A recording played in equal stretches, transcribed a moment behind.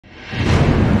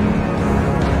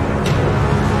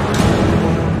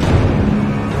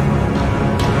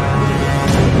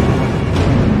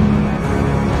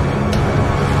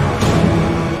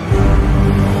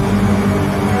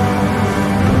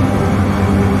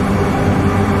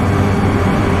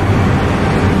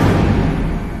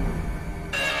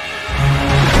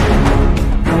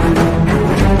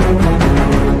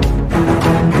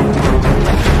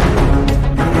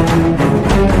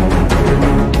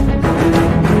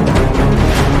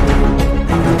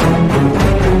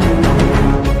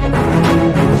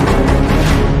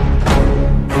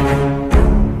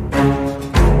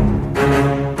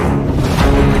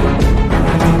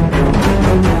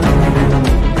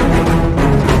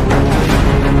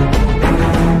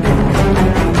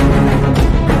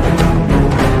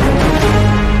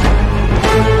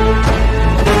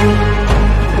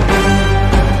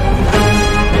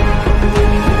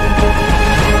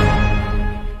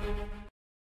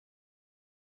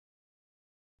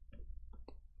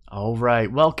All right,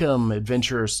 welcome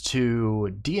adventurers to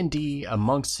D&D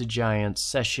Amongst the Giants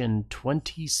session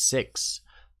 26,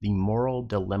 The Moral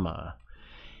Dilemma.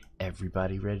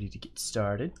 Everybody ready to get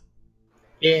started?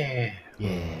 Yeah.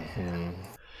 Yeah.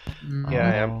 Yeah,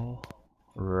 I am. All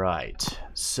right.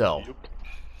 So,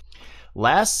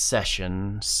 last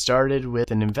session started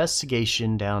with an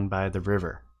investigation down by the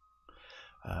river.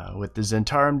 With the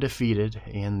Zentarum defeated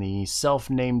and the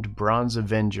self-named Bronze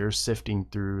Avenger sifting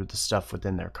through the stuff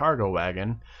within their cargo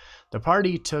wagon, the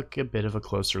party took a bit of a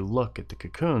closer look at the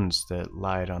cocoons that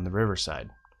lied on the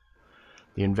riverside.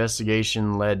 The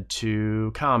investigation led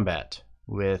to combat,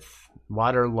 with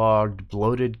waterlogged,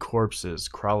 bloated corpses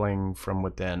crawling from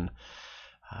within,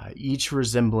 each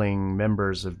resembling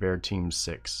members of Bear Team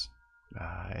 6,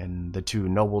 and the two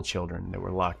noble children that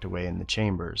were locked away in the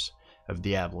chambers of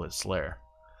the aboleth's lair.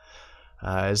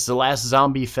 As the last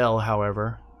zombie fell,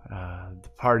 however, the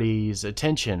party's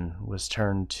attention was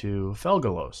turned to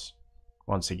Felgolos,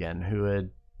 once again, who had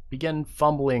begun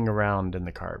fumbling around in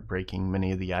the cart, breaking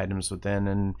many of the items within,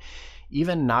 and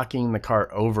even knocking the cart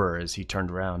over as he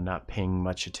turned around, not paying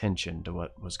much attention to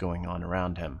what was going on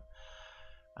around him.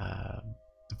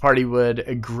 The party would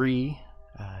agree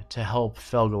to help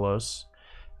Felgolos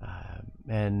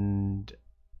and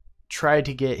try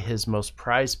to get his most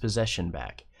prized possession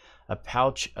back, a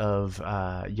pouch of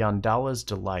Yandala's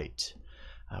Delight,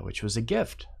 which was a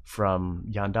gift from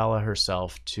Yandala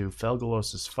herself to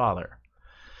Felgolos' father.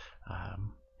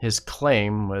 His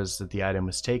claim was that the item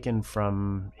was taken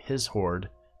from his hoard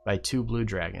by two blue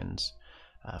dragons,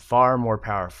 far more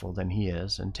powerful than he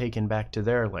is, and taken back to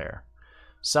their lair,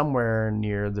 somewhere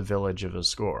near the village of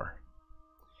Ascor.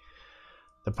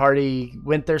 The party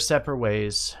went their separate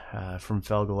ways from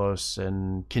Felgolos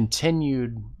and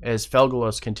as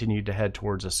Felgolos continued to head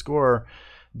towards Ascor,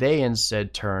 they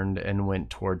instead turned and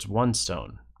went towards One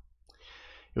Stone.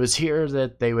 It was here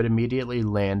that they would immediately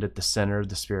land at the center of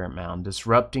the spirit mound,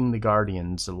 disrupting the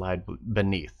guardians that lied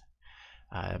beneath,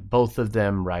 both of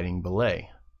them riding belay.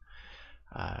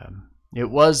 It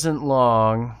wasn't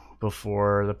long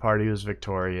before the party was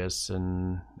victorious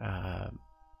and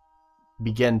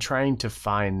began trying to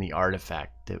find the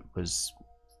artifact that was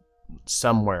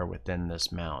somewhere within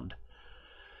this mound.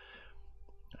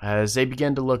 As they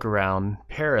began to look around,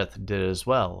 Perith did as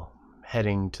well,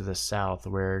 heading to the south,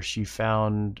 where she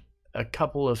found a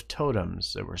couple of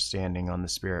totems that were standing on the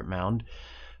spirit mound,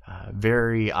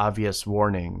 very obvious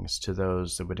warnings to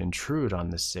those that would intrude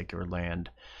on this sacred land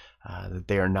that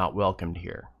they are not welcomed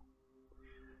here.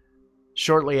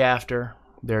 Shortly after,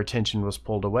 their attention was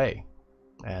pulled away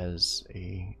as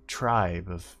a tribe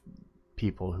of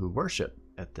people who worship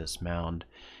at this mound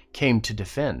came to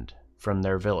defend from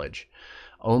their village,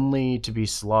 only to be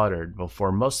slaughtered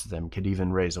before most of them could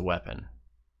even raise a weapon.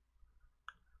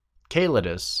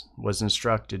 Calidus was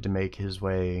instructed to make his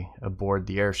way aboard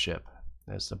the airship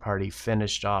as the party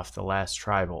finished off the last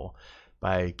tribal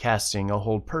by casting a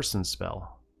hold person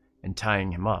spell and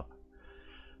tying him up.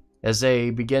 As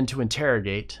they began to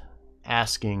interrogate,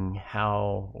 asking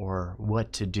how or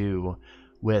what to do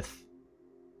with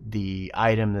the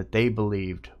item that they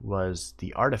believed was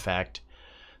the artifact,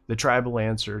 the tribal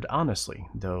answered honestly,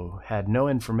 though had no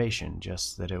information,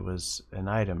 just that it was an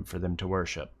item for them to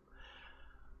worship.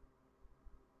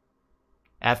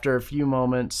 After a few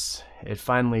moments, it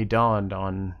finally dawned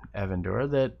on Evandur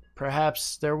that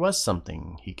perhaps there was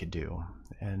something he could do,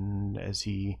 and as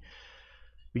he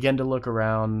began to look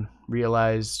around,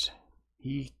 realized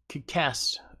he could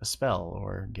cast a spell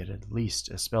or get at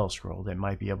least a spell scroll that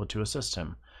might be able to assist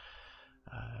him.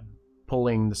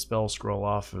 Pulling the spell scroll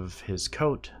off of his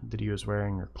coat that he was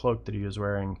wearing, or cloak that he was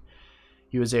wearing,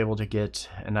 he was able to get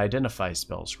an identify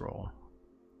spell scroll.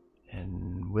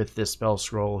 And with this spell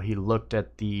scroll, he looked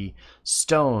at the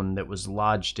stone that was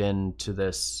lodged into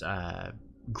this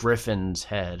griffin's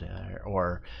head,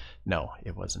 or no,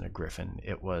 it wasn't a griffin,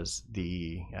 it was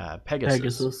the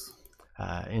Pegasus.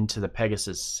 Into the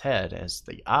Pegasus' head as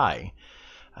the eye.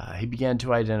 He began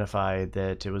to identify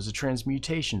that it was a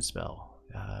transmutation spell,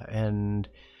 and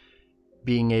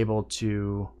being able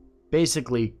to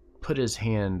basically put his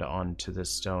hand onto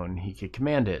this stone, he could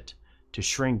command it to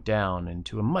shrink down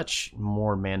into a much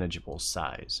more manageable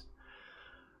size.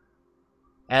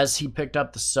 As he picked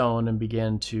up the stone and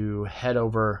began to head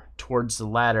over towards the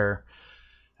ladder,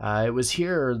 it was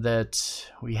here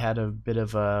that we had a bit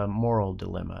of a moral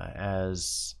dilemma,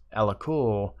 as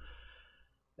Alakul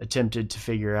attempted to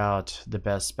figure out the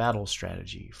best battle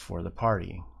strategy for the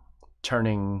party,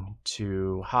 turning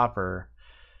to Hopper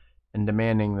and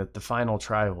demanding that the final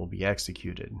tribal be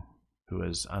executed, who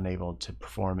was unable to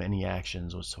perform any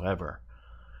actions whatsoever.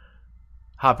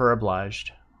 Hopper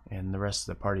obliged, and the rest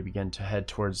of the party begin to head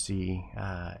towards the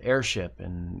airship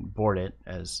and board it,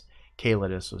 as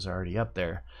Felgolos was already up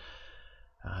there.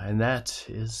 And that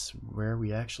is where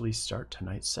we actually start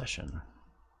tonight's session.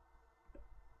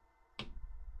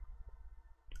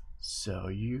 So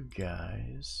you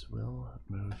guys, will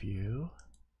move you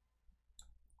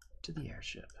to the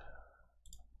airship.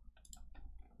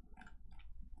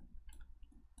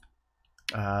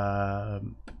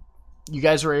 You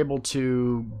guys were able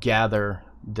to gather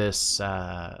this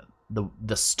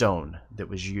the stone that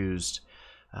was used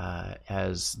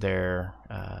as their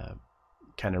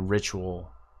kind of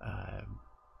ritual.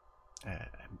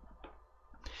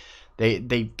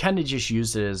 They kind of just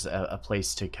used it as a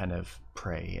place to kind of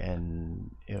pray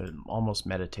and almost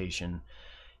meditation.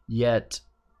 Yet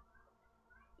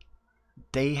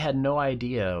they had no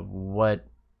idea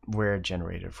where it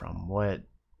generated from, what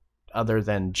other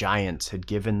than giants had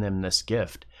given them this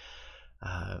gift.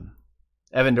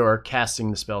 Evandor, casting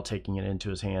the spell, taking it into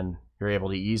his hand, you're able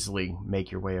to easily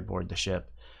make your way aboard the ship.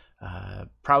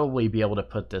 Probably be able to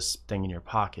put this thing in your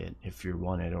pocket if you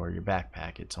wanted, or your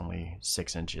backpack. It's only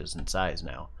 6 inches in size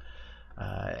now.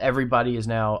 Everybody is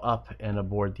now up and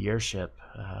aboard the airship.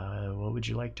 What would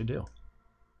you like to do?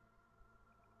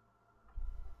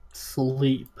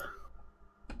 Sleep.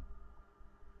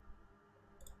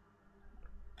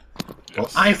 Well,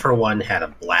 I, for one, had a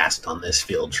blast on this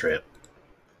field trip.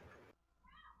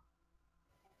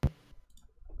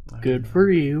 Good for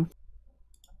you.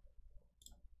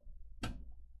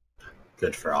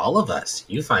 Good for all of us.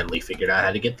 You finally figured out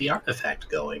how to get the artifact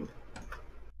going.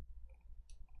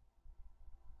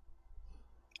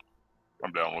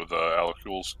 I'm down with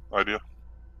Alakul's idea.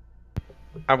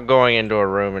 I'm going into a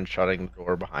room and shutting the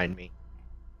door behind me.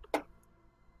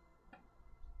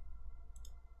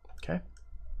 Okay.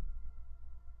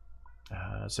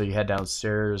 So you head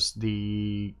downstairs.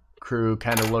 The crew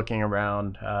kind of looking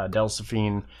around.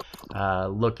 Delphine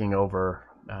looking over,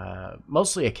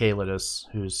 mostly at Felgolos,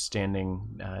 who's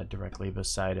standing directly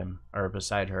beside him or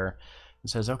beside her, and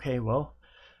says, "Okay, well,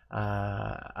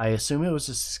 I assume it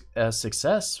was a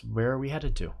success. Where are we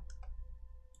headed to?"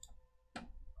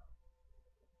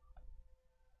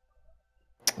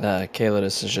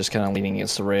 Felgolos is just kind of leaning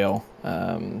against the rail.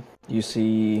 You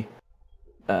see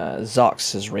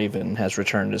Zox, his raven, has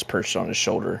returned, is perched on his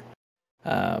shoulder.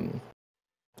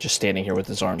 Just standing here with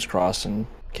his arms crossed, and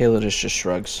Felgolos just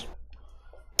shrugs.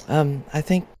 I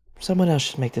think someone else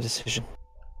should make the decision.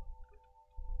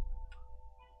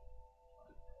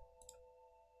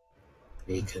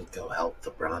 We could go help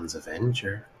the Bronze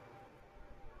Avenger.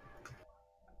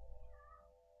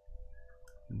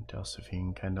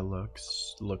 Delphine kind of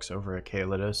looks over at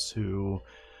Felgolos, who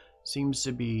seems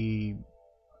to be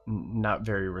not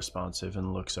very responsive,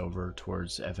 and looks over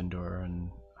towards Evandor and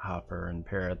Hopper and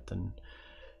Parrot. And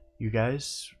you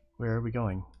guys, where are we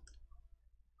going?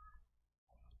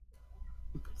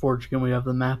 Forge, can we have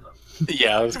the map?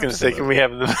 Yeah, I was going to say, can we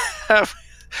have the map?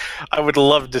 I would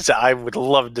love to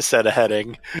set a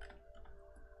heading.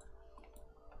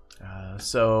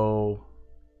 So,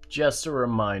 just a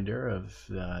reminder of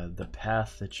the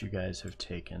path that you guys have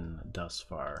taken thus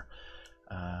far.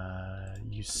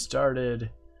 You started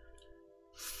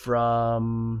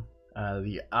from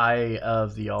the Eye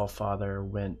of the Allfather,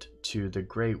 went to the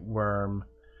Great Worm.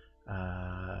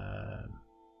 I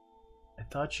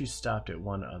thought you stopped at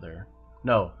one other.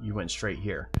 No, you went straight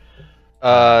here.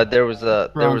 There was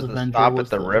a Avenger stop was at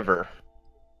the the- river.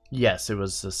 Yes, it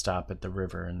was a stop at the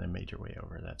river and then made your way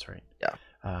over. That's right. Yeah.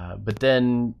 But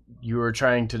then you were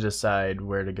trying to decide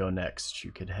where to go next.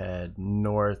 You could head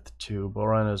north to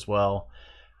Boran as well,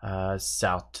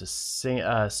 south to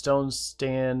Stone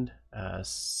Stand,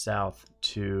 south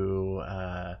to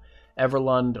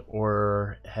Everlund,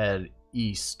 or head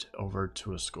east over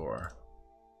to a score.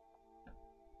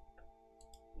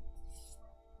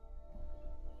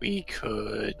 We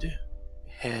could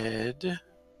head.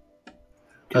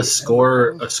 A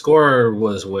score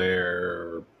was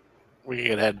where We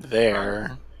could head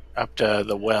there up to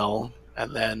the well,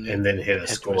 and then hit a head to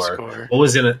score. What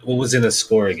was in a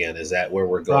score again? Is that where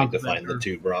we're going Bronze to find the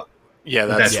Avenger. two Yeah,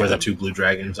 that's where yeah. the two blue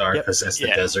dragons are, Yep. because that's the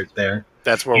Yeah. desert there.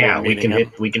 That's where Yeah, we're we meeting can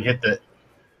him. we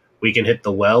can hit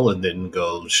the well and then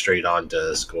go straight on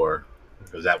to score,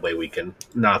 because that way we can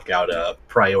knock out a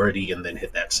priority and then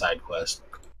hit that side quest.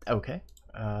 Okay.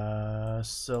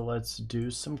 So let's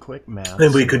do some quick math.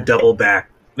 Then we could double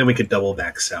back. Then we could double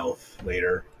back south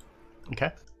later.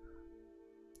 Okay.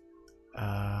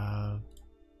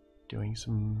 Doing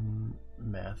some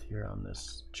math here on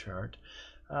this chart.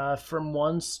 From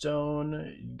one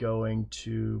stone going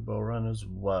to Boran as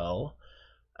well.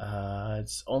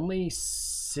 It's only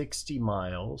 60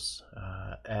 miles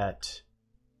at,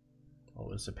 what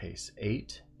was the pace?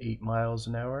 8 miles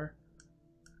an hour?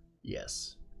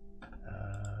 Yes.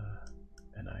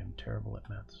 And I'm terrible at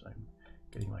math, so I'm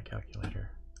getting my calculator.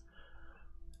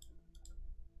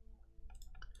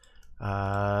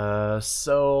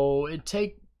 So it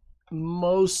take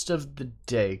most of the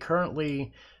day.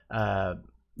 Currently,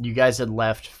 you guys had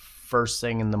left first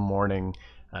thing in the morning,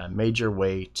 made your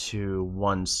way to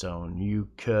One Stone. You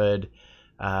could,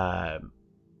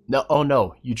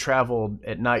 no, you traveled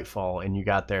at nightfall and you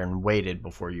got there and waited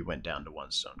before you went down to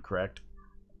One Stone, correct?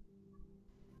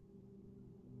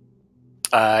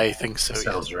 I think so.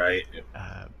 Sounds right.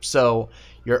 So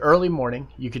your early morning,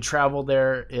 you could travel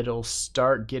there. It'll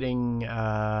start getting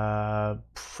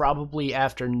probably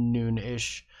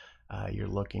afternoon-ish. You're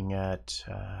looking at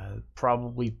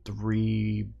probably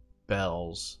 3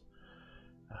 bells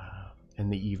in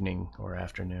the evening or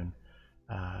afternoon.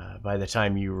 By the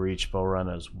time you reach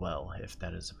Borunna's Well, if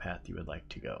that is a path you would like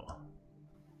to go.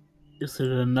 Is it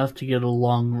enough to get a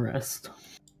long rest?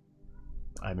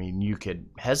 I mean, you could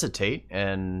hesitate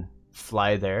and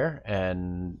fly there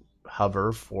and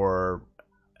hover for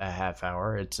a half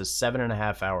hour. It's a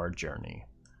 7.5-hour journey.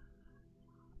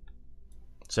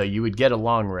 So you would get a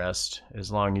long rest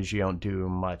as long as you don't do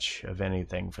much of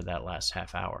anything for that last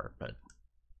half hour. But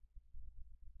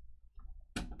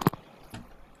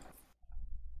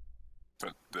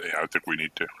Yeah, I think we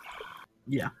need to.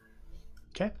 Yeah.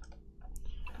 okay.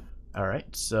 All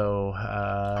right. So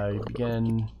you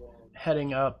begin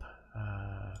heading up,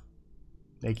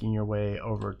 making your way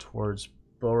over towards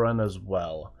Borunna's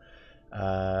Well.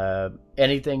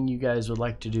 Anything you guys would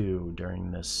like to do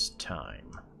during this time?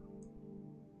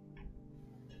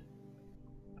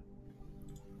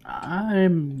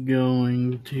 I'm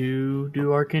going to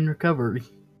do arcane recovery.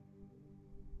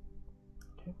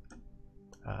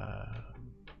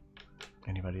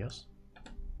 Anybody else?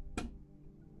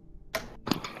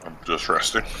 I'm just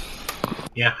resting.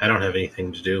 Yeah, I don't have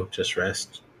anything to do. Just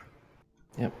rest.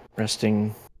 Yep,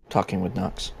 resting, talking with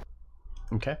Nox.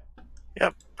 Okay.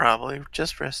 Yep, probably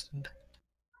just rested.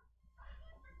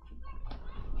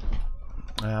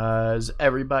 As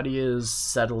everybody is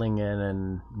settling in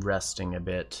and resting a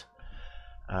bit,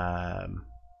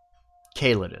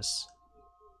 Calidus,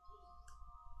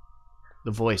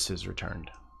 the voice has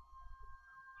returned.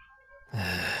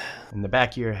 In the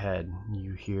back of your head,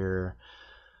 you hear,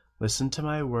 "Listen to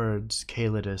my words,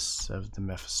 Calidus of the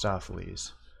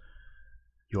Mephistopheles.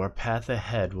 Your path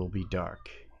ahead will be dark,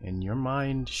 and your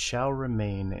mind shall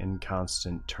remain in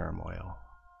constant turmoil.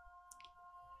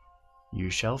 You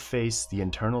shall face the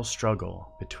internal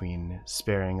struggle between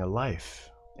sparing a life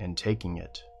and taking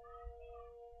it.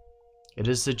 It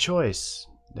is the choice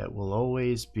that will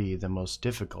always be the most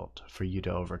difficult for you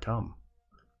to overcome.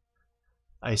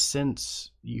 I sense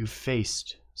you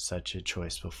faced such a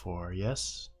choice before,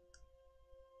 yes?"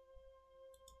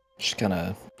 Just kind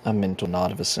of a mental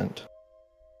nod of assent.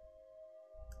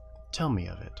 Tell me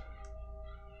of it.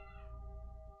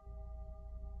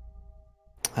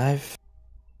 I've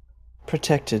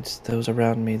protected those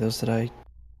around me, those that I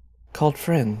called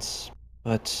friends,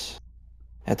 but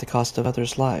at the cost of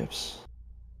others' lives.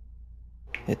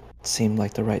 It seemed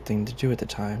like the right thing to do at the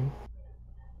time,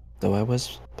 though I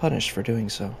was punished for doing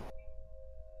so.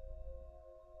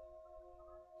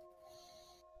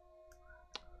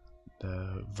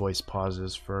 The voice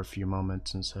pauses for a few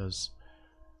moments and says,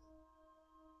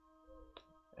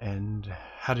 "And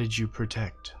how did you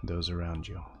protect those around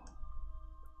you?"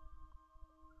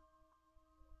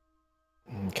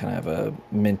 Kind of a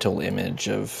mental image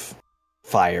of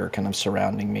fire kind of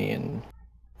surrounding me and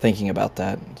thinking about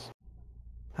that.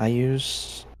 I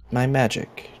use my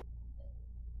magic.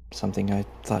 Something I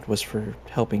thought was for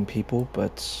helping people,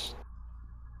 but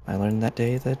I learned that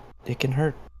day that it can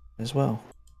hurt as well.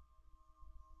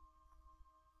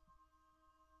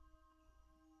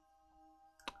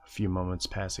 A few moments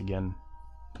pass again.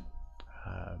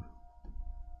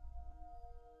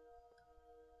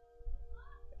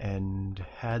 And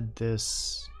had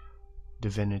this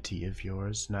divinity of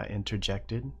yours not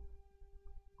interjected,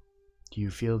 do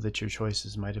you feel that your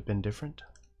choices might have been different?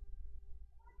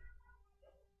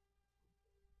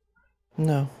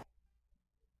 No.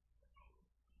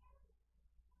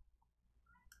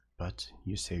 But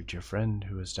you saved your friend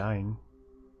who was dying.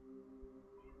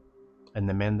 And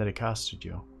the man that accosted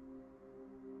you.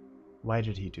 Why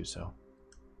did he do so?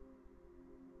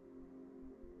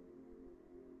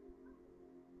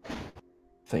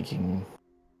 Thinking,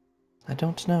 I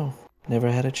don't know.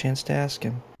 Never had a chance to ask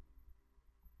him.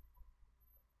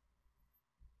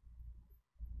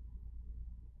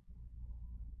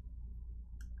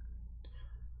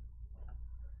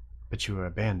 But you were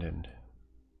abandoned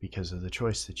because of the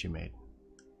choice that you made.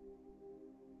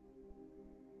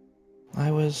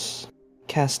 I was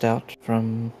cast out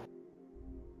from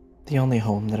the only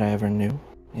home that I ever knew.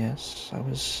 Yes, I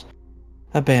was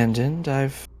abandoned.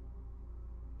 I've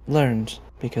learned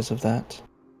because of that.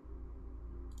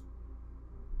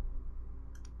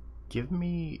 Give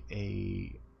me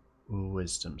a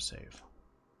wisdom save.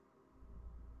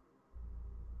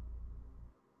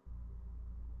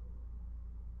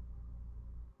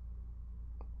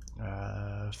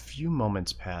 A few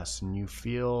moments pass and you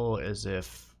feel as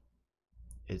if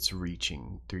it's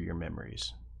reaching through your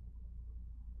memories.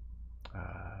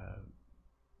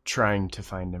 Trying to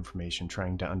find information,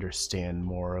 trying to understand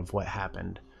more of what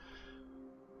happened.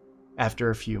 After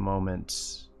a few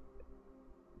moments,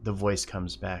 the voice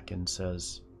comes back and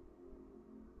says,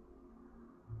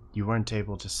 "You weren't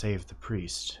able to save the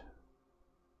priest.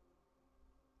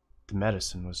 The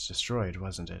medicine was destroyed,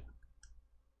 wasn't it?"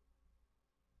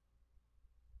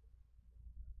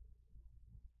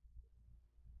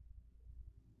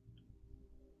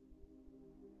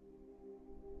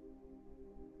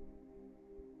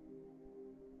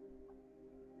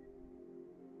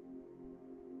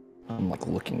 I'm like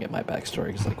looking at my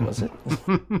backstory. It's like, was it?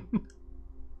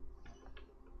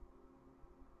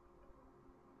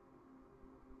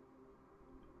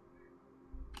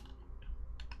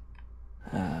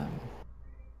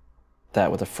 That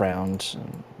with a frown,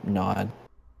 nod.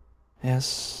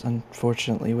 Yes,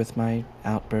 unfortunately, with my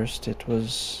outburst, it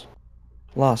was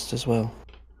lost as well.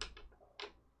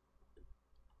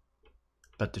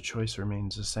 But the choice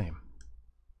remains the same.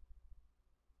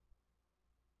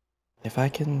 If I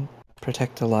can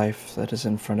protect the life that is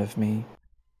in front of me,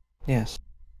 yes,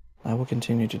 I will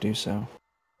continue to do so.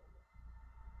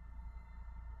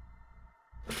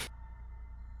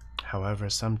 However,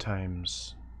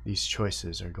 sometimes these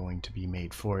choices are going to be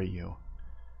made for you,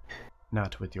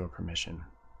 not with your permission.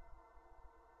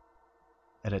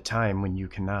 At a time when you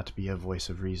cannot be a voice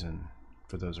of reason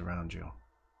for those around you.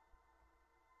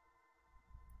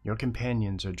 Your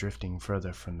companions are drifting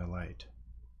further from the light.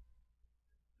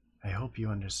 I hope you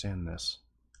understand this.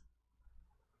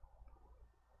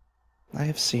 I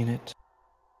have seen it.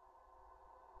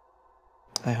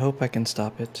 I hope I can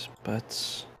stop it,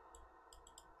 but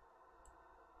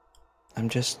I'm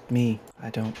just me.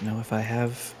 I don't know if I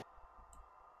have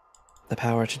the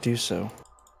power to do so.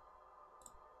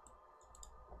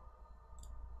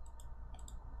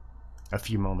 A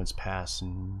few moments pass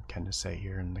and kind of sit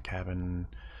here in the cabin,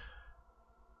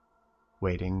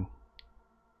 waiting.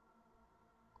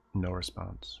 No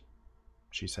response.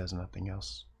 She says nothing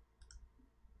else.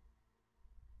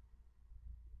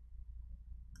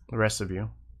 The rest of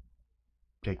you,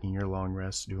 taking your long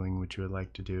rest, doing what you would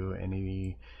like to do,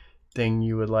 anything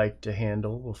you would like to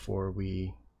handle before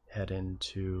we head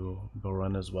into Bull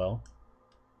Run as well?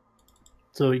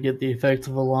 So we get the effects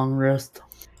of a long rest.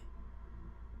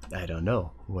 I don't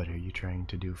know. What are you trying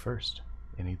to do first?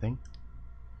 Anything?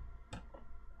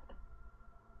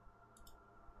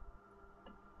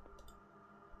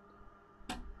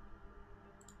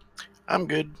 I'm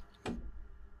good.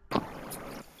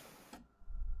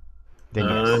 Then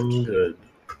yes. I'm good.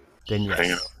 Then yes.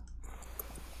 Hang out.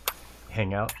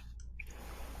 Hang out?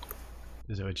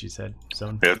 Is that what you said,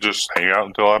 Zone? Yeah, just hang out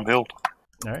until I'm healed.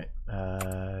 All right.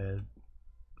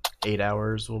 8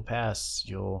 hours will pass.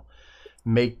 You'll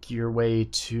make your way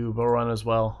to Bull Run as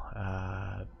well,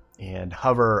 and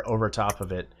hover over top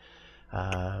of it,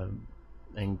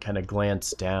 and kind of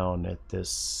glance down at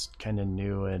this kind of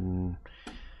new and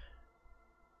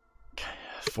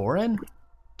foreign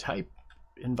type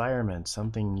environment,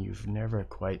 something you've never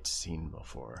quite seen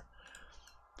before.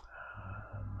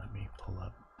 Let me pull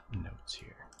up notes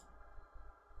here,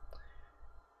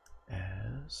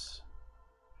 as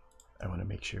I want to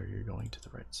make sure you're going to the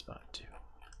right spot too.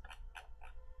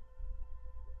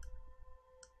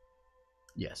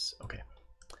 Yes, okay.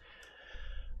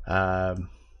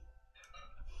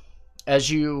 As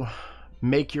you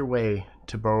make your way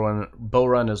to Bull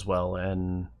Run as well,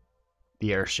 and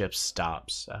the airship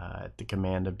stops at the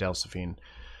command of Delphine,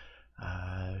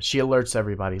 she alerts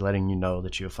everybody, letting you know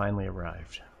that you have finally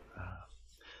arrived.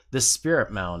 This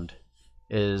spirit mound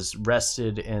is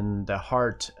rested in the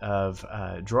heart of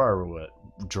Drawerwood.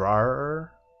 Drawerwood?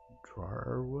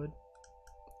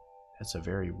 That's a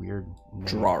very weird name.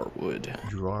 Drawerwood.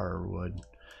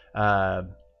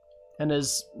 And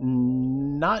is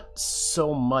not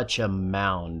so much a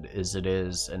mound as it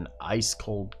is an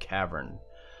ice-cold cavern,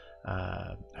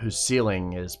 whose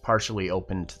ceiling is partially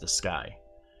open to the sky.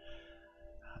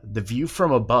 The view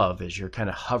from above, as you're kind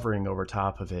of hovering over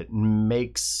top of it,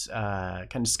 makes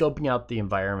kind of scoping out the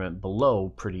environment below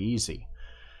pretty easy.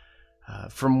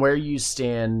 From where you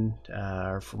stand,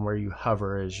 or from where you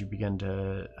hover, as you begin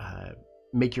to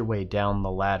make your way down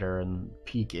the ladder and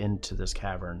peek into this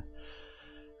cavern,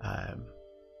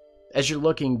 as you're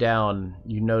looking down,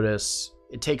 you notice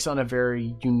it takes on a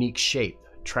very unique shape,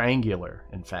 triangular,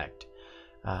 in fact,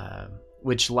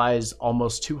 which lies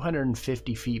almost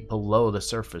 250 feet below the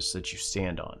surface that you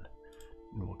stand on.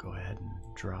 And we'll go ahead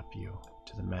and drop you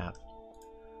to the map.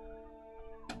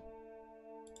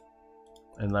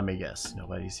 And let me guess,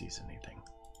 nobody sees anything.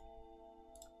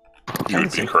 You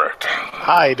would be correct.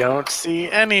 I don't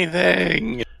see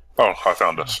anything. Oh, I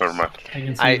found us. Never mind. I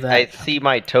can see I that. see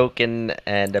my token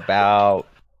and about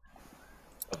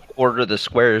a quarter of the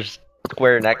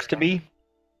square next to me.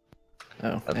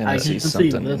 Oh, and I I can see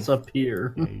see something. this up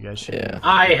here. Yeah, you guys should. Yeah.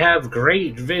 I have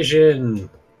great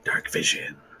vision. Dark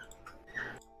vision.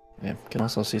 Yeah, can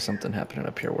also see something happening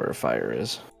up here where a fire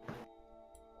is.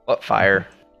 What fire?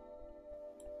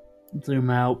 Zoom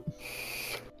out.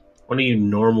 One of you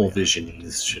normal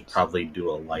visionies should probably do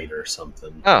a light or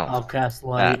something. Oh, I'll cast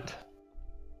light.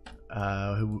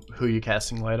 that. Who are you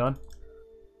casting light on?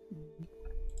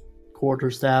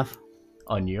 Quarterstaff.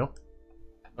 On you?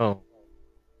 Oh,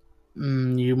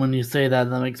 When you say that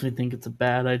makes me think it's a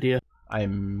bad idea. I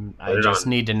Put it just on.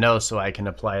 need to know so I can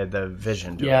apply the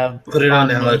vision to it. Yeah. Put it on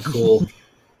me. Ella Cool.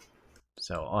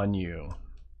 So on you.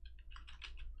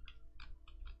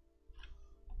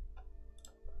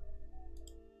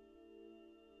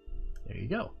 There you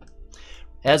go.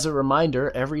 As a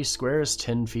reminder, every square is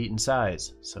 10 feet in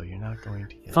size, so you're not going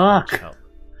to get Fuck. much help.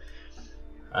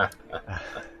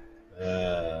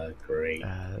 Great.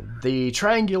 The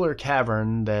triangular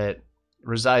cavern that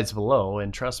resides below,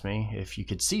 and trust me, if you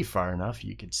could see far enough,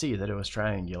 you could see that it was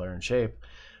triangular in shape.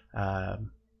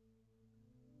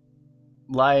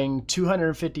 Lying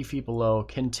 250 feet below,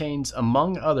 contains,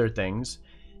 among other things,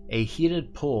 a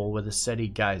heated pool with a steady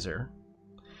geyser.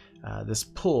 This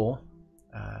pool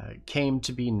came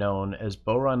to be known as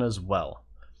Borana's Well.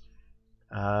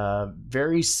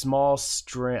 Very small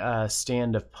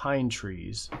stand of pine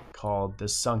trees called the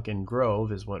Sunken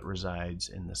Grove is what resides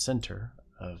in the center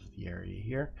of the area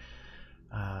here.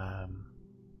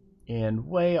 And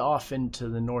way off into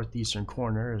the northeastern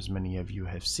corner, as many of you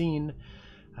have seen,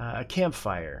 a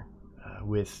campfire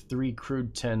with 3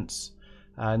 crude tents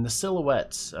and the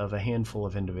silhouettes of a handful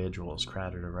of individuals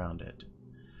crowded around it.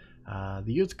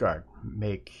 The Youth Guard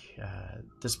make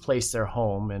this place their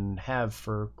home and have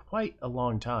for quite a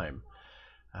long time.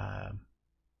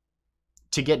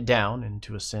 To get down and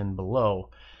to ascend below,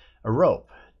 a rope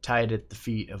tied at the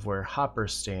feet of where Hopper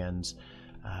stands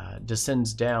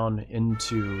descends down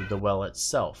into the well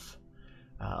itself,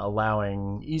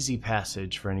 allowing easy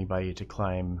passage for anybody to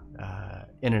climb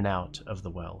in and out of the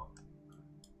well.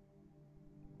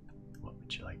 What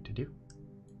would you like to do?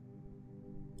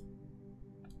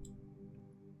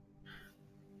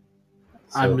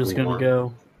 I'm just gonna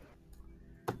go.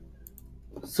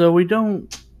 So we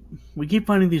keep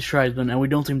finding these tribesmen, and we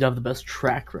don't seem to have the best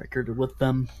track record with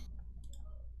them.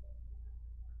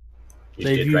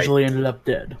 They've usually ended up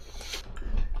dead.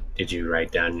 Did you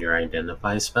write down your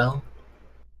identify spell?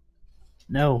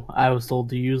 No, I was told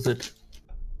to use it.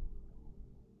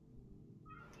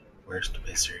 Worst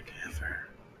wizard ever.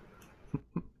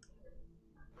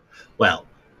 Well,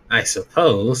 I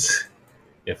suppose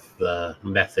if the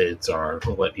methods or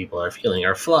what people are feeling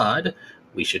are flawed,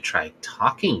 we should try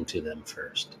talking to them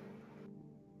first.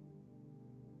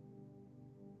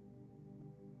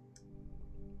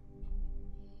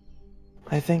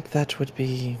 I think that would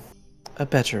be a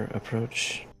better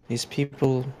approach. These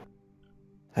people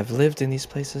have lived in these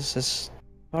places, as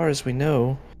far as we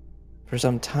know, for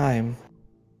some time.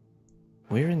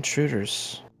 We're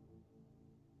intruders.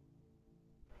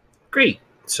 Great.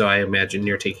 So I imagine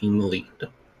you're taking the lead.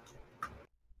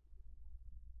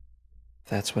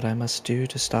 That's what I must do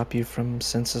to stop you from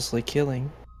senselessly killing.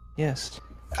 Yes.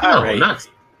 All No, right. not.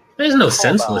 There's no Hold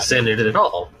senseless on. in it at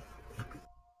all.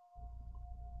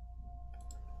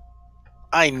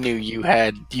 I knew you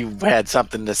had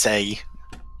something to say.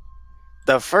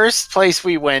 The first place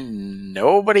we went,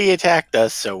 nobody attacked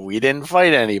us, so we didn't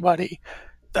fight anybody.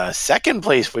 The second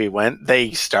place we went,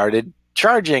 they started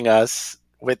charging us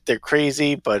with their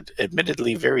crazy but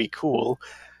admittedly very cool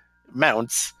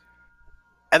mounts.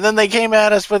 And then they came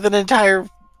at us with an entire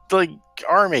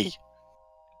army.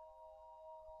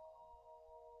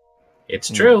 It's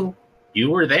true.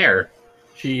 You were there.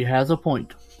 She has a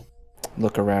point.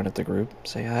 Look around at the group.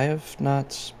 Say, I have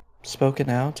not spoken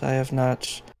out. I have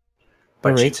not But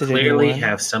you berated clearly anyone.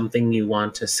 have something you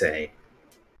want to say.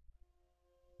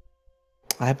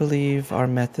 I believe our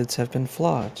methods have been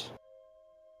flawed.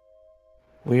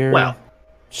 We're Well,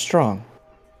 strong.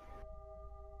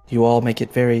 You all make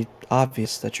it very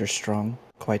obvious that you're strong,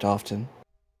 quite often.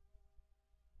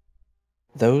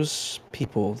 Those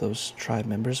people, those tribe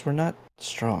members, were not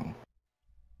strong.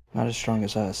 Not as strong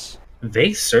as us.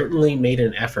 they certainly made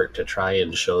an effort to try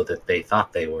and show that they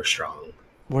thought they were strong.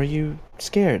 Were you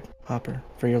scared, Hopper,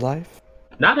 for your life?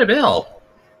 Not at all.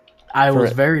 I For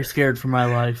was it. very scared for my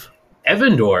life.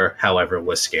 Evandor, however,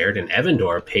 was scared, and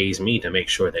Evandor pays me to make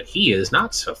sure that he is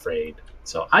not so afraid.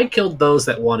 So I killed those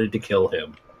that wanted to kill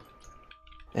him.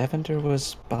 Evander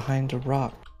was behind a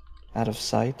rock, out of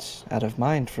sight, out of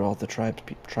mind for all the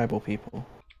tribal people.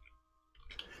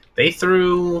 They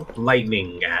threw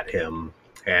lightning at him,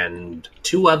 and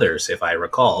 2 others, if I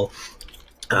recall.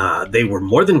 They were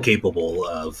more than capable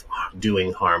of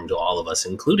doing harm to all of us,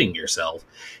 including yourself,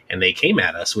 and they came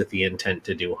at us with the intent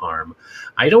to do harm.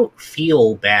 I don't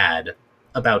feel bad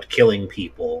about killing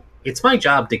people. It's my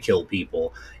job to kill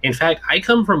people. In fact, I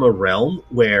come from a realm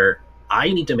where I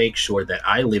need to make sure that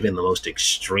I live in the most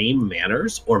extreme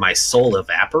manners or my soul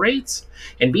evaporates,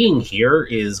 and being here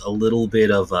is a little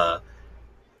bit of a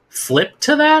flip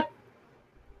to that,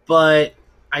 but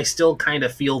I still kind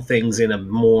of feel things in a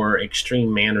more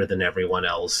extreme manner than everyone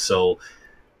else. So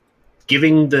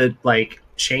giving the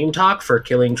shame talk for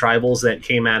killing tribals that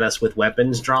came at us with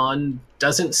weapons drawn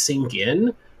doesn't sink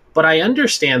in, but I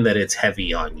understand that it's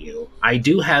heavy on you. I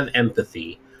do have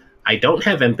empathy. I don't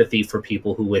have empathy for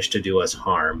people who wish to do us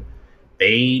harm.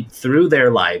 They threw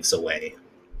their lives away.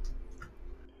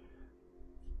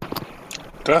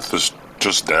 Death is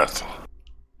just death.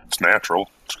 It's natural.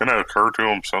 It's going to occur to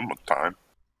them sometime.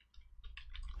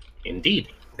 Indeed,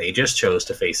 they just chose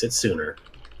to face it sooner.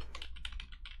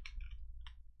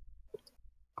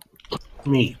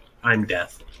 Me, I'm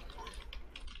death.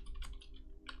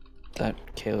 That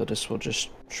Calidus will just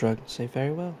shrug and say,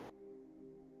 very well.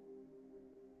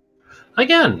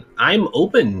 Again, I'm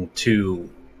open to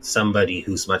somebody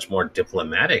who's much more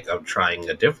diplomatic of trying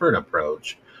a different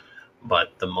approach,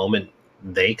 but the moment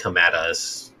they come at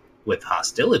us with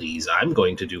hostilities, I'm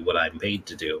going to do what I'm paid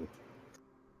to do.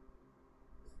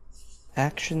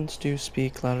 Actions do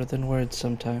speak louder than words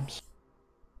sometimes.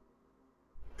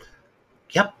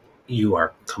 Yep, you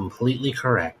are completely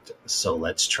correct. So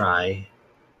let's try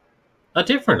a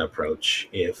different approach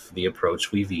if the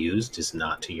approach we've used is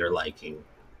not to your liking.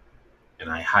 And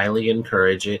I highly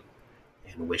encourage it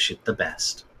and wish it the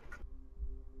best.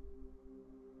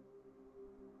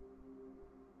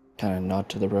 Kind of nod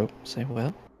to the rope, say,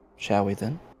 well, shall we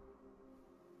then?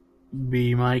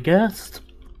 Be my guest.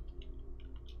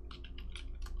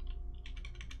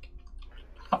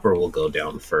 Hopper will go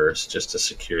down first just to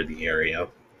secure the area.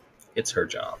 It's her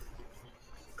job.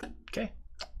 Okay.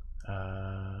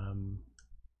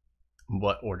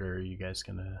 What order are you guys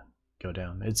gonna go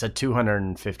down? It's a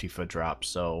 250-foot drop,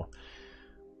 so...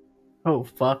 Oh,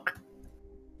 fuck.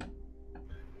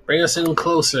 Bring us in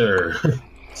closer,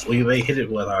 so we may hit it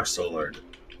with our sword.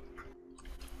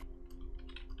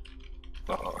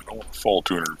 I don't want to fall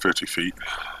 250 feet.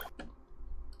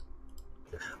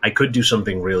 I could do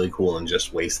something really cool and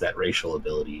just waste that racial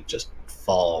ability. Just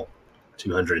fall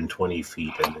 220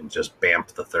 feet and then just bamp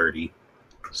the 30.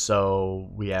 So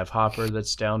we have Hopper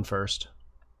that's down first.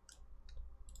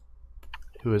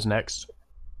 Who is next?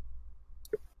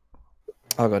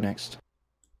 I'll go next.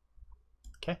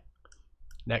 Okay.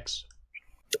 Next.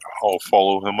 I'll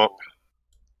follow him up.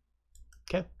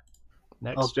 Okay.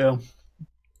 Next. I'll go.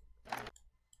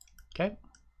 Okay.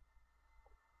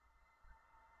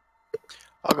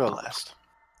 I'll go last.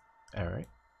 All right.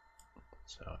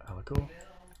 So Alico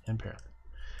and Perrin.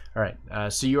 All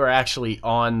right. So you are actually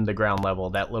on the ground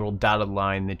level. That little dotted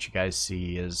line that you guys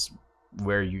see is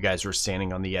where you guys were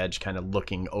standing on the edge, kind of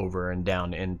looking over and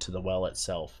down into the well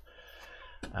itself.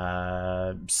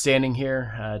 Standing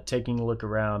here, taking a look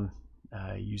around,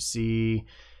 you see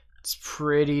it's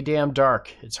pretty damn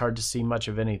dark. It's hard to see much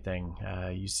of anything.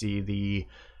 You see the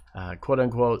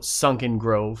quote-unquote sunken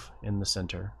grove in the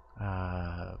center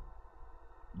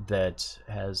that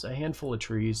has a handful of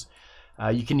trees.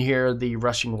 You can hear the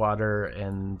rushing water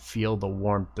and feel the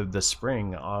warmth of the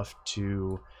spring off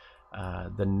to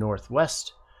the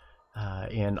northwest,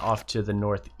 and off to the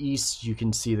northeast you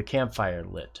can see the campfire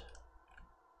lit.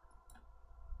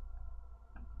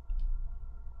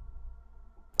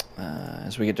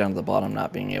 As we get down to the bottom,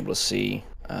 not being able to see,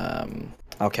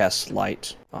 I'll cast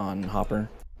light on Hopper.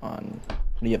 Do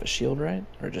you have a shield, right?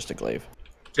 Or just a glaive?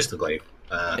 Just the glaive.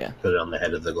 Yeah. Put it on the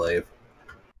head of the glaive.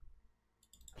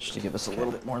 Just to give us a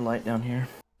little bit more light down here.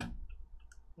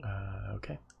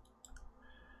 Okay.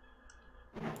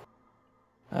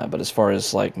 But as far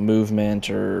as like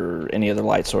movement or any other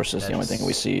light sources, the only thing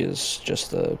we see is just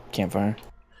the campfire.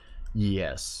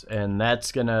 Yes, and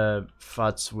that's gonna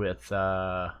futz with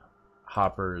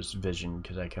Hopper's vision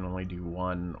because I can only do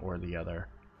one or the other.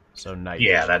 So night.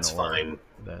 Yeah, vision that's or fine.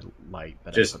 The light.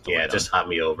 That Just I put the light just on. hop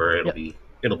me over. It'll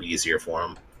Yep. be easier for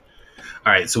him.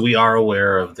 All right, so we are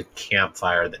aware of the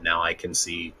campfire that now I can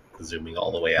see zooming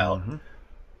all the way out. Mhm.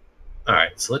 All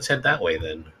right, so let's head that way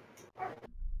then. Okay.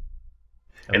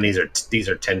 And these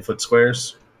are 10-foot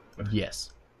squares.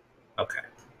 Yes. Okay.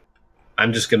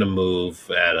 I'm just gonna move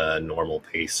at a normal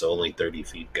pace, so only 30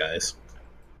 feet, guys.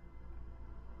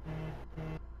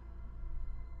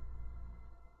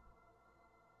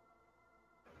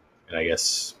 And I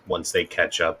guess once they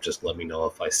catch up, just let me know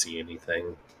if I see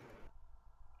anything.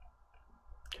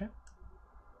 Okay.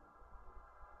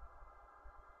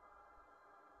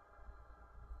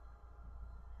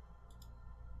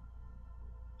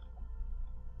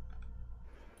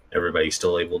 Everybody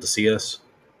still able to see us?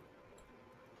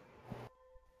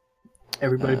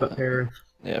 Everybody but Paris.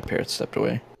 Yeah, Parrot stepped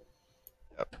away.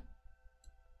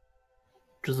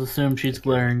 Just assume she's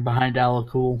glaring behind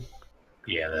Alacool.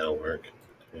 Yeah, that'll work.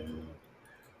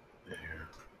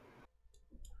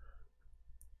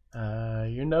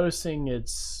 You're noticing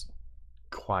it's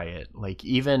quiet. Like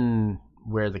even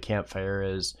where the campfire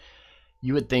is,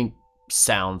 you would think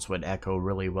sounds would echo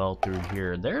really well through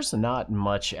here. There's not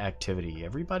much activity.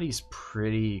 Everybody's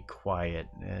pretty quiet.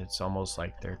 It's almost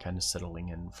like they're kind of settling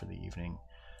in for the evening,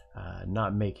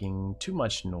 not making too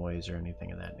much noise or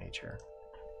anything of that nature.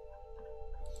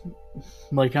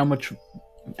 Like how much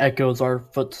echoes are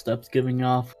footsteps giving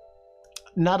off?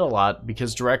 Not a lot,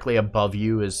 because directly above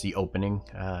you is the opening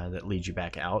that leads you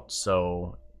back out.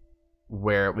 So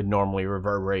where it would normally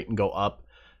reverberate and go up,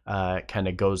 it kind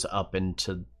of goes up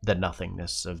into the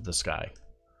nothingness of the sky.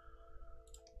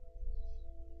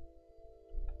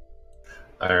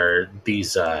 Are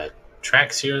these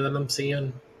tracks here that I'm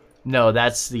seeing? No,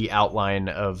 that's the outline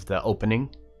of the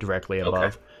opening directly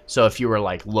above. Okay. So if you were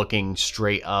like looking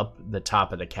straight up, the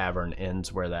top of the cavern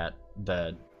ends where the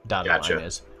dotted Gotcha. line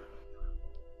is.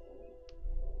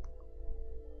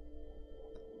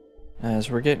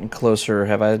 As we're getting closer,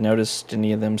 have I noticed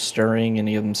any of them stirring?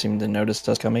 Any of them seem to notice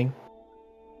us coming?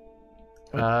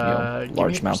 With, Give me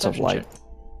large a amounts of perception light.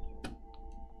 check.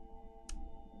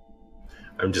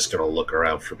 I'm just gonna look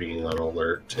around for being on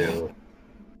alert too.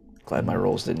 Glad my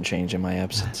rolls didn't change in my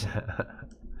absence.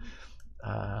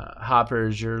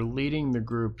 Hoppers, you're leading the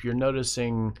group. You're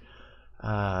noticing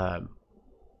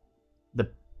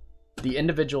the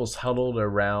individuals huddled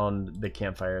around the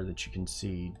campfire that you can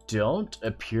see don't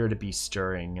appear to be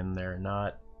stirring, and they're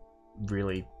not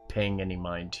really paying any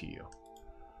mind to you.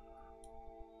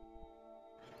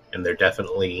 And they're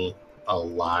definitely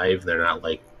alive. They're not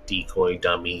like decoy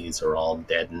dummies or all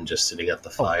dead and just sitting at the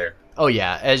fire. Oh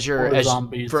yeah, Or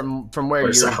zombies. from where Or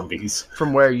you're zombies.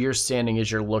 from where you're standing,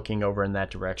 as you're looking over in that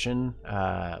direction,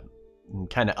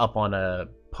 kind of up on a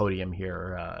podium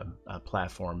here, a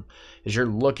platform, as you're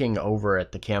looking over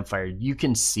at the campfire, you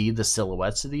can see the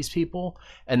silhouettes of these people,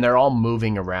 and they're all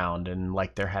moving around and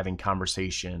like they're having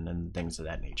conversation and things of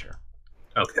that nature.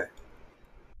 Okay.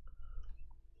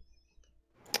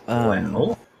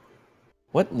 Well,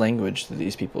 what language do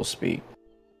these people speak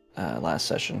last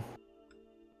session?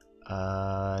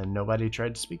 Nobody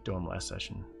tried to speak to him last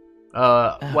session.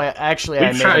 Well, actually,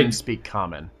 I made tried. him speak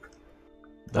common.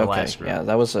 The last group. Yeah,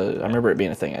 that was I remember it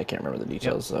being a thing. I can't remember the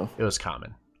details though. It was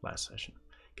common last session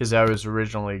because I was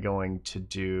originally going to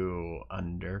do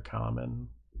undercommon,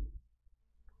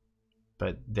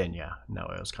 but then no,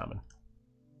 it was common.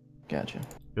 Gotcha.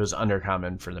 It was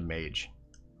undercommon for the mage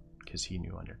because he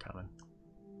knew undercommon,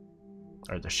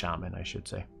 or the shaman, I should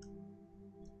say.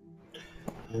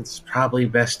 It's probably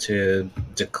best to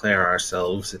declare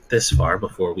ourselves at this far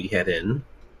before we head in.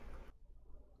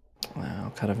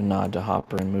 I'll kind of nod to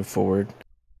Hopper and move forward,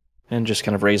 and just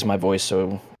kind of raise my voice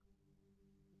so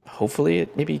hopefully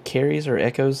it maybe carries or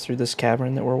echoes through this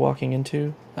cavern that we're walking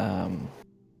into.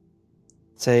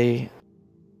 Say,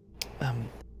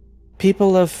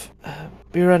 people of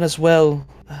Buran as well,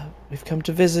 we've come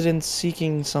to visit and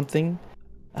seeking something.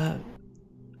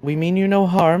 We mean you no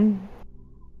harm.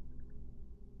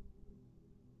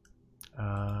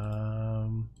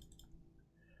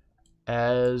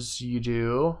 As you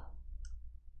do,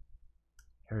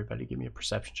 everybody give me a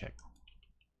perception check.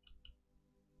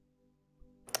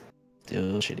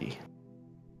 Still shitty.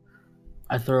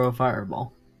 I throw a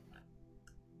fireball.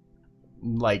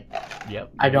 Like,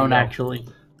 yep. I there you don't go. actually.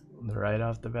 Right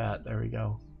off the bat, there we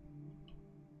go.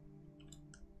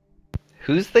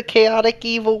 Who's the chaotic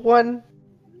evil one?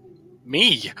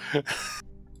 Me.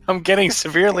 I'm getting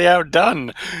severely outdone.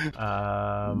 No,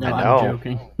 I know. I'm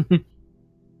joking.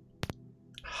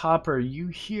 Hopper, you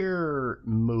hear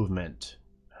movement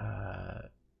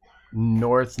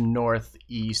north,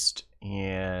 northeast,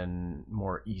 and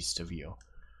more east of you.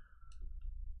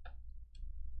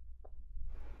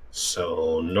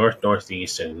 So north,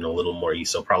 northeast, and a little more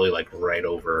east. So probably like right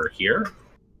over here.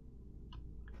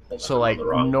 So like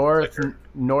north,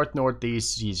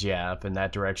 northeast is up in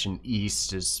that direction.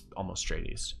 East is almost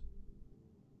straight east.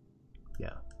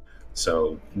 Yeah.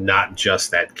 So not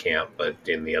just that camp, but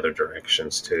in the other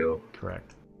directions too.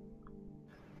 Correct.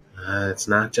 It's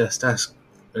not just us.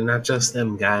 They're not just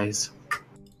them, guys.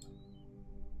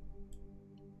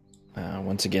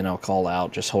 Once again, I'll call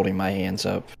out, just holding my hands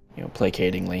up,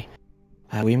 placatingly.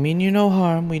 We mean you no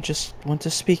harm. We just want to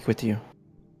speak with you.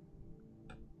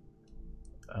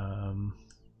 A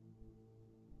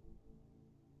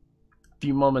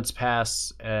few moments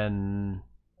pass, and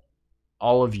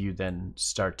all of you then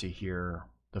start to hear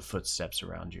the footsteps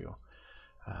around you,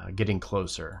 getting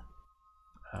closer.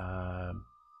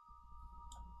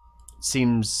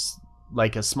 Seems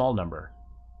like a small number,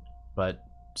 but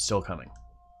still coming.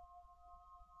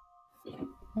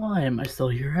 Why am I still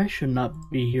here? I should not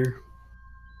be here.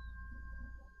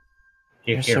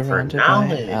 You're You're here for surrounded by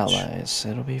knowledge. allies.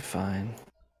 It'll be fine.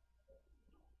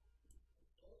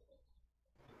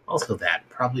 Also, that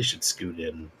probably should scoot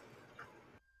in.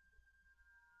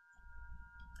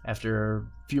 After a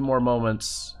few more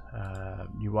moments,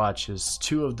 you watch as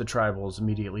two of the tribals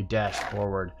immediately dash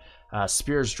forward,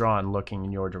 spears drawn, looking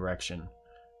in your direction.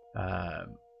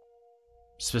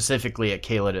 Specifically at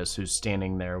Felgolos, who's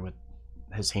standing there with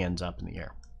his hands up in the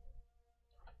air.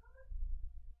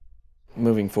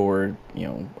 Moving forward,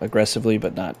 aggressively,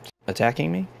 but not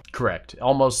attacking me? Correct.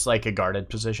 Almost like a guarded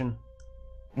position.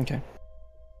 Okay.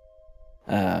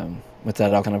 With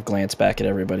that, I'll kind of glance back at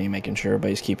everybody, making sure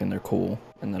everybody's keeping their cool,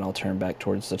 and then I'll turn back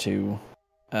towards the two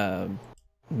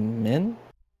men?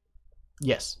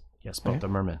 Yes, both of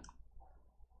them are men.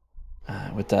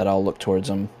 With that, I'll look towards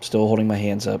them, still holding my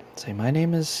hands up. Say, my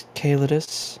name is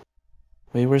Felgolos.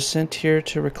 We were sent here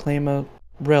to reclaim a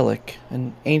relic,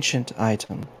 an ancient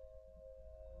item.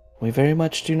 We very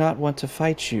much do not want to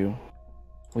fight you.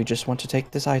 We just want to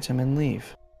take this item and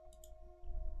leave.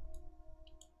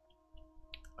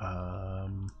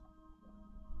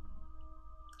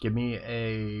 Give me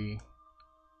a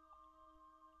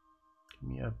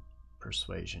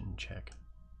persuasion check.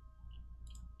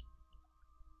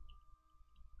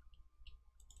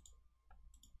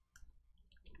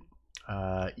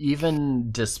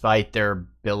 Even despite their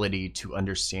ability to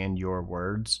understand your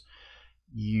words,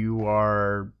 you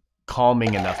are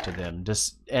calming enough to them.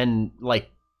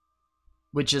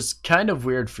 Which is kind of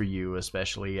weird for you,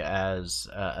 especially as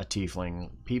a tiefling.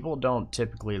 People don't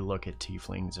typically look at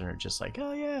tieflings and are just like,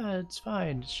 oh yeah, it's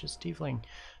fine, it's just tiefling.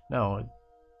 No,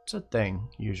 it's a thing,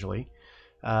 usually.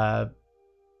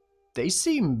 They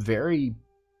seem very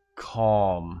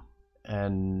calm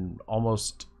and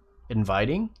almost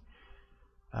inviting.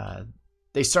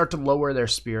 They start to lower their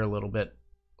spear a little bit,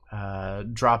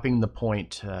 dropping the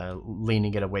point,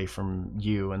 leaning it away from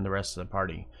you and the rest of the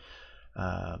party.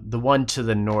 The one to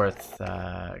the north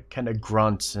kind of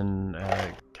grunts and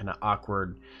kind of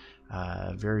awkward,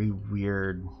 very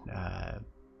weird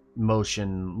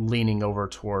motion, leaning over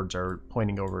towards or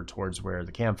pointing over towards where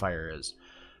the campfire is,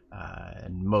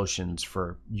 and motions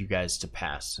for you guys to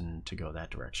pass and to go that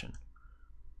direction.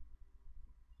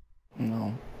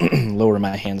 I'll lower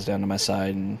my hands down to my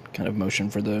side and kind of motion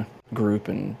for the group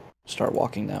and start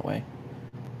walking that way.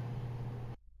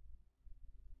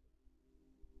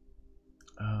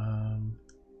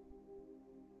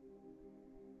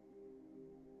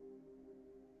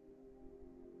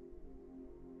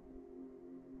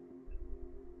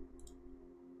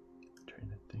 Trying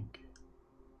to think.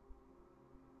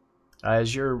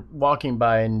 As you're walking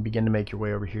by and begin to make your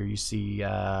way over here, you see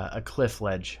a cliff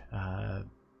ledge,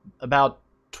 about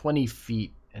 20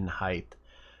 feet in height.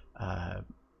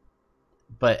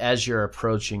 But as you're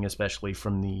approaching, especially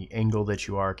from the angle that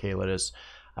you are, Felgolos,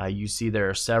 you see there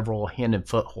are several hand and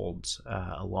footholds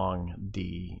along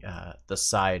the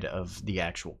side of the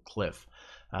actual cliff,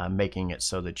 making it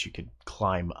so that you could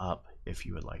climb up if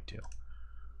you would like to.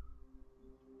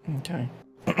 Okay.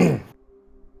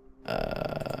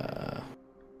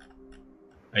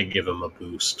 I give him a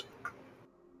boost.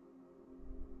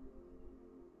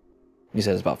 You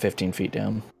said it's about 15 feet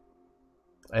down.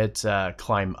 It's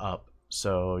climb up,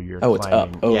 so you're Oh, it's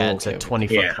climbing. up. Oh, yeah, it's okay, a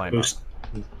 20-foot climb up.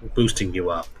 Boosting you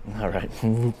up. All right.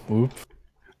 Whoop, whoop.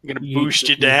 I'm gonna boost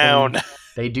you down.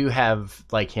 They do have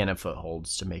like hand and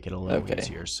footholds to make it a little Okay.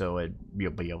 easier, so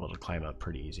you'll be able to climb up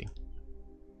pretty easy.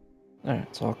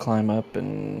 Alright, so I'll climb up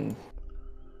and...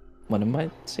 What am I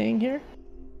seeing here?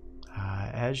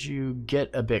 As you get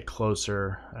a bit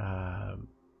closer,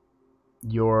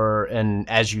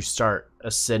 as you start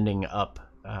ascending up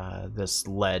this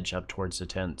ledge up towards the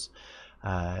tents,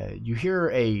 you hear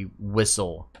a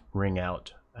whistle ring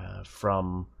out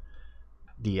from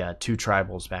the two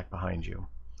tribals back behind you.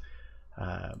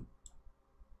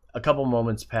 A couple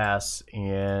moments pass,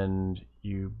 and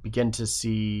you begin to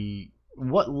see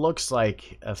what looks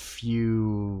like a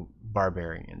few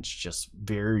barbarians, just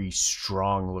very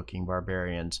strong looking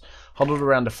barbarians, huddled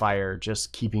around a fire,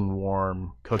 just keeping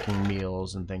warm, cooking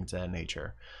meals and things of that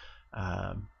nature.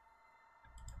 But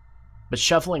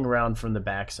shuffling around from the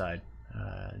backside,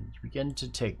 you begin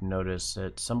to take notice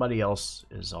that somebody else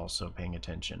is also paying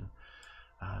attention.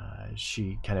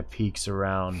 She kind of peeks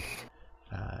around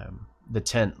the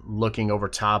tent, looking over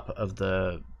top of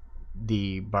the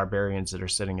barbarians that are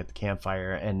sitting at the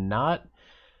campfire, and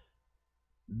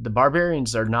the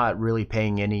barbarians are not really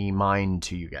paying any mind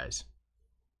to you guys.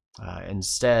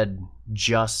 Instead,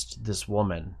 just this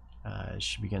woman,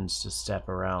 she begins to step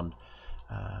around,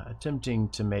 attempting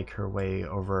to make her way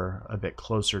over a bit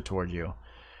closer toward you.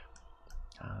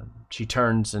 She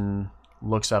turns and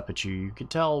looks up at you. You can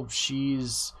tell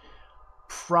she's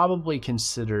probably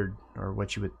considered, or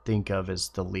what you would think of as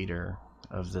the leader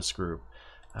of this group.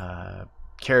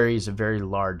 Carries a very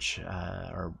large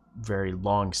or very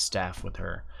long staff with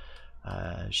her.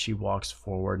 She walks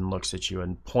forward and looks at you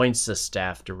and points the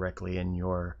staff directly in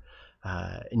your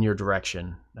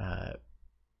direction,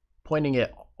 pointing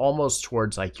it almost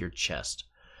towards like your chest,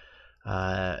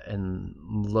 and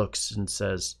looks and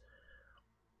says,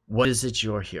 "What is it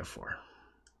you're here for?"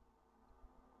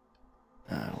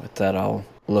 With that, I'll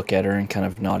look at her and kind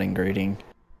of nod in greeting.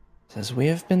 Says, "We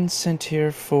have been sent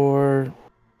here for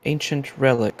ancient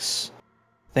relics,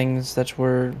 things that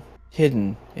were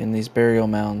hidden in these burial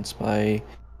mounds by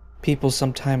people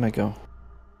some time ago.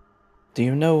 Do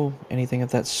you know anything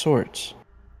of that sort?"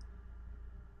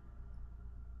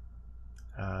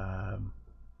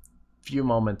 Few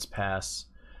moments pass.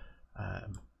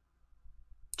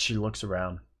 She looks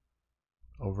around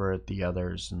over at the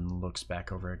others and looks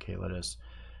back over at Calidus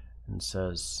and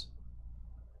says,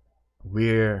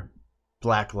 "We're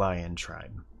Black Lion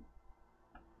tribe.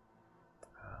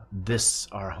 This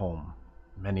our home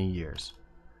many years.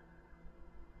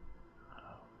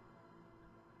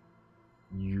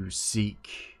 You seek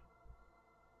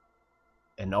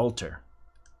an altar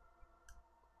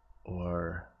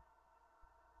or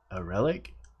a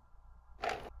relic?"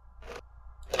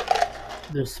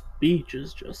 This speech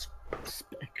is just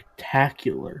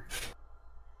spectacular.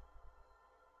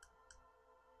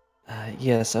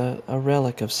 Yes, a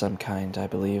relic of some kind, I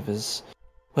believe, is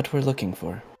what we're looking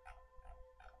for.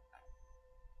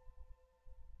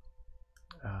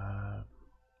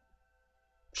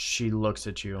 She looks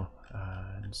at you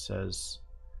and says,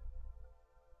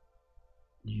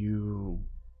 "You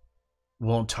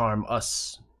won't harm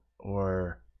us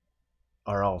or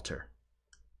our altar?"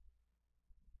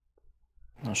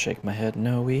 I'll shake my head.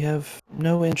 "No, we have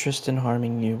no interest in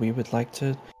harming you. We would like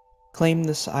to claim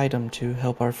this item to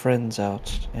help our friends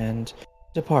out and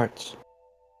depart."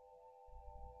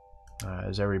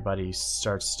 As everybody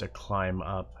starts to climb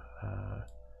up,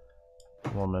 the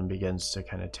woman begins to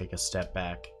kind of take a step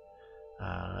back.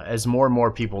 As more and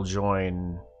more people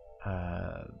join,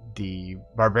 the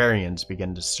barbarians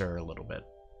begin to stir a little bit.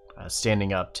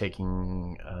 Standing up,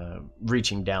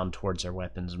 reaching down towards their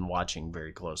weapons and watching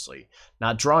very closely.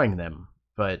 Not drawing them,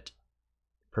 but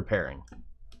preparing.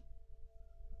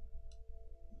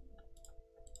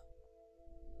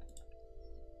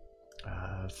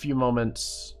 A few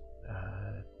moments,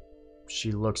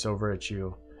 she looks over at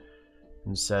you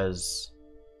and says,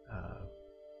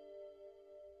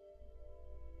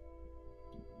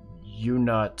 You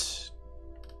not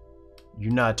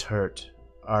hurt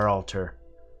our altar.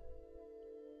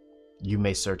 You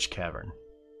may search cavern,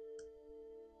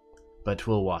 but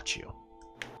we'll watch you."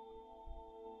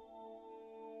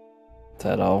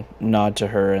 That I'll nod to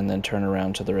her and then turn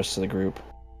around to the rest of the group.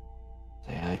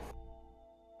 Say, "I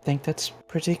think that's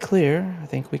pretty clear. I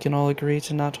think we can all agree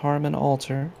to not harm an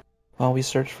altar while we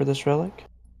search for this relic."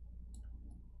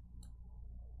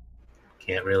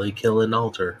 Can't really kill an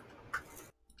altar.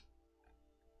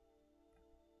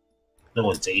 No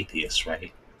one's atheist,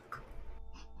 right?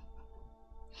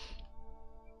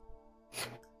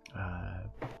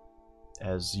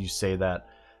 As you say that,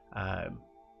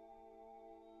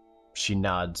 she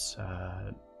nods,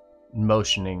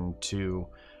 motioning to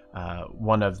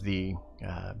one of the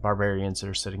barbarians that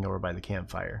are sitting over by the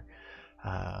campfire,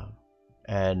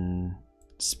 and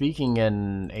speaking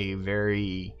in a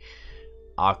very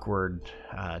awkward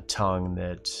tongue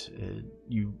that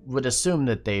you would assume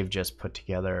that they've just put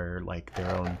together like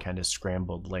their own kind of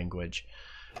scrambled language,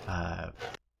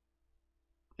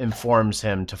 informs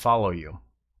him to follow you.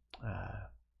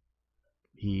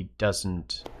 He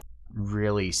doesn't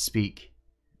really speak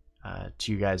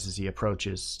to you guys as he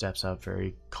approaches, steps up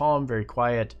very calm, very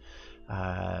quiet,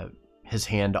 his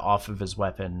hand off of his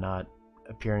weapon, not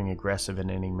appearing aggressive in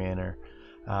any manner.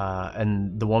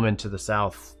 And the woman to the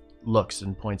south looks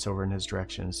and points over in his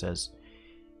direction and says,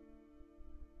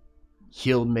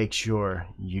 "He'll make sure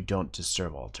you don't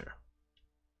disturb Alter.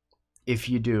 If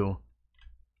you do,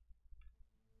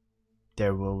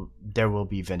 there will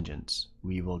be vengeance.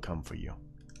 We will come for you."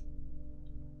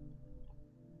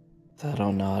 That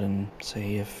I'll nod and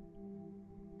say, if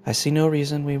I see no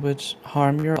reason we would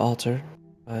harm your altar,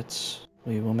 but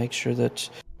we will make sure that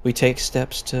we take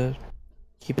steps to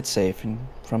keep it safe, and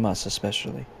from us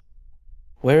especially.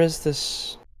 Where is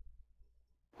this?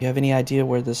 You have any idea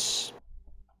where this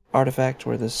artifact,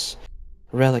 where this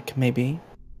relic may be?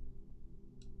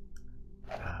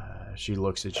 She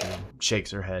looks at you, shakes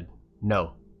her head.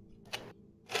 No.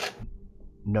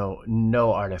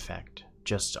 No artifact,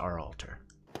 just our altar.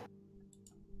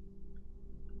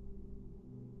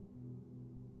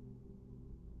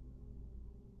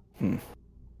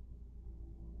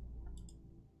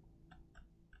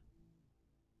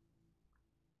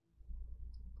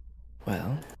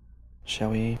 Well, shall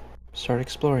we start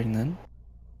exploring then?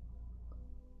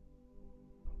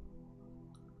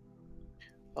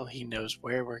 Well, he knows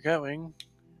where we're going,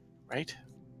 right?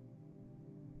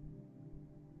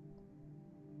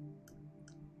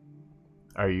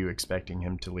 Are you expecting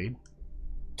him to lead?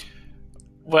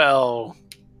 Well,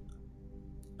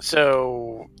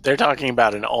 so they're talking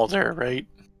about an altar, right?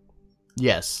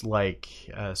 Yes, like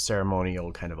a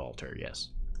ceremonial kind of altar, yes.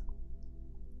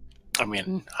 I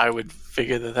mean, I would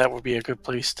figure that would be a good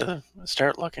place to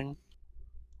start looking.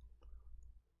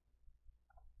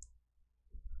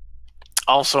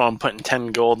 Also, I'm putting 10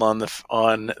 gold on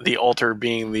the altar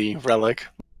being the relic.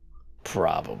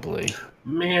 Probably.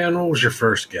 Man, what was your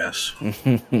first guess?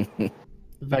 The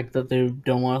fact that they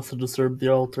don't want us to disturb the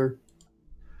altar.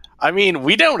 I mean,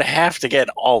 we don't have to get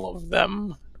all of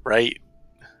them, right?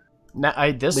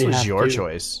 This We was have your to.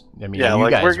 choice. I mean, Yeah, you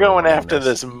like guys we're were going running after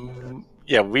this.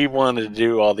 Yeah, we wanted to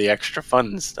do all the extra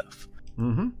fun stuff.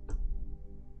 Mm-hmm.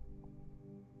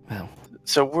 Well,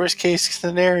 So worst case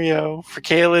scenario, for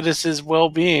Kaelidus'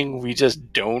 well-being, we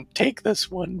just don't take this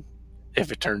one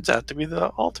if it turns out to be the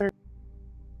altar.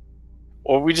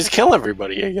 Or we just kill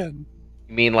everybody again.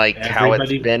 You mean like how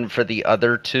Everybody- it's been for the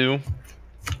other two?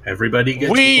 Everybody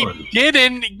gets We one.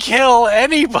 didn't kill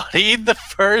anybody the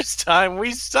first time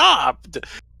we stopped.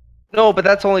 No, but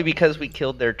that's only because we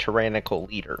killed their tyrannical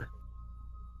leader.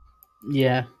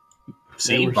 Yeah.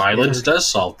 See, were violence scared.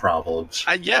 does solve problems.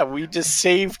 Yeah, we just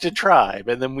saved a tribe,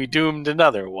 and then we doomed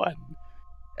another one.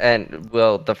 And,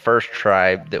 well, the first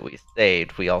tribe that we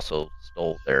saved, we also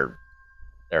stole their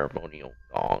ceremonial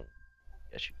gong,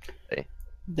 I guess you could say.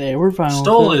 They were fine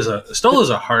Stole with it. is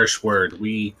a harsh word.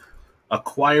 We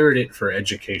acquired it for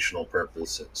educational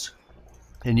purposes.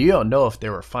 And you don't know if they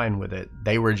were fine with it.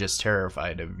 They were just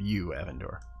terrified of you,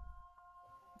 Avendor.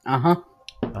 Uh-huh.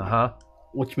 Uh-huh.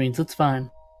 Which means it's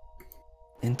fine.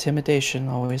 intimidation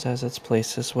always has its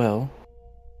place as well.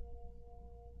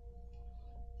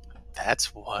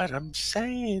 That's what I'm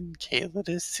saying,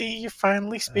 Kaelidus. See, you're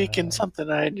finally speaking something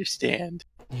I understand.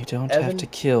 You don't Evan- have to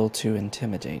kill to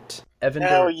intimidate. Now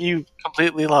Avendor, you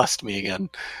completely lost me again.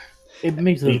 It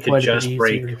makes You it could quite a bit just easier.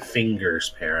 break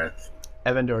fingers, Parith.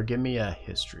 Avendor, give me a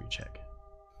history check.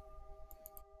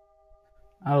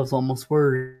 I was almost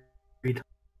worried.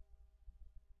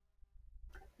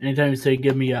 Anytime you say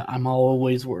give me a, I'm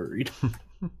always worried.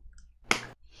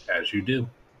 As you do.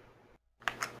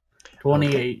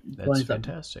 28. That's 27.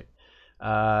 fantastic.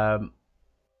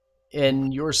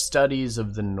 In your studies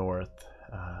of the North,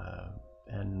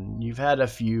 and you've had a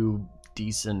few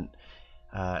decent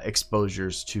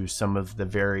exposures to some of the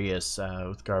various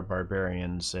Uthgar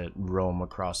barbarians that roam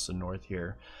across the North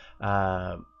here,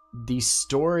 the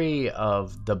story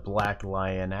of the Black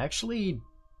Lion actually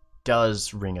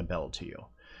does ring a bell to you.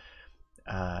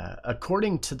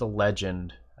 According to the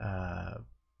legend,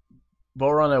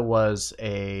 Borona was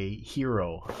a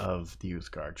hero of the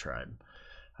Uthgar tribe,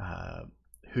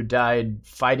 who died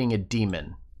fighting a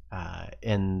demon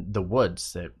in the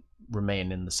woods that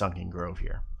remain in the Sunken Grove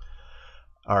here,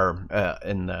 or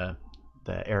in the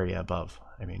area above.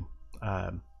 I mean,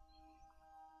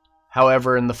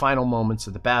 However, in the final moments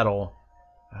of the battle,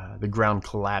 the ground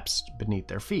collapsed beneath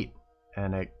their feet,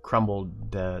 and it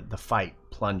crumbled. The fight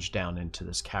plunged down into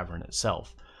this cavern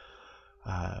itself.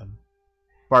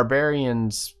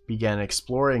 Barbarians began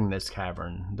exploring this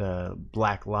cavern, the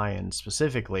Black Lion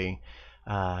specifically.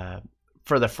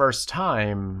 For the first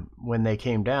time, when they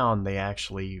came down, they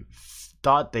actually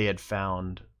thought they had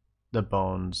found the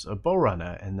bones of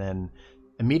Borunna, and then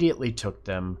immediately took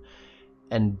them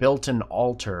and built an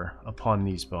altar upon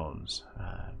these bones,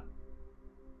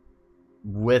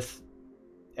 with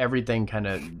everything kind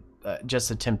of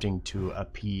just attempting to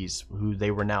appease who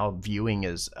they were now viewing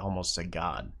as almost a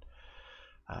god.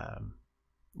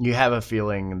 You have a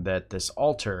feeling that this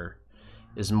altar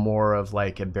is more of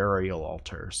like a burial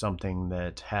altar, something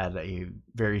that had a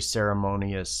very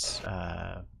ceremonious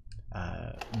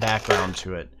background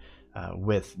to it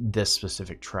with this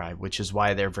specific tribe, which is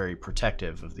why they're very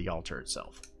protective of the altar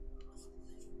itself.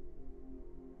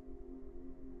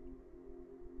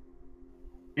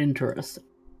 Interesting.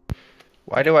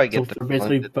 Why do I So get the they're basically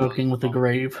feeling that those poking with the bones-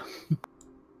 grave.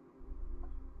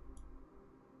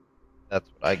 That's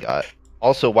what I got.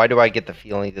 Also, why do I get the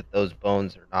feeling that those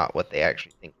bones are not what they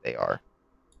actually think they are?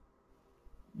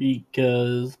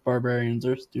 Because barbarians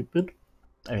are stupid.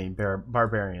 I mean,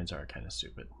 barbarians are kind of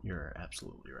stupid. You're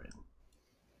absolutely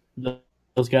right.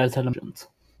 Those guys had emotions.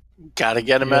 Gotta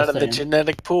get them Just out of the saying.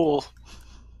 genetic pool.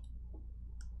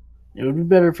 It would be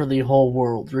better for the whole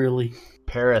world, really.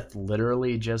 Perith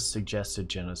literally just suggested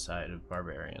genocide of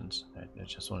barbarians. I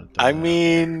just want to throw I that out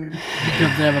mean,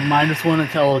 Because they have a -1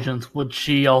 intelligence, which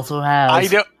she also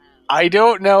has. I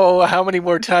don't know how many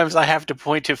more times I have to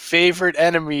point to favorite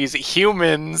enemies,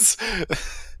 humans.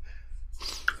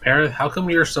 Parrot, how come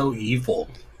you're so evil?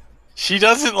 She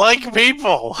doesn't like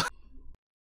people.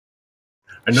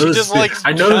 I know She this just has been, likes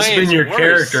I know this has been giants your worse.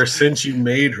 character since you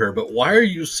made her, but why are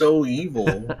you so evil?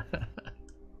 there.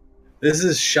 This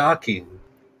is shocking.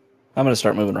 I'm going to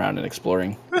start moving around and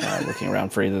exploring, looking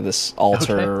around for either this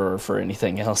altar Okay. or for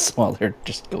anything else while they're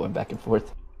just going back and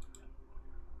forth.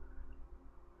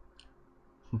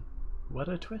 What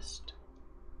a twist.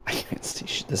 I can't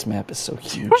see. This map is so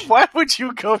huge. Why would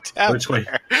you go down Which way?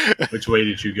 there? Which way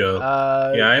did you go?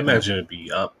 Yeah, I imagine it'd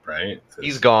be up, right? 'Cause-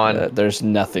 He's gone. There's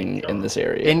nothing in this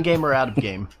area. In game or out of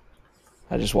game?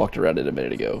 I just walked around it a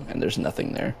minute ago, and there's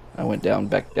nothing there. I went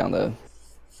back down the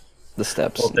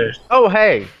steps. Well, there's, Oh,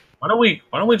 hey. why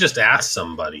don't we just ask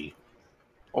somebody?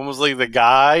 Almost like the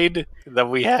guide that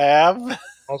we have.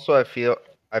 Also, I feel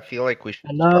like we should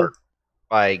Hello? start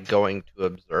by going to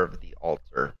observe the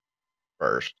altar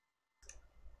first.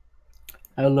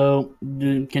 Hello,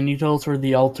 can you tell us where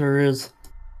the altar is?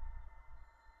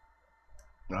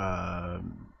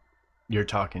 You're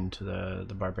talking to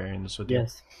the barbarians with you?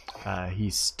 Yes. He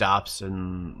stops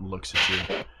and looks at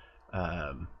you,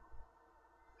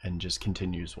 and just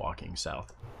continues walking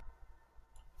south.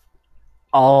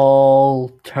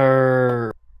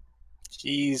 Altar.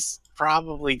 She's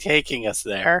probably taking us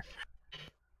there.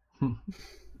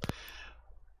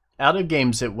 Out of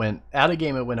game it went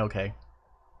okay.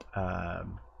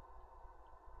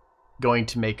 Going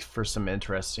to make for some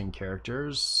interesting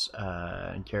characters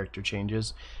and character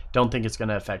changes. Don't think it's going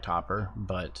to affect Hopper,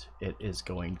 but it is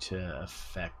going to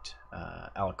affect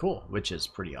Alakul, which is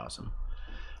pretty awesome.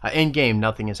 In game,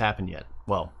 nothing has happened yet.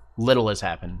 Well, little has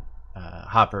happened.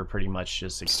 Hopper pretty much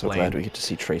just So explained. glad we get to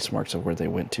see trace marks of where they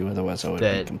went to. Otherwise, I would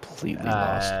have that, been completely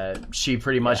lost. She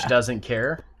pretty much doesn't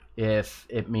care if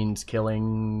it means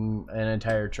killing an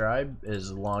entire tribe,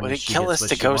 as long Would as it she kill gets us what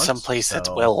to she go wants. someplace that's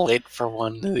So well lit for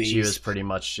one of these? she was pretty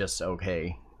much just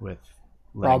okay with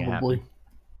letting Probably. it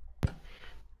happen,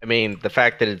 I mean, the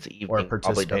fact that it's evening or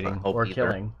probably doesn't participating, help or either.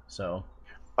 killing. So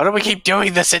Why do we keep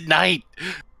doing this at night?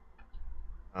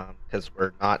 Because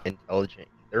we're not intelligent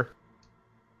either.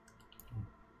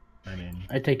 I mean,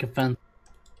 I take offense.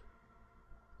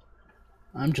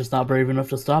 I'm just not brave enough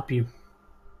to stop you.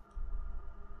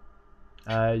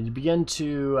 you begin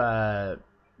to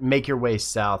make your way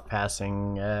south,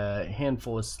 passing a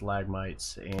handful of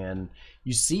stalagmites, and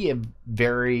you see a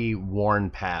very worn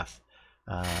path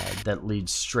that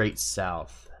leads straight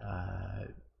south.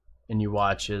 And you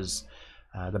watch as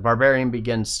the barbarian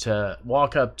begins to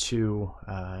walk up to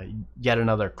yet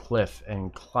another cliff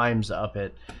and climbs up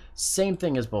it. Same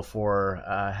thing as before,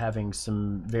 having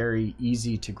some very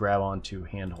easy to grab onto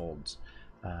handholds,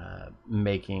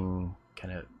 making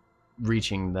kind of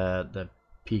reaching the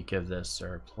peak of this,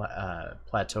 or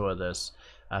plateau of this,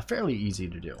 fairly easy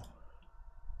to do.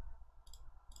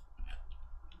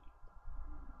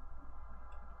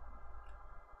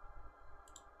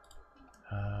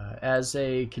 As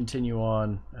they continue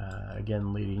on,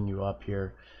 again leading you up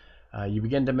here, You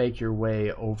begin to make your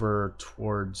way over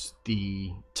towards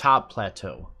the top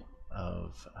plateau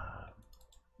of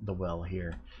the well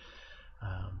here.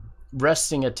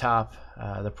 Resting atop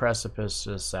the precipice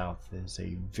to the south is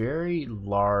a very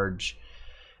large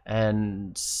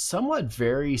and somewhat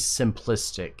very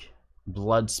simplistic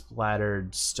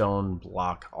blood-splattered stone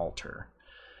block altar.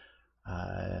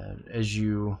 As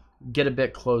you get a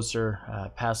bit closer,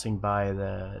 passing by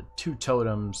the two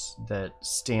totems that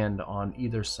stand on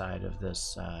either side of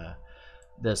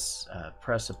this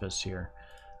precipice here,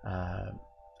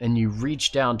 and you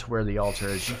reach down to where the altar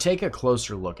is, you take a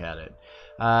closer look at it.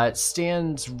 It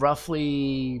stands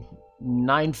roughly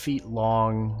 9 feet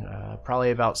long,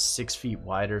 probably about 6 feet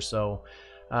wide or so.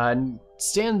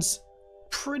 Stands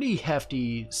pretty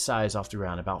hefty size off the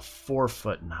ground, about 4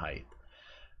 foot in height.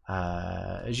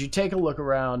 As you take a look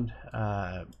around,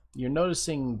 you're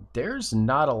noticing there's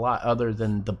not a lot other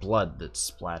than the blood that's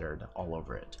splattered all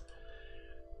over it.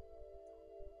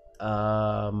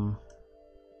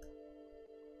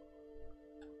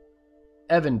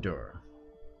 Evandur,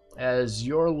 as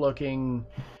you're looking,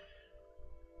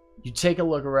 you take a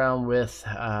look around with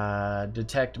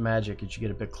detect magic as you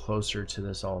get a bit closer to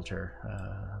this altar.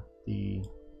 The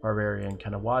barbarian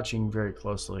kind of watching very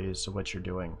closely as to what you're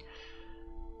doing.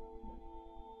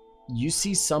 You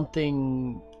see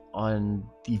something on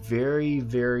the very,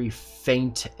 very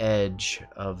faint edge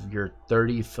of your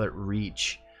 30-foot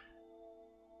reach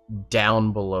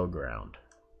down below ground.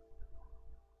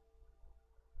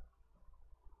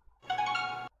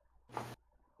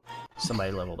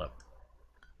 Somebody leveled up.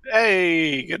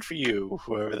 Hey, good for you,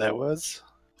 whoever that was.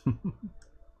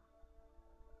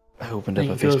 I opened up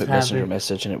a Facebook Messenger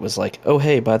message and it was like, oh,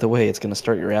 hey, by the way, it's going to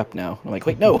start your app now. I'm like,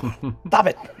 wait, no, stop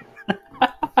it.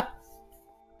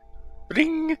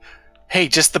 Bling. Hey,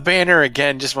 just the banner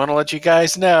again. Just want to let you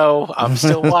guys know. I'm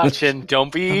still watching.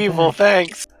 Don't be evil,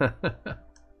 thanks.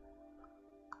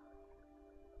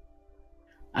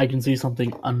 I can see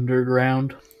something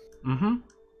underground. Mm-hmm.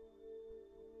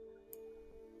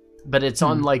 But it's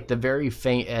on like the very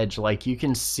faint edge. Like you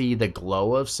can see the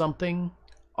glow of something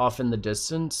off in the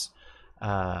distance.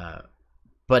 But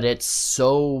it's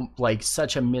so like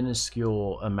such a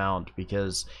minuscule amount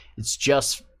because it's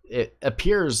just, it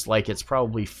appears like it's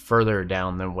probably further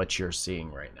down than what you're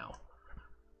seeing right now.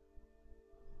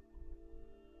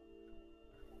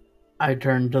 I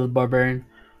turn to the barbarian.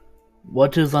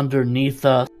 What is underneath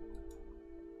us?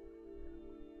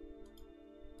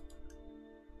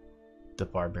 The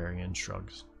barbarian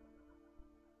shrugs.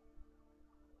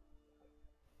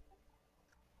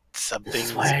 Something. This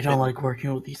is why I don't like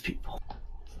working with these people.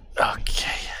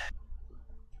 Okay.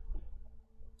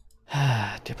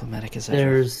 Diplomatic as ever.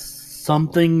 There's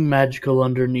something magical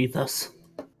underneath us.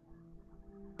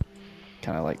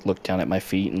 Kind of like look down at my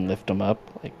feet and lift them up,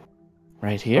 like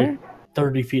right here. Like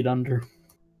 30 feet under.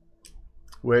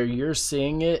 Where you're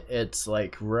seeing it, it's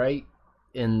like right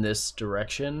in this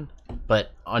direction,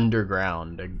 but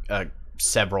underground,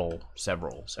 several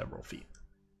feet.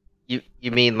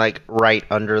 You mean like right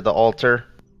under the altar?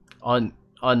 On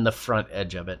the front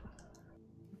edge of it.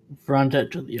 Front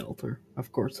edge of the altar.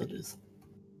 Of course it is.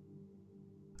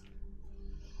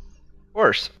 Of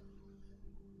course.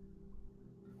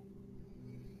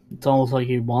 It's almost like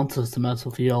he wants us to mess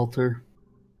with the altar.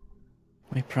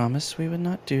 We promised we would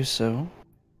not do so.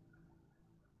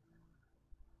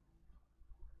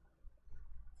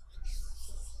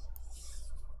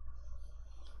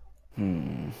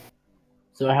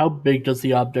 So how big does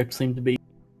the object seem to be?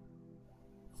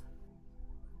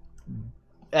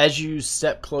 As you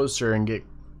step closer and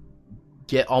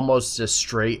get almost a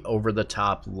straight over the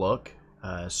top look,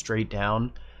 straight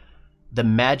down, the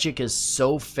magic is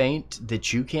so faint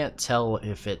that you can't tell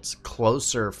if it's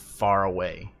close or far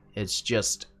away. It's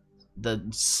just the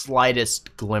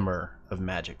slightest glimmer of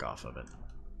magic off of it.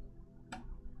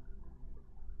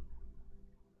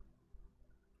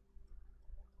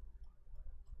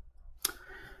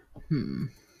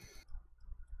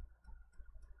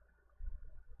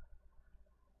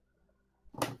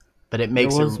 But it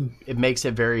makes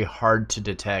it very hard to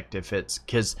detect if it's,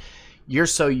 because you're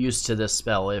so used to this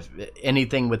spell. If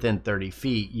anything within 30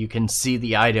 feet, you can see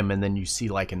the item and then you see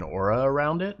like an aura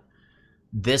around it.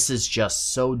 This is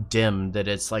just so dim that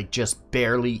it's like just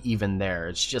barely even there.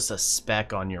 It's just a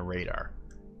speck on your radar.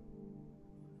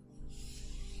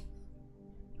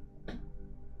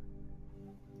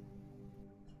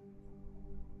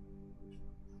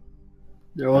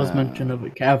 There was mention of a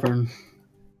cavern.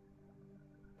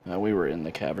 We were in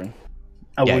the cavern.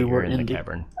 Oh, yeah, we you were in the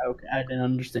cavern. Okay, I didn't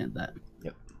understand that.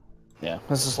 Yeah,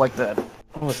 this is like that.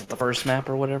 What was it, the first map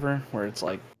or whatever, where it's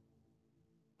like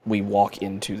we walk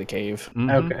into the cave.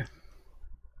 Mhm.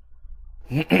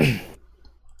 Okay.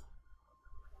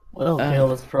 Well, Kale,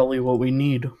 that's probably what we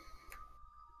need.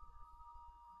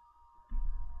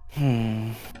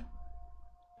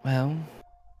 Well,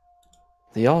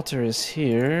 the altar is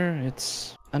here.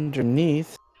 It's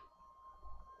underneath.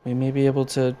 We may be able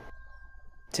to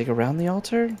dig around the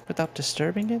altar without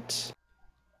disturbing it.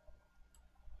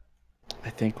 I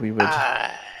think we would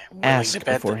I'm willing ask to bet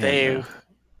that beforehand.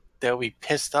 they'll be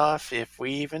pissed off if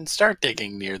we even start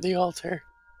digging near the altar.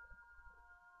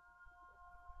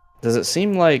 Does it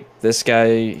seem like this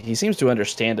guy, he seems to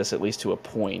understand us at least to a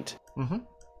point. Mhm.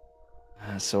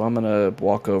 So I'm going to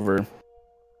walk over,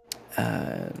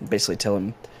 basically tell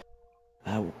him,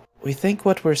 we think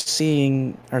what we're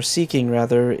seeking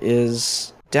rather,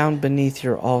 is down beneath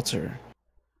your altar.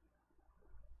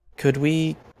 Could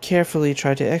we carefully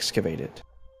try to excavate it?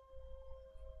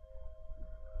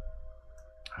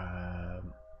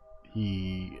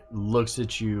 He looks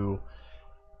at you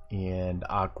and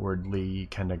awkwardly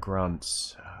kind of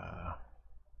grunts,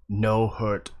 no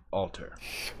hurt altar.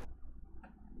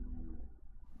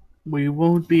 We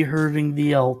won't be hurting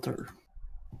the altar.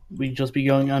 We'd just be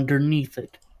going underneath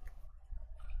it.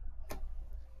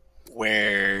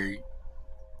 Where,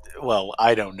 well,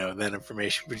 I don't know that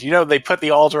information, but you know they put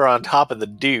the altar on top of the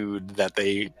dude that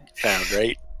they found,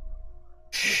 right?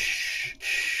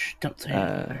 Shh, don't say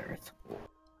anything, Earth.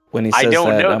 When he I says don't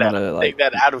that, know I'm that. gonna Take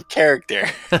that out of character.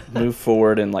 move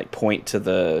forward and point to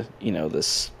the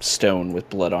this stone with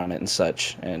blood on it and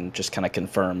such, and just kind of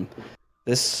confirm,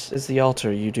 this is the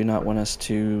altar you do not want us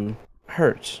to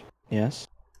hurt. Yes.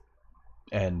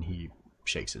 And he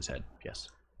shakes his head. Yes.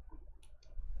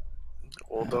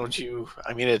 Well, don't you?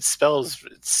 I mean, it spells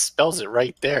it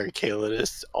right there, Kayla.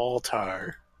 It's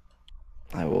altar.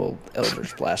 I will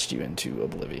Eldritch Blast you into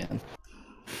oblivion.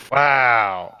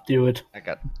 Wow. Do it. I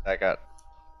got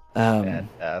Um, bad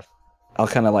death. I'll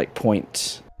kind of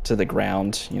point to the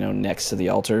ground, next to the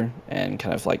altar, and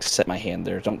kind of set my hand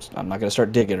there. I'm not gonna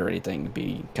start digging or anything.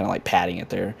 Be kind of patting it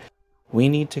there. We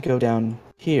need to go down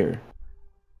here.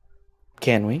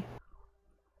 Can we?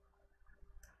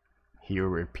 He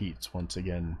repeats once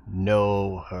again,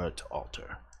 no hurt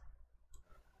altar.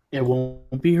 It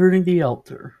won't be hurting the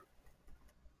altar.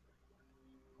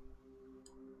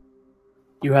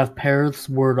 You have Paris'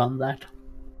 word on that.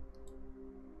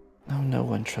 No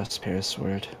one trusts Paris'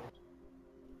 word.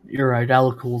 You're right,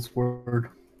 Alakul's word.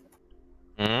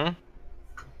 Hmm?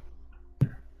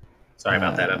 Sorry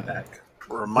about that. I'm back.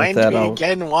 Remind that, me I'll-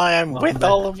 again why I'm Welcome with back.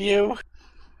 all of you.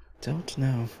 Don't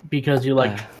know. Because you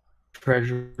like Uh,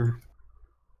 treasure.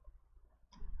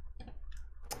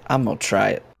 I'm gonna try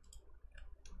it.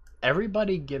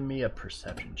 Everybody give me a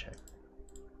perception check.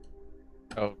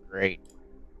 Oh, great.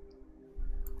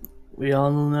 We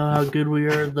all know how good we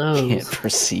are at Can't those.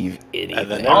 perceive anything.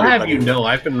 And then I'll have everybody- you know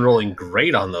I've been rolling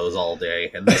great on those all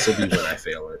day, and this will be when I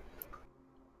fail it.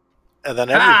 And then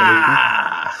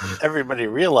Ah! everybody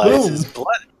realizes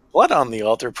blood on the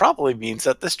altar probably means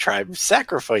that this tribe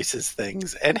sacrifices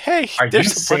things. And hey, Are you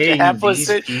there's a bunch of saying hapless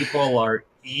these people are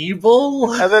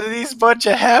evil? and then these bunch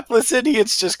of hapless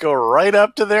idiots just go right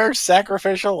up to their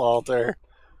sacrificial altar.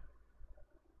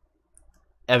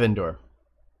 Evandor.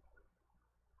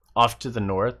 Off to the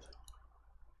north,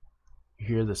 you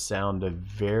hear the sound of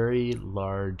very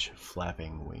large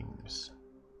flapping wings.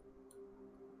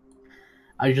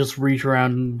 I just reach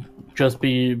around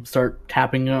and start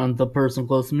tapping on the person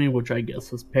close to me, which I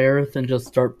guess is Paris, and just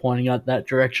start pointing out that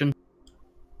direction.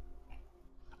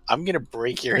 I'm gonna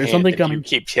break your There's hand something if you coming.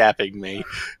 keep tapping me.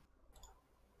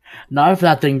 Not if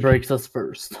that thing breaks us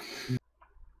first.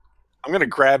 I'm gonna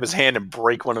grab his hand and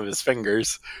break one of his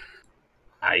fingers.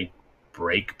 I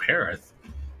break Parith.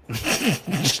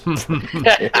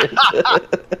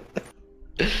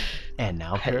 And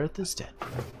now Parith is dead.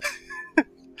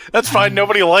 That's fine.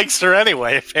 Nobody likes her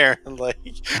anyway, apparently.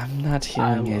 I'm not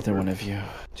hearing love either her. one of you.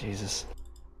 Jesus.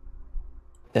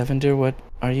 Evander, what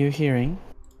are you hearing?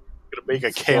 Gonna make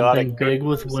a Something chaotic big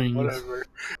with goodness, wings. Whatever.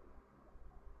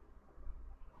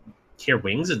 Hear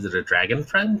wings? Is it a dragon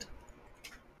friend?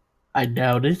 I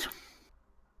doubt it.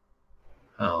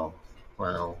 Oh,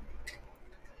 well.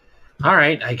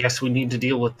 Alright, I guess we need to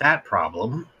deal with that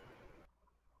problem.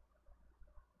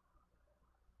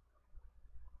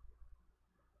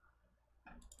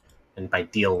 And by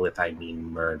deal with, I mean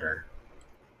murder.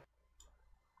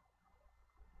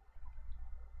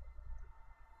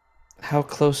 How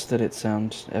close did it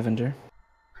sound, Evander?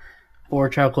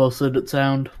 Forge, how close did it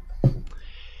sound?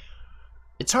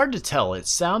 It's hard to tell. It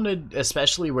sounded,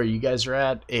 especially where you guys are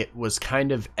at, it was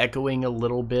kind of echoing a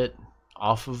little bit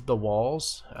off of the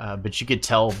walls, but you could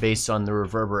tell based on the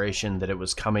reverberation that it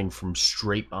was coming from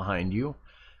straight behind you.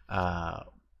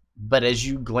 But as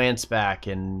you glance back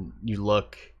and you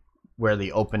look where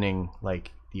the opening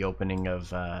of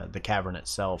the cavern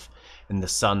itself, and the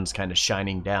sun's kind of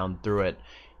shining down through it,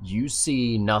 you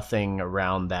see nothing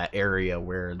around that area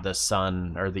where the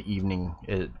sun or the evening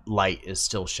light is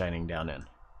still shining down in.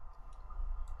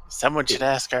 Someone should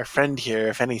ask our friend here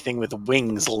if anything with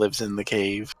wings lives in the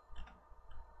cave.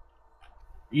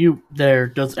 You there,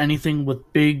 does anything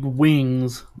with big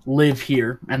wings live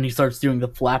here? And he starts doing the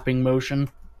flapping motion.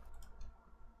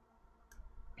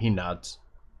 He nods.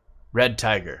 Red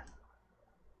tiger.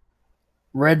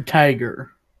 Red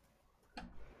tiger.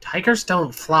 Tigers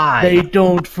don't fly. They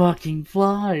don't fucking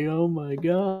fly, oh my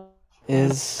god.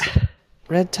 Is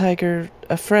Red Tiger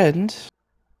a friend?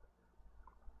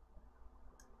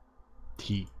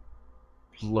 He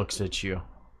looks at you.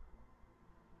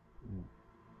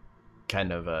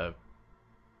 Kind of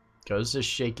goes to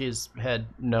shake his head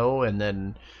no, and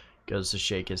then goes to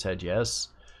shake his head yes.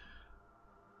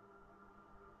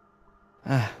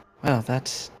 Well,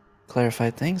 that's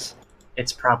clarified things.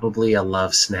 It's probably a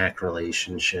love snack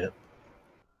relationship.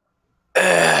 Good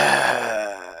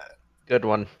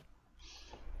one.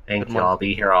 Thank Good you. one. I'll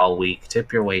be here all week.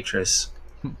 Tip your waitress.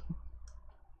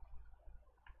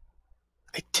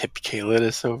 I tip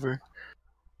Kaylitis over.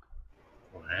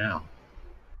 Wow.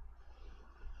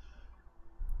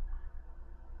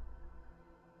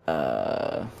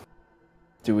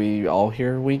 Do we all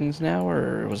hear wings now,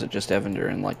 or was it just Evander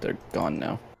and like they're gone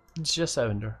now? It's just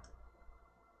Evander.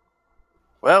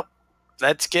 Well,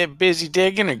 let's get busy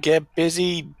digging or get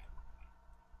busy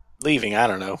leaving. I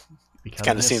don't know. Becoming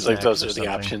Kind a of seems like snack those or are the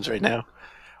something. options right now.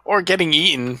 Or getting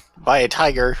eaten by a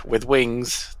tiger with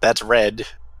wings that's red.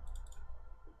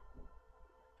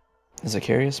 Does it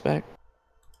carry us back?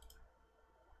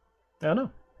 I don't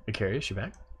know. It carries you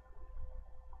back.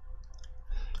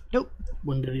 Nope.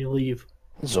 When did he leave?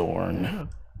 Zorn.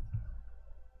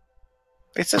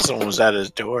 It says someone was at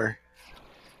his door.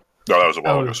 No, that was a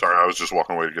while Oh. ago. Sorry, I was just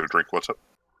walking away to get a drink. What's up?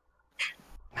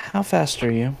 How fast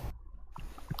are you?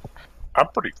 I'm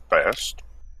pretty fast.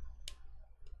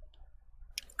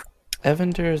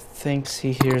 Evander thinks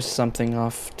he hears something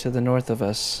off to the north of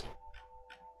us.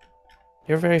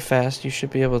 You're very fast. You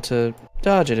should be able to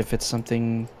dodge it if it's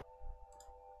something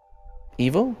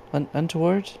evil,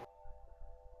 untoward.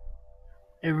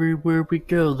 Everywhere we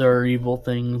go, there are evil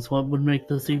things. What would make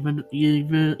this even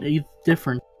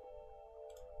different?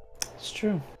 It's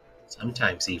true.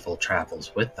 Sometimes evil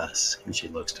travels with us. And she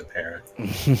looks to Para.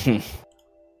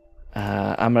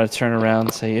 I'm gonna turn around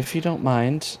and say, if you don't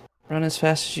mind, run as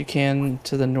fast as you can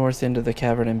to the north end of the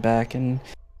cavern and back, and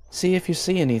see if you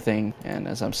see anything. And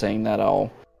as I'm saying that,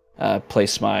 I'll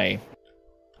place my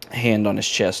hand on his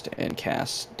chest and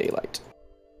cast Daylight.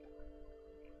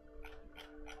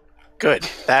 Good.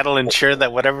 That'll ensure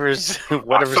that whatever's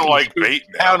I feel like bait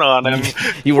now. down on him.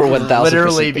 You were 1,000%.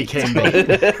 Literally became bait.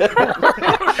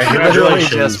 Literally Congratulations.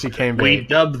 just became We bait.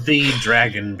 dubbed thee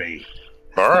Dragon Bait.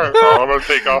 Alright, I'm gonna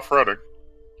take off running.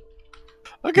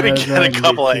 I'm gonna Yeah, get a that'd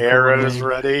couple of be arrows cool.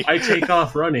 ready. I take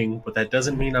off running, but that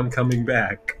doesn't mean I'm coming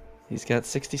back. He's got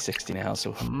 60-60 now,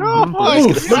 so Oh,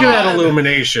 Look at that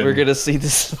illumination. we're gonna see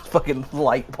this fucking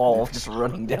light ball just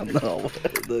running down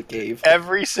the cave.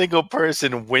 Every single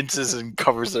person winces and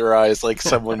covers their eyes like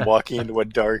someone walking into a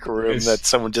dark room It's- that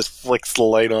someone just flicks the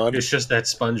light on. It's just that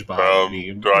SpongeBob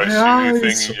meme. Do I see Eyes.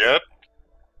 anything yet?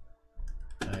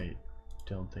 I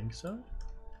don't think so.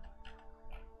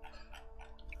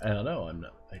 I don't know.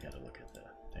 I gotta look at the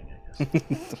thing, I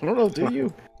guess. I don't know, do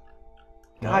you?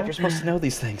 God, No? you're supposed to know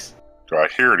these things. Do I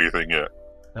hear anything yet?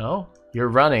 No, you're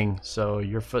running, so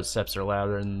your footsteps are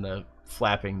louder than the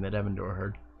flapping that Evandor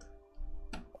heard.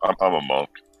 I'm a monk.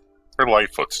 They're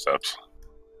light footsteps.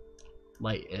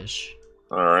 Light-ish.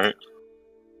 Alright.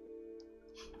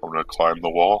 I'm gonna climb the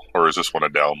wall, or is this one a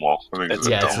down wall? I think It's it's a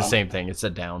Yeah, a it's down. the same thing. It's a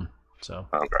down. So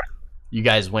Okay. you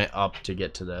guys went up to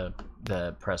get to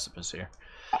the precipice here.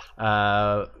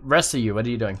 Rest of you, what are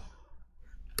you doing?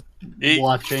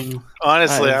 Watching.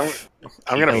 Honestly, I've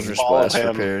I'm gonna Eldritch follow Blast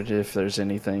him. prepared if there's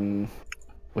anything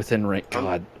within range.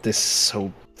 God, this is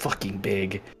so fucking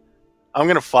big. I'm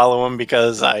gonna follow him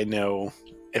because I know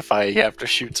if I have to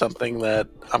shoot something that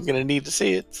I'm gonna need to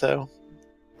see it. So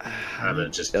I'm gonna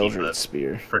just keep Eldritch a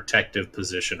Spear. protective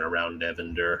position around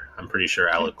Evander. I'm pretty sure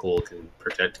Alakul can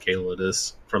protect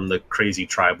Kaladis from the crazy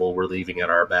tribal we're leaving at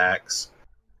our backs.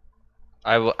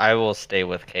 I will stay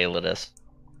with Kaladis.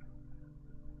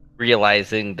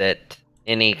 Realizing that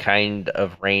any kind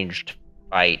of ranged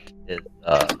fight is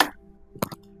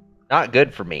not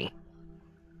good for me.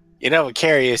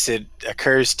 Carius, it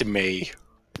occurs to me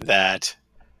that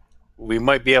we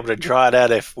might be able to draw it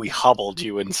out if we hobbled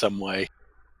you in some way.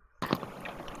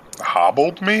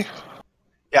 Hobbled me?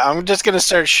 Yeah, I'm just going to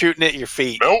start shooting at your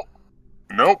feet.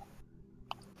 Nope.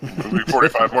 Moving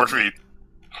 45 more feet.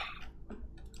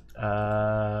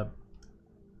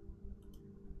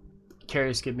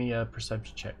 Carius, give me a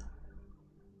perception check.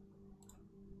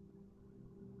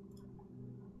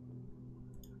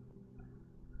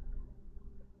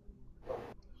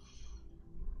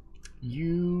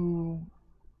 You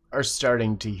are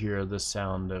starting to hear the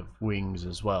sound of wings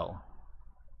as well,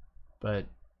 but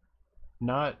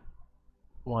not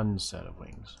one set of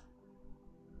wings.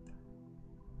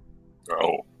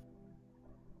 Oh.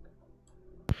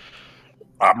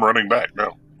 I'm running back.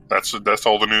 No. That's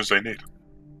all the news they need.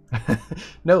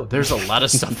 No, there's a lot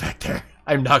of stuff back there.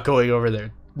 I'm not going over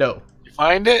there. No. You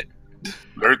find it?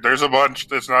 There's a bunch.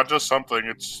 It's not just something.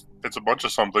 It's a bunch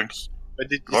of somethings. But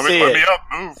did you Let see me it? up.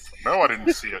 Move. No, I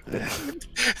didn't see it.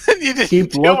 You didn't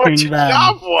Keep do what looking your then.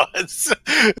 job was.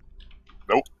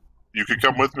 Nope. You can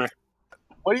come with me.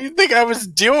 What do you think I was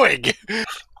doing?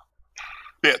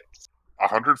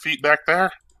 100 feet back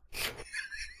there?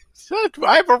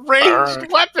 I have a ranged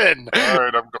Alright. weapon.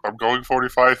 Alright, I'm going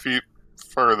 45 feet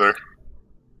further.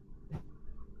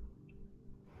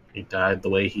 He died the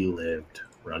way he lived,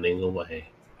 running away.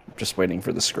 Just waiting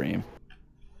for the scream.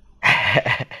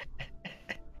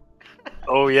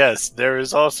 Oh yes, there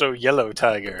is also yellow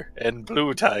tiger and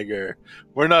blue tiger.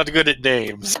 We're not good at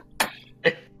names.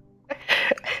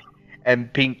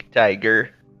 And pink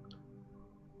tiger.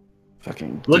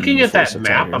 Fucking Looking demon at that force of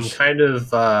map, tigers. I'm kind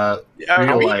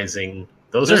of realizing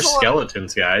those are there's a lot-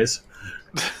 skeletons, guys.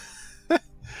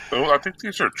 Oh, I think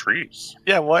these are trees.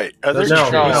 Yeah, why are there No,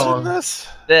 trees no. in this?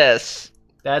 This.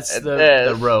 That's And the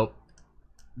this. rope.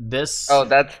 This. Oh,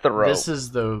 that's the rope. This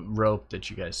is the rope that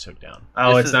you guys took down.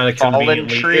 Oh, This it's is not a fallen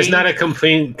conveniently. tree? It's not a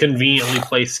conveniently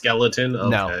placed skeleton. Okay.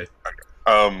 No.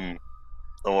 I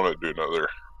want to do another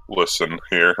listen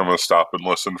here. I'm going to stop and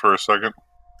listen for a second.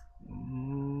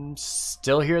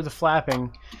 Still hear the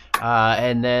flapping.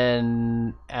 And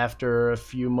then after a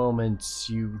few moments,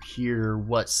 you hear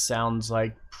what sounds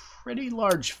like pretty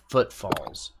large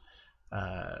footfalls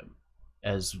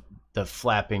as the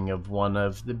flapping of one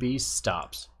of the beasts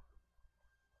stops.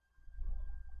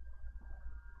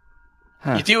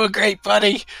 Huh. You doing great,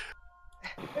 buddy.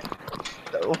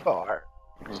 So far.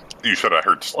 You should have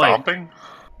heard stomping.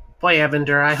 Boy,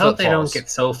 Evander, I hope they don't Footfalls. get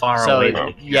so far So away that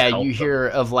you can't yeah, help you them. hear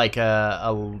of like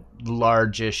a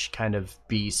largish kind of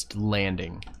beast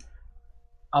landing.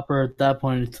 Upper at that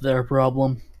point, it's their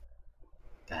problem.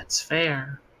 That's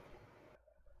fair.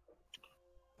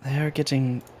 They're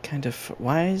getting kind of...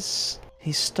 Why is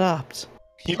he stopped?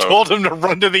 You told him to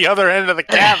run to the other end of the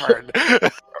cavern.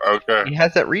 Okay. He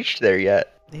hasn't reached there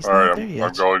yet. He's All not right, there I'm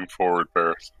yet. going forward,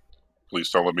 Paris. Please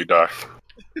don't let me die.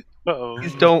 Oh,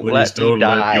 Please don't Please let don't me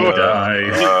let die. me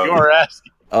die. you are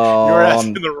asking. You're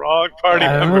asking the wrong party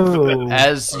member for Oh.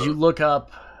 this. As you look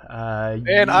up,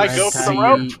 And I go for the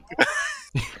rope.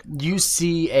 You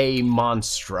see a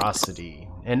monstrosity,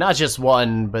 and not just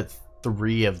one, but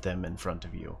 3 of them in front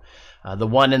of you. The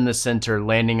one in the center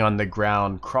landing on the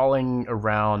ground, crawling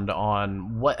around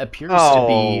on what appears to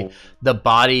be the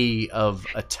body of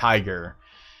a tiger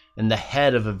and the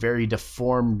head of a very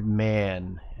deformed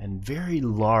man and very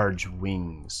large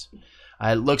wings.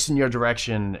 It looks in your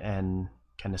direction and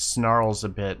kind of snarls a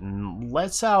bit and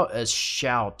lets out a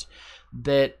shout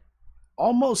that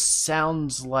almost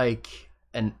sounds like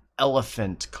an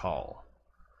elephant call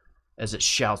as it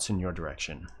shouts in your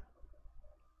direction.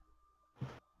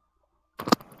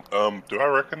 Do I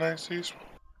recognize these?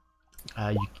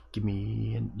 You give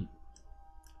me...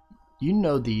 You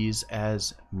know these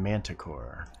as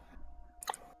manticore.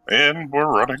 And we're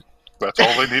running. That's all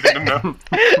they needed to know.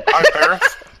 Hi,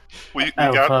 Paris. We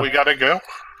gotta go.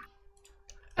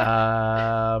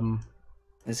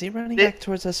 Is he running Did- back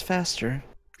towards us faster?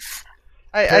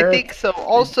 I think so.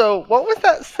 Also, what was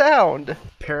that sound?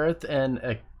 Perith and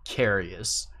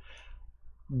Acarius,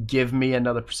 give me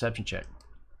another perception check.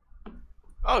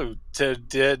 Oh, to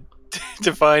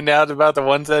find out about the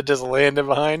ones that just landed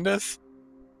behind us?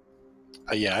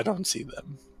 Yeah, I don't see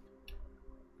them.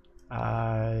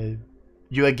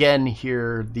 You again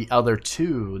hear the other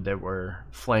 2 that were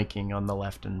flanking on the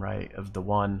left and right of the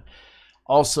one,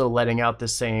 also letting out the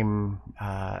same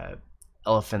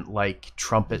elephant-like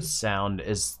trumpet sound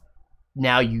as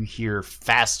now you hear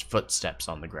fast footsteps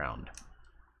on the ground.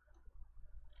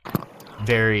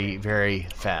 Very, very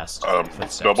fast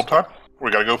footsteps. Double time.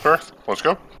 We gotta go, Paris. Let's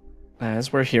go.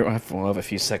 As we're here, we'll have a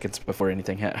few seconds before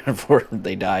anything before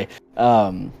they die.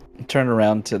 turn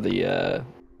around to the.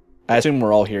 I assume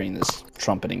we're all hearing this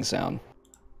trumpeting sound.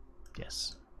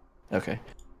 Yes. Okay.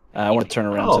 I want to turn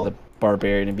around to the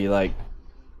barbarian and be like,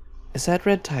 "Is that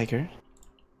Red Tiger?"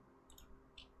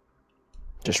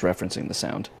 Just referencing the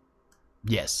sound.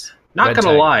 Yes. Not Red gonna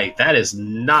Tiger. lie, that is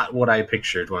not what I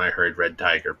pictured when I heard Red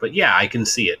Tiger. But yeah, I can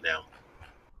see it now.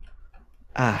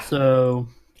 Ah, So,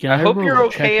 can I hope roll you're a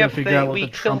check okay to if figure out what we the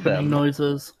kill trumpeting them. noise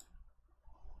is?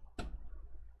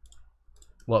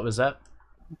 What was that?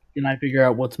 Can I figure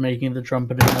out what's making the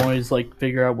trumpeting noise? Like,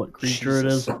 figure out what creature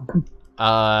Jesus. it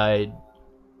is?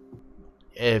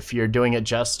 If you're doing it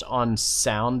just on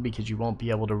sound, because you won't be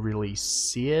able to really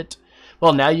see it.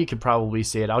 Well, now you could probably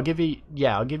see it. I'll give you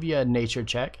a nature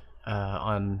check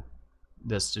on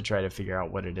this to try to figure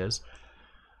out what it is.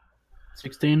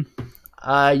 16.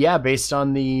 Yeah, based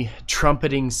on the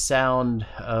trumpeting sound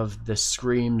of the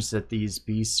screams that these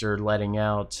beasts are letting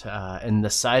out, and the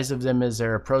size of them as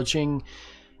they're approaching,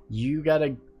 you got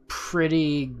a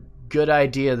pretty good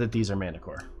idea that these are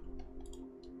manticore.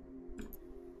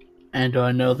 And do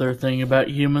I know their thing about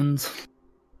humans?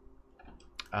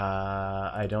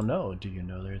 I don't know. Do you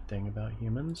know their thing about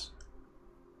humans?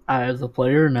 I, as a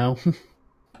player, no.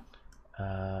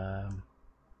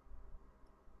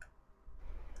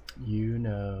 You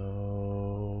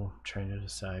know, trying to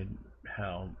decide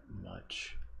how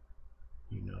much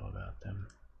you know about them.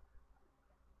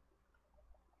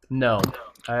 No,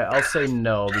 I'll say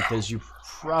no, because you've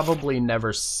probably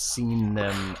never seen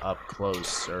them up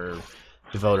close or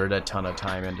devoted a ton of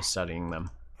time into studying them.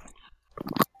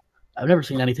 I've never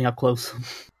seen anything up close.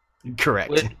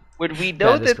 Correct. Would we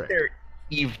know That is that correct. they're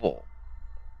evil?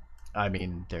 I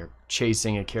mean, they're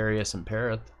chasing Icarius and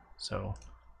Perith, so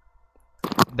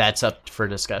that's up for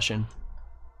discussion.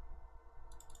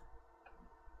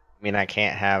 I mean, I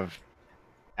can't have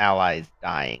allies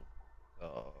dying.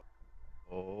 So,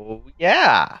 oh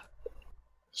yeah.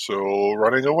 So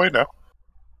running away now.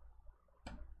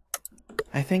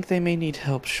 I think they may need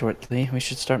help shortly. We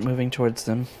should start moving towards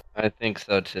them. I think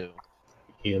so too.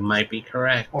 You might be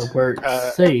correct. Or where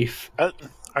it's safe.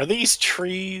 Are these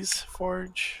trees,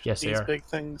 Forge? Yes, they these are. big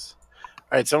things.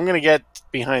 All right, so I'm gonna get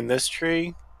behind this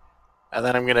tree, and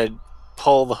then I'm gonna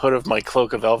pull the hood of my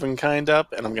cloak of Elvenkind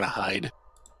up, and I'm gonna hide.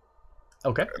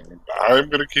 Okay. I'm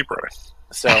gonna keep running.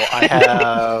 So I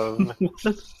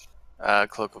have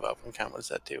cloak of Elvenkind. What does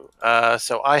that do?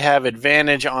 So I have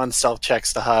advantage on stealth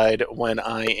checks to hide when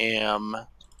I am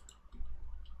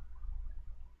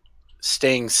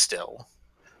staying still.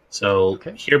 So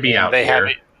Okay. hear me out They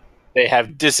here. they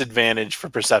have disadvantage for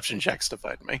perception checks to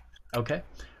find me. Okay.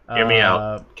 Hear me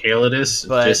out. Calidus,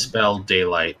 but- dispel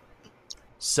daylight.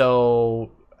 So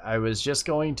I was just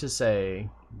going to say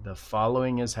the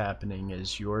following is happening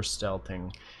is you're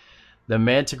stealthing. The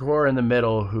manticore in the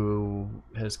middle, who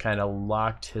has kind of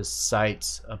locked his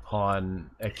sights upon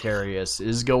Icarius,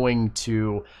 is going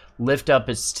to lift up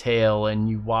its tail, and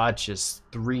you watch as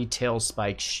 3 tail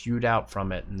spikes shoot out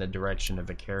from it in the direction of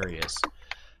Icarius.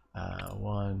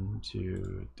 1,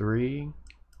 2, 3.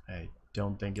 I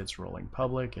don't think it's rolling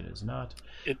public. It is not.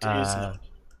 It is not.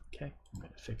 Okay, I'm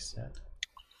going to fix that.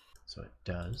 So it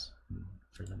does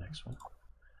for the next one.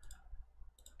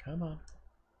 Come on.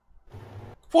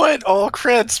 What? All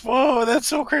crits? Whoa, that's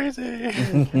so crazy. How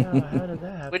did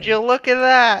that happen? Would you look at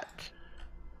that?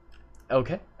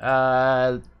 Okay.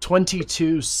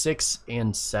 22, 6,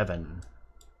 and 7.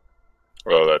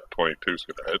 Well, that 22's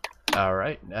gonna hit. All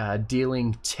right.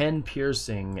 Dealing 10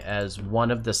 piercing as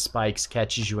one of the spikes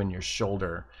catches you in your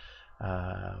shoulder.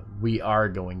 We are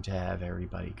going to have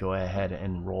everybody go ahead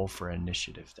and roll for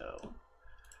initiative, though.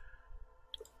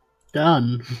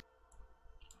 Done.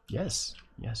 Yes.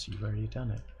 Yes, you've already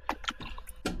done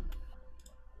it.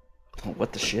 Oh,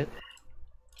 what the shit?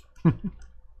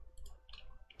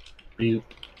 You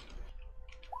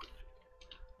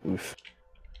Oof.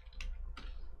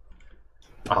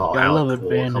 Oh, Yeah, I how love cool.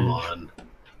 advantage. Come on.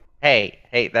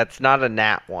 Hey, that's not a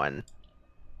nat 1,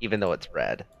 even though it's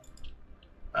red.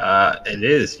 It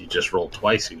is. You just rolled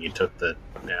twice and you took the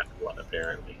nat one,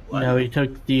 apparently. What? No, he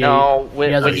took the No, He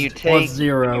when, has when a you plus take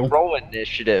zero. when you roll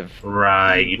initiative,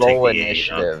 Right, you roll take the 8.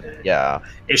 initiative. Okay. Yeah,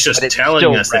 It's just But it's telling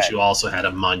still us red. that you also had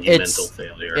a monumental It's-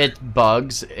 failure. It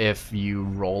bugs if you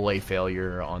roll a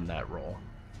failure on that roll.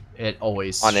 It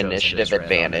always On shows it initiative as red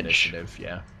advantage. On initiative,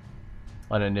 yeah.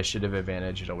 On initiative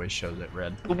advantage, it always shows it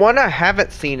red. the one I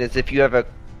haven't seen is if you have a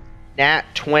nat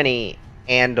 20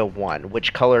 and a 1.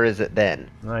 Which color is it then?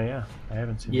 Oh yeah, I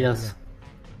haven't seen that Yes. either.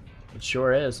 It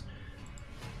sure is.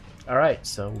 All right,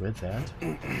 so with that,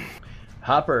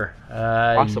 Hopper,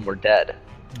 Awesome, we're dead.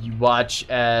 you watch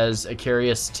as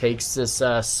Icarius takes this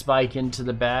spike into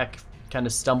the back, kind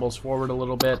of stumbles forward a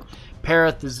little bit.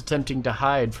 Perith is attempting to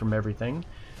hide from everything.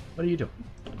 What are you doing?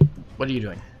 What are you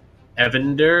doing?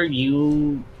 Evander,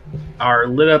 you are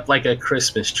lit up like a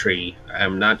Christmas tree.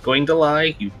 I'm not going to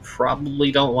lie, you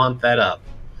probably don't want that up.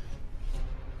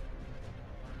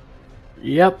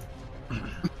 Yep.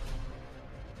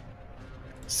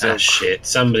 So Shit.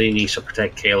 Somebody needs to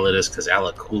protect Kaelidus because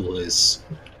Alakul is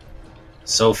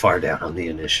so far down on the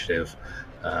initiative.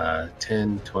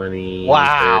 10, 20,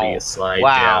 Wow. 30, a slide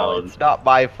Wow, down. it's not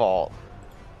my fault.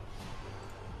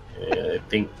 I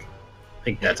think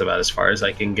that's about as far as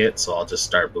I can get, so I'll just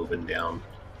start moving down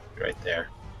right there.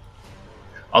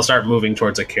 I'll start moving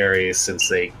towards Acarius since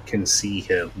they can see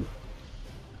him.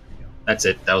 That's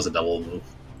it. That was a double move.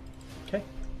 Okay.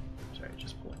 Sorry,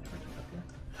 just pulling everything up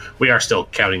here. We are still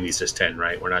counting these as 10,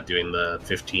 right? We're not doing the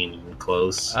 15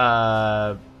 close.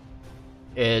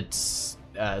 It's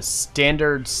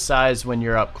standard size when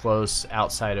you're up close.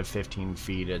 Outside of 15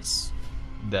 feet, it's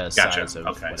the Gotcha. size of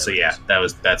Okay, whatever so it yeah,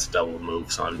 is. that's a double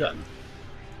move, so I'm done.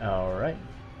 All right.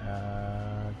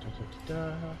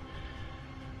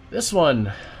 This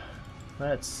one,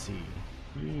 let's see.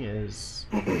 He is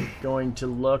going to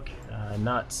look,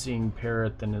 not seeing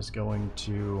Perith, and is going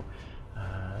to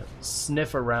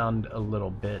sniff around a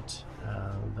little bit.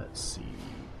 Let's see.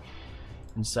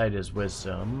 Inside his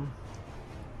wisdom.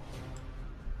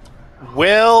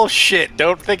 well, shit.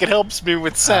 Don't think it helps me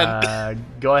with scent.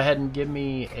 Go ahead and give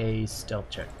me a stealth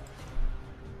check.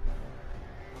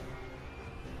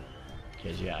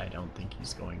 Because, yeah, I don't think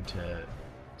he's going to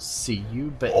see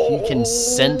you, but he can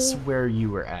sense where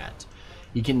you were at.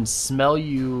 He can smell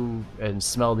you and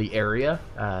smell the area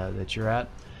that you're at.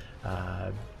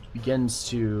 Begins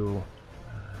to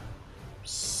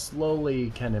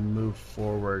slowly kind of move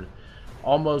forward,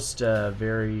 almost a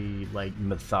very like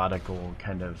methodical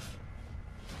kind of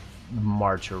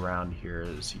march around here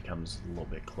as he comes a little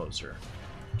bit closer,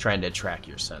 trying to track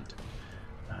your scent.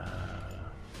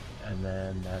 And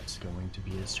then that's going to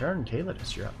be his turn.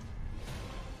 Kaelidus, you're up.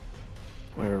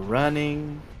 We're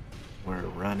running,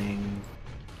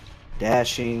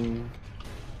 dashing,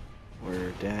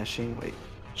 we're dashing. Wait,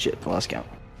 shit, I lost count.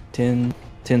 10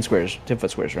 squares, 10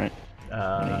 foot squares, right?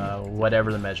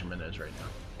 Whatever the measurement is right now.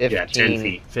 15. Yeah, 10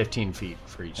 feet. 15 feet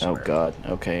for each Oh square. god,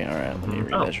 okay, alright, let me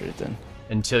remeasure it then.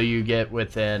 Until you get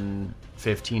within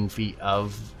 15 feet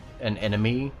of an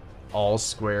enemy, all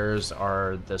squares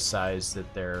are the size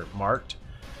that they're marked.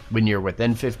 When you're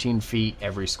within 15 feet,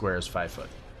 every square is 5 foot.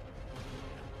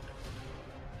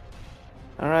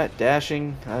 Alright,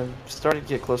 dashing. I've started to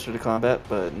get closer to combat,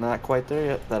 but not quite there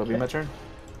yet. That'll be my turn.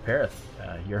 Perith,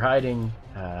 you're hiding.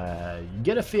 You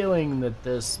get a feeling that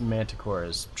this manticore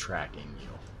is tracking you.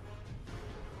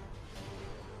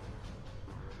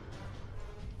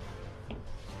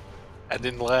 That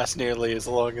didn't last nearly as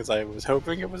long as I was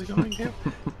hoping it was going to.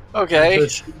 Okay.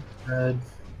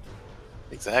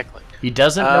 Exactly. He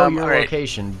doesn't know your alright.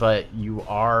 location, but you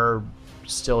are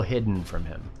still hidden from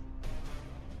him.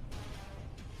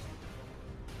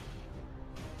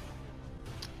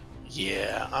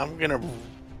 Yeah, I'm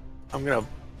gonna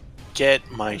get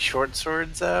my short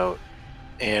swords out,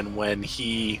 and when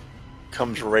he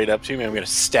comes right up to me, I'm gonna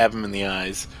stab him in the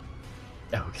eyes.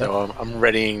 Okay. So I'm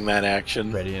readying that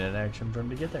action. Ready in an action for him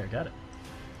to get there. Got it.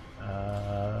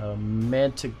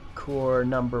 Manticore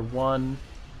number 1.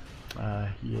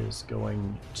 He is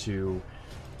going to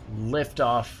lift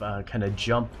off, kind of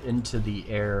jump into the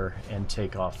air and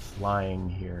take off flying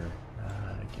here.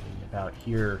 Getting about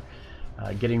here.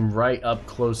 Getting right up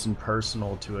close and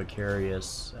personal to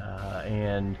Acarius.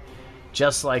 And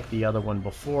just like the other one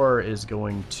before, is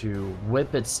going to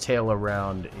whip its tail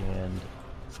around and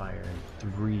fire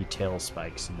 3 tail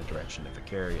spikes in the direction of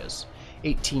Acarius.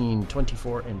 18,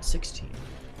 24, and 16.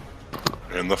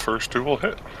 And the first 2 will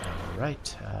hit. All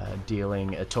right,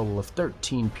 dealing a total of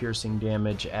 13 piercing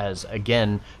damage as,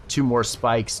 again, 2 more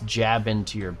spikes jab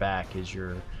into your back as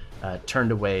you're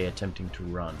turned away, attempting to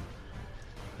run.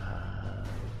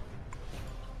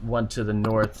 One to the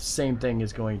north, same thing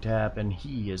is going to happen.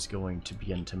 He is going to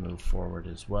begin to move forward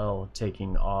as well,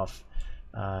 taking off,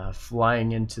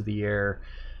 flying into the air.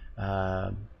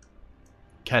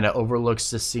 Kind of overlooks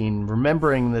the scene,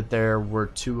 remembering that there were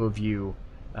 2 of you,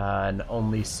 and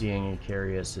only seeing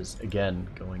Acarius is again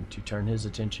going to turn his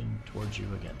attention towards you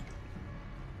again.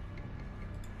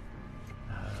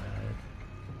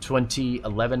 20,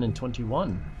 11, and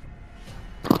 21.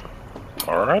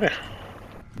 Alrighty.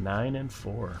 9 and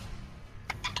 4.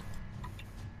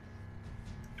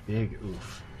 Big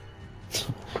oof.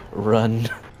 Run.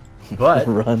 But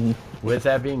Run. with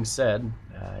that being said,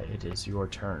 it is your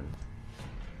turn.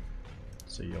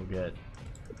 So you'll get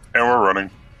And we're running.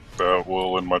 That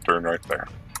will end my turn right there.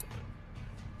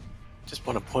 Just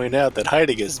want to point out that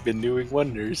hiding has been doing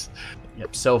wonders.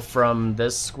 Yep. So from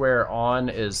this square on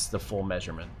is the full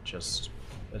measurement, just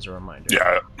as a reminder.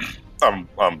 Yeah,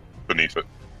 I'm beneath it.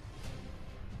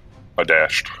 I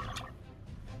dashed.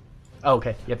 Oh,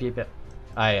 okay. Yep.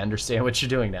 I understand what you're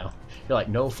doing now. You're like,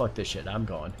 no, fuck this shit. I'm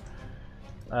going.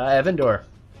 Evandor.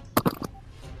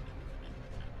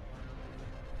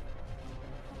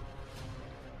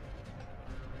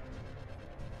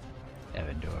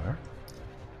 Evandor.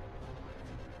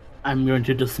 I'm going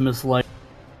to dismiss light.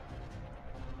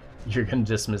 You're going to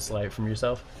dismiss light from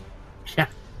yourself? Yeah.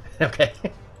 Okay.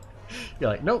 You're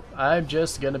like, nope, I'm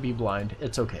just going to be blind.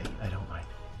 It's okay. I don't mind.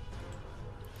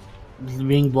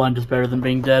 Being blind is better than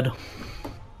being dead.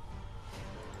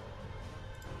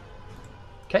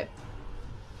 Okay.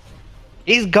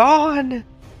 He's gone!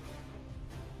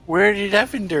 Where did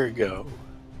Evander go?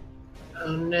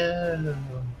 Oh no.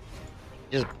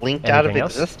 Just blinked out of Anything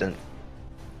else? existence.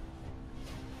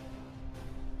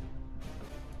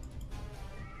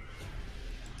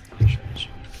 Should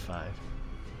be 5.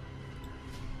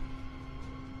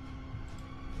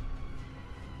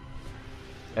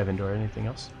 Evandor, anything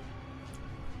else?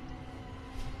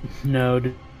 No,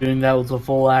 doing that was a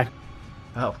full act.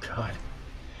 Oh, God.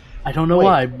 I don't know Wait.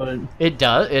 why, but It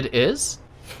does? It is?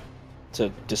 To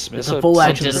dismiss it's a full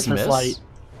action dismiss? dismiss light.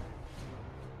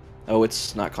 Oh,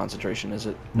 it's not concentration, is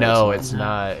it? No, it's it's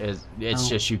not. It's No.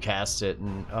 just you cast it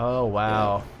and... Oh,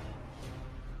 wow.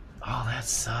 Oh, that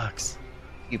sucks.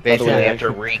 You basically way, have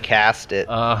to recast it.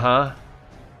 Uh-huh.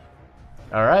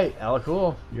 All right,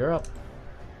 Alakul, you're up.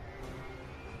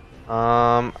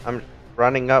 I'm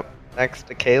running up next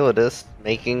to Calidus,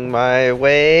 making my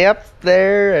way up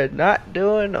there and not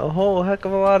doing a whole heck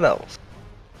of a lot else.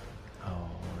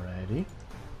 Alrighty.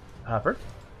 Hopper.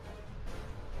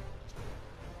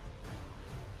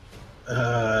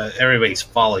 Everybody's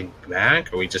falling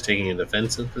back. Are we just taking a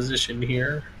defensive position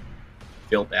here?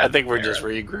 Feel bad. I think we're for just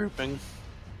Aaron. regrouping.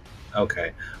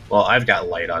 Okay. Well, I've got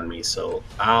light on me, so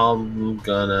I'm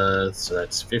gonna... So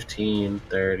that's 15,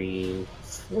 30,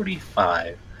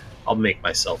 45. I'll make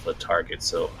myself a target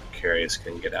so Curious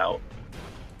can get out.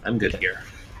 I'm good here.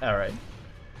 All right.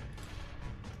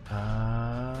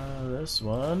 This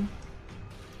one.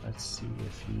 Let's see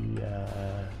if he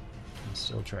can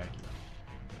still track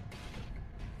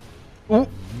you.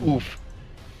 Oof.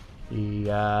 He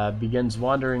begins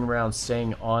wandering around,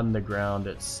 staying on the ground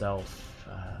itself,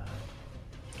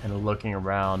 kind of looking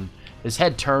around. His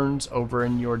head turns over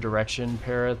in your direction,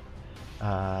 Parith,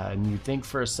 and you think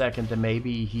for a second that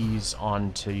maybe he's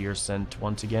on to your scent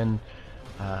once again.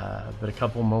 But a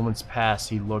couple moments pass,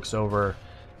 he looks over,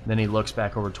 then he looks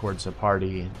back over towards the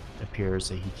party, and it appears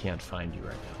that he can't find you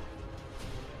right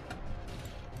now.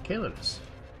 Calidus.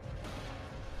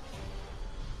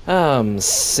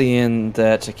 Seeing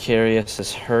that Acarius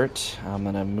is hurt, I'm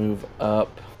gonna move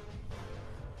up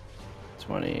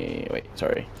 20. Wait,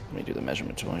 sorry. Let me do the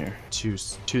measurement tool here. Two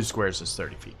squares is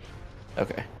 30 feet.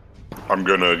 Okay. I'm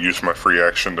gonna use my free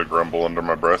action to grumble under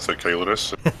my breath at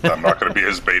Calidus. I'm not gonna be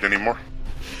his bait anymore.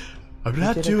 I'm You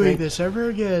not did a doing great- this ever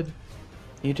again.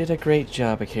 You did a great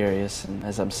job, Acarius, and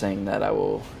as I'm saying that, I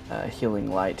will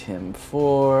healing light him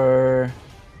for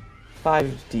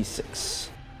 5d6.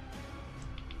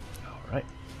 All right.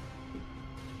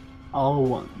 All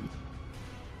one.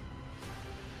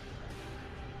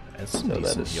 That's So that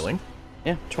decent is- healing.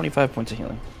 Yeah, 25 points of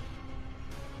healing.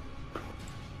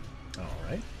 All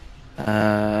right.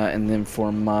 And then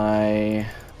for my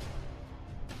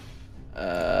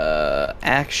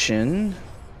action,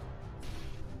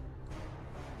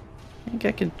 I think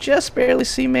I can just barely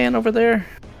see man over there.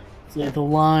 Say the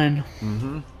line.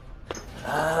 Mm-hmm.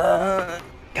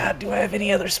 God, do I have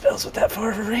any other spells with that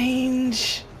far of a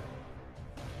range?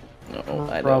 No,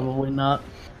 I don't. Probably not.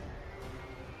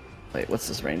 Wait, what's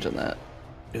this range on that?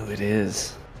 Ooh, it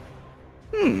is.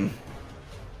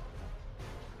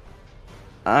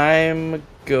 I'm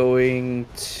going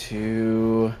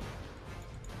to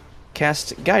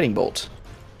cast Guiding Bolt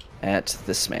at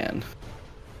this man.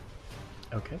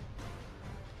 Okay.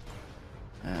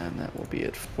 And that will be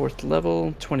at 4th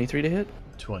level, 23 to hit.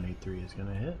 23 is going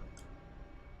to hit.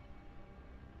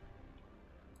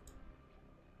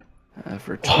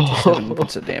 For 27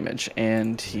 points of damage.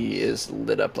 And he is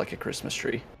lit up like a Christmas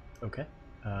tree. Okay.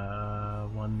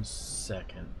 1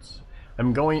 second.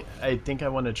 I think I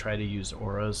want to try to use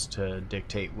auras to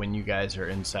dictate when you guys are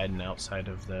inside and outside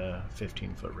of the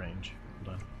 15-foot range.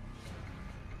 Hold on.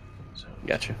 So,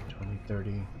 Gotcha. 20,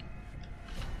 30.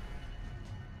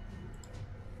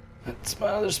 That's my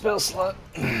other spell slot.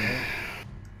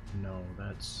 No,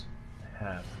 that's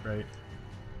half, right?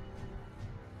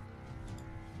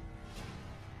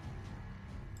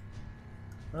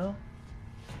 Well,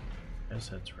 I guess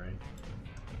that's right.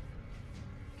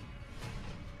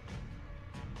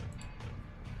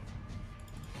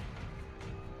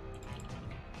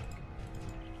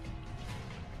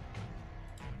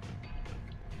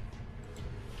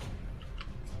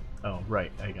 Oh,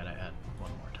 right. I gotta add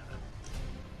one more time.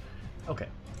 Okay.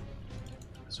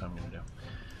 That's what I'm gonna do.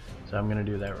 So I'm gonna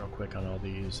do that real quick on all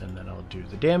these, and then I'll do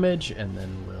the damage, and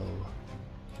then we'll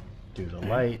do the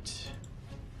light.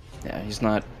 Yeah, he's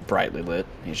not brightly lit.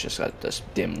 He's just got this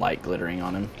dim light glittering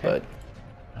on him. Okay.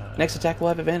 But next attack will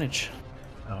have advantage.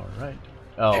 All right.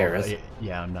 Oh, Paris.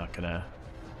 yeah. I'm not gonna.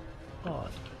 Oh,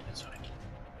 it's fine.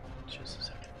 Just a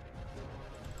second.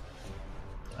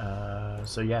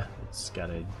 So yeah, it's got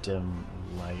a dim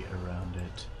light around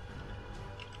it.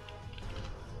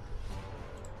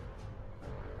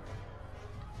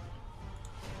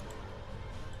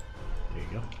 There you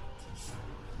go.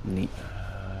 Neat.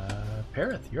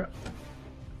 Parith, you're up.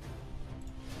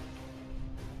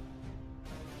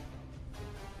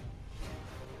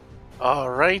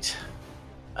 Alright.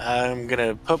 I'm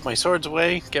gonna put my swords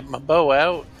away, get my bow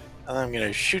out, and I'm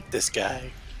gonna shoot this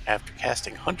guy after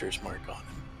casting Hunter's Mark on him.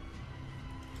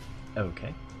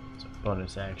 Okay. So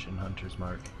bonus action, Hunter's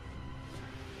Mark.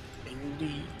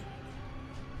 Indeed.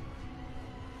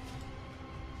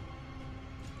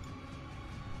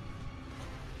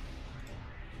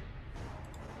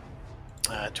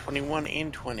 Uh, 21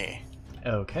 and 20.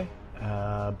 Okay.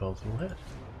 Both will hit.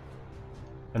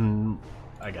 And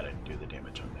I gotta do the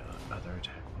damage on the other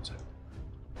attack. One sec.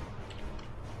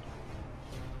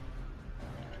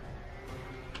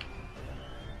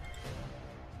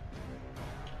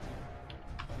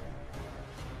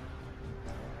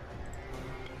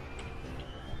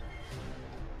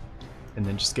 And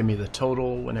then just give me the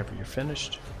total whenever you're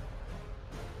finished.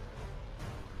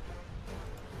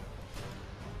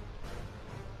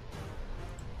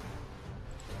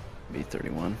 Be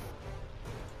 31.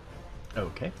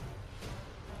 Okay.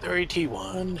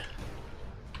 31.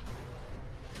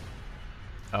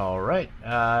 All right.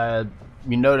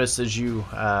 You notice as you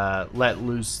let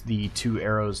loose the two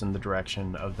arrows in the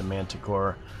direction of the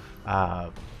manticore,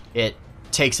 it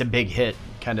takes a big hit,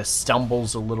 kind of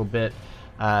stumbles a little bit,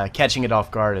 catching it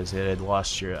off guard as it had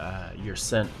lost your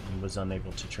scent and was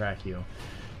unable to track you.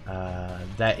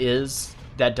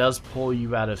 That does pull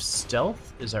you out of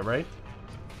stealth. Is that right?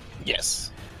 Yes.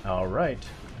 All right.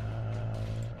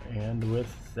 And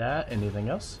with that, anything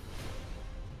else?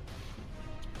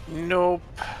 Nope.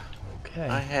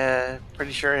 Okay.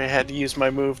 Pretty sure I had to use my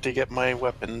move to get my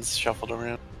weapons shuffled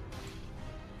around.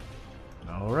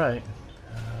 All right.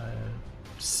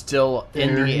 Still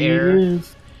in There the he air.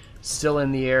 is. Still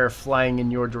in the air, flying in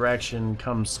your direction,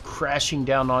 comes crashing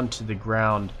down onto the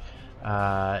ground,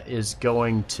 is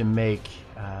going to make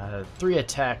 3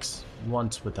 attacks,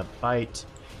 once with a bite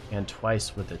and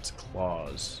twice with its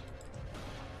claws.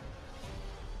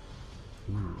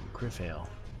 Ooh, crit fail.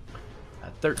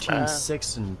 13,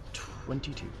 6, and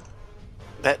 22.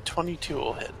 That 22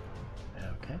 will hit.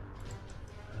 Okay.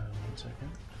 1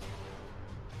 second.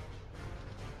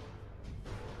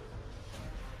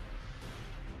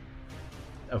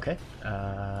 Okay.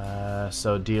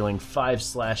 So dealing 5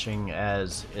 slashing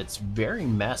as its very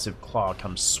massive claw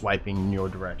comes swiping in your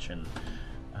direction.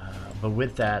 But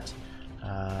with that,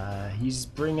 he's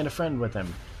bringing a friend with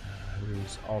him,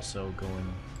 who's also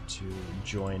going to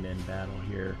join in battle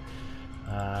here.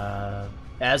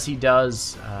 As he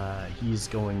does, he's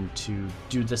going to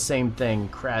do the same thing,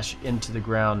 crash into the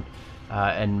ground,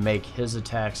 and make his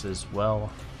attacks as well.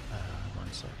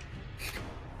 1 second.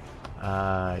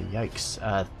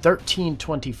 Yikes. 13,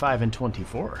 25, and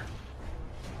 24.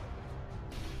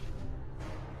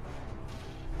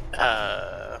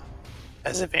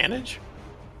 As advantage?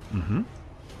 Mm-hmm.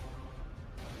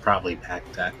 Probably pack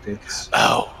tactics.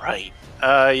 Oh, right.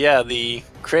 Yeah, the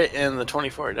crit and the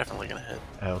 24 are definitely going to hit.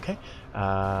 Okay.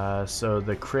 So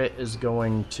the crit is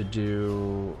going to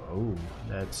do... Oh,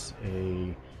 that's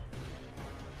a...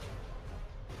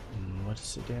 What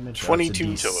is the damage? 22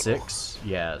 oh, it's a total. D6.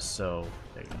 Yeah, so...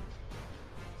 There you go.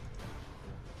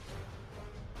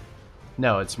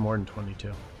 No, it's more than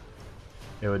 22.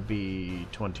 It would be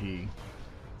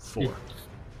 24.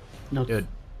 No, It would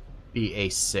be a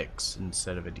 6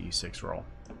 instead of a D6 roll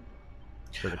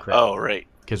for the crit. Oh, right.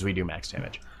 Because we do max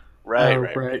damage. Right, Oh,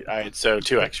 right, right. right. All right, so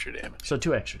 2 extra damage. So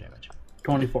 2 extra damage.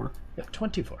 24. Yep,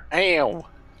 24. Ow!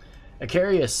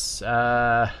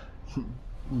 Acarius,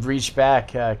 reach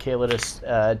back, Calidus,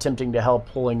 attempting to help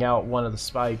pulling out one of the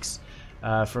spikes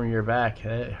from your back.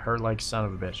 It hurt like a son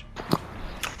of a bitch.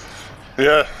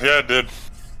 Yeah, it did.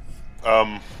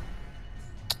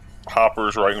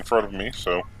 Hopper's right in front of me,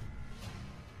 so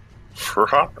For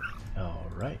Hopper. All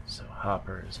right, so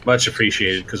Hopper is Much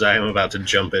appreciated, because I am about to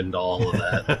jump into all of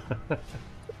that.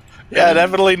 Yeah,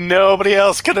 definitely nobody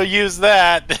else could have used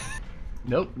that.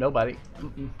 Nope, nobody.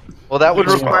 Mm-mm. Well, that would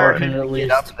Which require one, him at to least?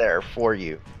 get up there for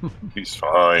you. He's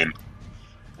fine.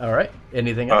 All right,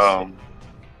 anything else?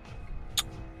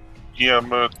 Yeah, I'm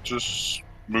gonna just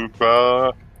move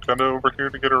kind of over here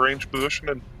to get a range position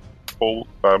and hold.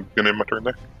 I'm gonna end my turn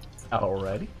there.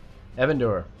 Alrighty.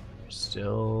 Evandor,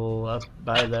 still up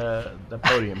by the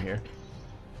podium here.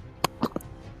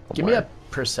 Give me a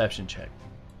perception check.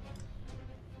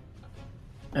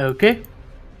 Okay.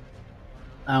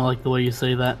 I don't like the way you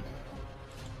say that.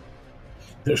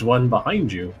 There's one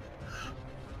behind you.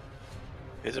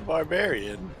 He's a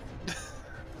barbarian.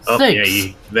 Oh, 6.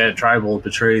 yeah, that tribal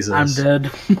betrays I'm us.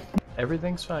 dead.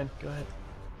 Everything's fine. Go ahead.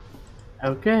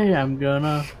 Okay, I'm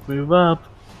gonna move up.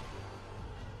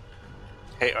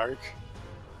 Hey, Arch.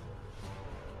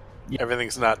 Yeah.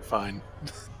 Everything's not fine.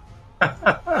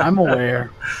 I'm aware.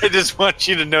 I just want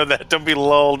you to know that. Don't be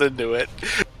lulled into it.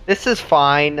 This is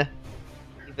fine,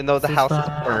 even though the This house is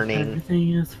fine. burning.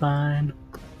 Everything is fine.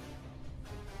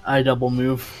 I double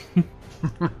move.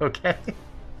 Okay.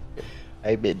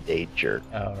 I'm in danger.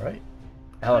 All right.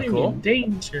 I'm Cool. in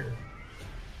danger.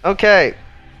 Okay,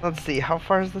 let's see. How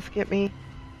far does this get me?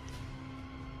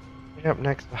 Right up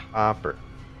next to Hopper.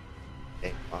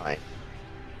 Okay, fine.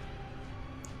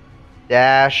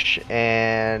 Dash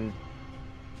and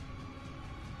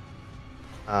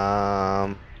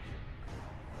I'm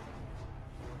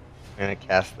gonna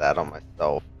cast that on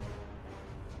myself.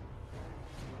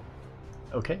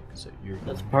 Okay, so you're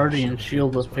That's party and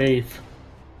shield of faith.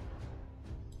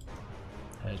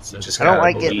 It's, Just I don't gotta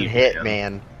like getting believe, hit,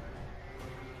 man.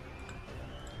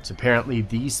 it's apparently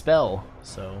the spell.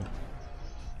 So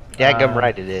Daggum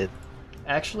right it is.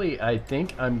 actually, I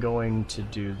think I'm going to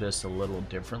do this a little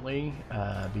differently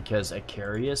because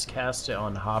Acarius cast it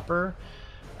on Hopper.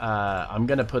 I'm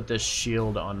gonna put this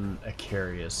shield on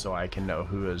Acarius so I can know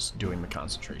who is doing the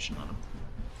concentration on him.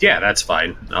 Yeah, that's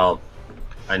fine.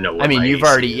 I know what I mean, my you've AC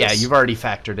already is. you've already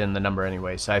factored in the number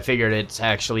anyway, so I figured it's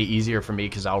actually easier for me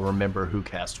because I'll remember who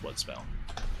cast what spell.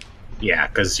 Yeah,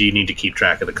 because you need to keep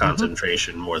track of the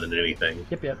concentration more than anything.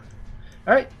 Yep.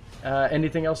 All right.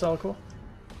 Anything else, Alcool?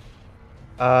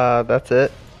 That's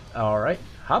it. All right,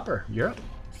 Hopper, you're up.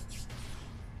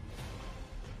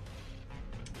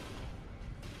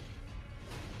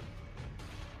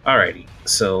 Alrighty,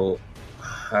 so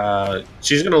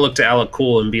she's going to look to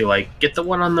Alakul and be like, get the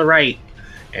one on the right.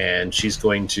 And she's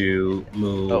going to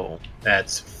move. Oh.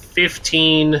 That's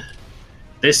 15.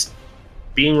 This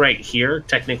being right here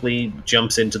technically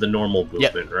jumps into the normal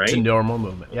movement, right? It's a normal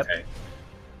movement. Yep. Okay.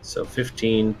 So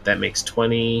 15, that makes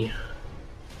 20.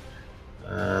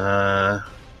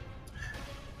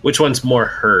 Which one's more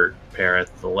hurt, Parrot?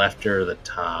 The left or the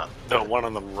top? The one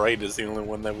on the right is the only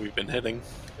one that we've been hitting.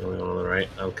 The only one on the right?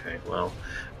 Okay, well,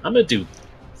 I'm going to do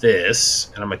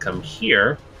this, and I'm going to come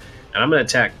here, and I'm going to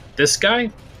attack this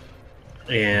guy,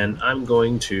 and I'm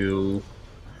going to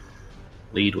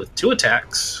lead with 2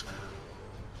 attacks.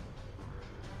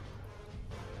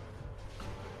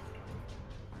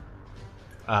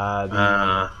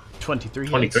 The 23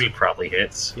 23 hits. probably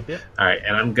hits. Yep. Alright,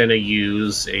 and I'm going to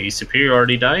use a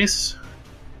superiority dice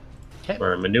Okay.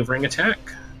 for a maneuvering attack.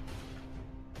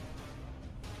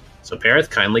 So, Parith,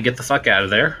 kindly get the fuck out of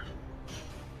there.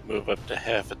 Move up to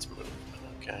half its movement.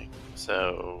 Okay.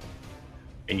 So.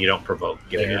 And you don't provoke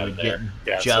getting out of there.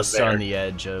 Yeah, so Just there. on the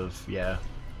edge of, yeah.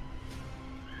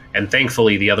 And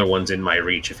thankfully, the other one's in my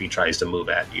reach if he tries to move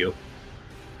at you.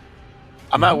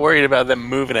 I'm not worried about them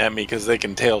moving at me because they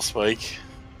can tail spike.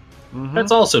 Mhm.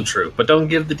 That's also true, but don't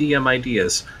give the DM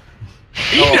ideas.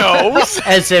 He knows!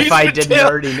 As if He's I been didn't tail-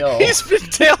 already know. He's been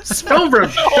tail Don't,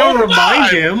 don't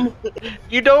remind him.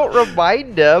 You don't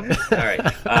remind him. All right,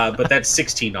 but that's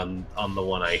 16 on the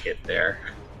one I hit there.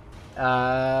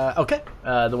 Okay.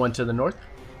 The one to the north.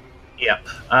 Yep.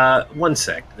 1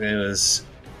 sec. It was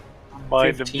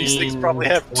Mind them, these things probably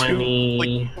have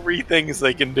 20, 3 things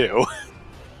they can do.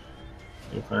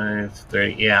 5,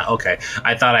 30. Yeah, okay.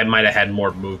 I thought I might have had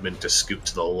more movement to scoot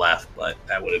to the left, but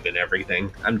that would have been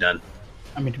everything. I'm done.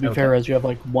 I mean, to be Okay. fair, as you have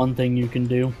like one thing you can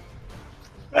do.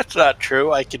 That's not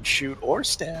true. I can shoot or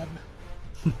stab.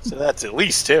 So that's at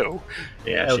least 2.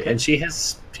 Yeah, Okay. she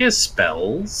has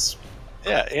spells.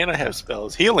 Yeah, and I have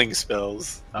spells. Healing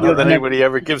spells. All Not that right. anybody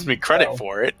ever gives me credit Spell.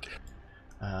 for it.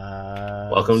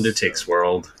 Welcome to Tix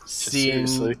World.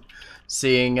 Seriously.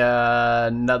 Seeing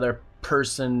another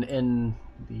person in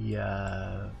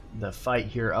the fight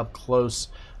here up close.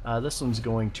 This one's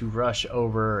going to rush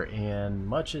over, and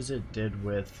much as it did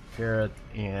with Parrot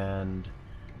and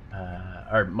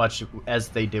or much as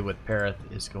they did with Perith,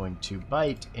 is going to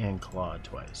bite and claw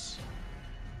twice.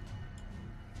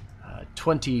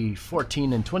 20,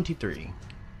 14, and 23.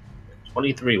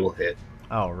 23 will hit.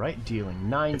 All right, dealing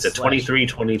 9 It's a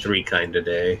 23-23 kind of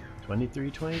day.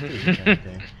 23-23 kind of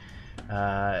day.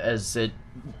 As it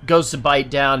goes to bite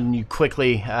down, and you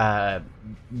quickly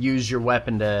use your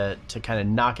weapon to kind of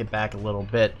knock it back a little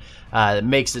bit. It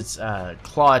makes its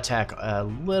claw attack a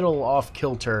little off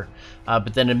kilter,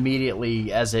 but then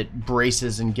immediately, as it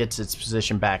braces and gets its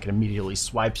position back, it immediately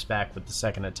swipes back with the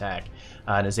second attack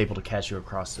and is able to catch you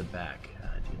across the back,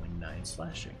 dealing 9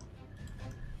 slashing.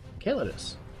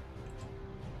 Felgolos.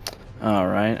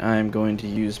 Alright, I'm going to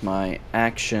use my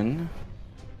action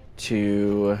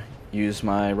to use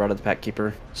my Rod of the Pack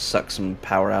Keeper, suck some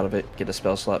power out of it, get a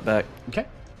spell slot back. Okay.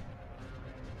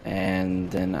 And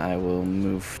then I will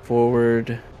move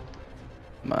forward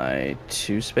my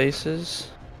 2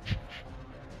 spaces.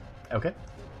 Okay.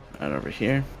 Right over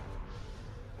here.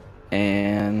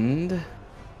 And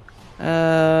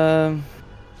I'll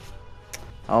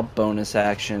bonus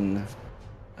action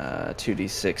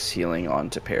 2d6 healing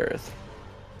onto Perith.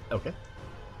 Okay.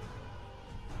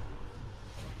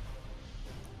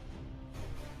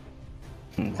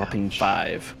 Whopping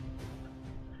 5.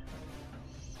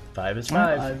 5 is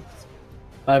 5.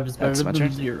 5 is better That's my than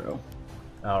turn. 0.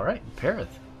 All right,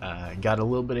 Perith. Got a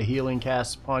little bit of healing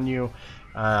cast upon you.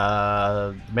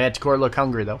 Manticore look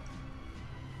hungry, though.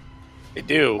 They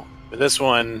do, but this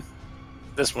one's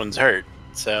hurt.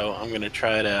 So I'm gonna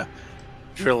try to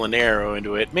drill an arrow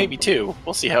into it, maybe 2.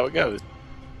 We'll see how it goes.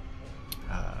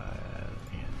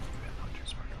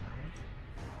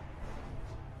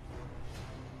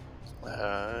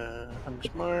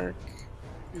 Hunter's mark.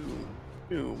 Boom,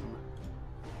 boom.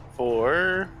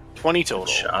 For 20 total.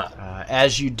 Shot.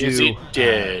 As you Is do, it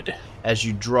dead? as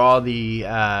you draw the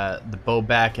bow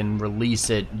back and release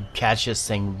it, you catch this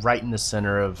thing right in the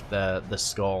center of the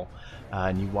skull,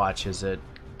 and you watch as it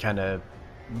kind of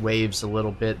waves a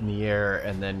little bit in the air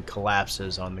and then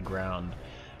collapses on the ground.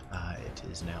 It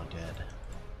is now dead.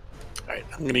 Alright,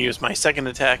 I'm going to use my second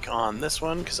attack on this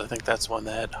one, because I think that's one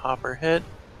that Hopper hit.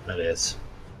 That is.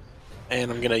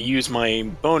 And I'm going to use my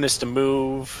bonus to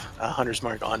move a Hunter's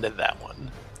Mark onto that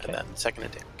one. Okay. And then second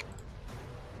attack.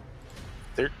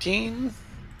 13.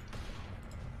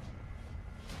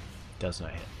 Does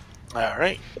not hit.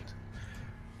 Alright.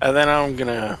 And then I'm going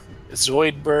to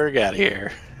Zoidberg out of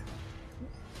here.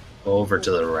 Over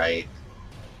to the right.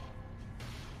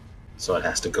 So it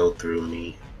has to go through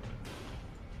me.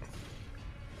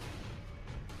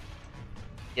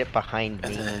 Get behind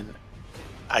And me. then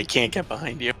I can't get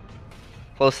behind you.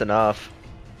 Close enough.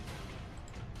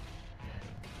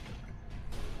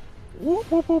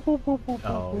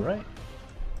 All right.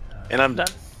 And I'm done.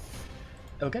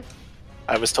 Okay.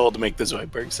 I was told to make the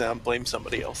Zoidberg sound. Blame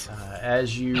somebody else.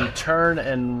 As you turn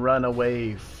and run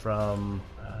away from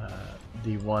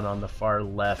the one on the far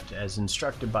left, as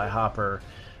instructed by Hopper,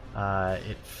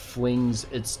 it flings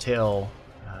its tail,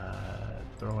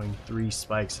 throwing 3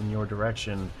 spikes in your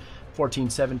direction. 14,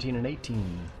 17, and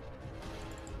 18.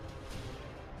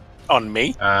 On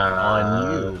me?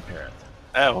 On you, Perith.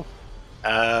 Oh.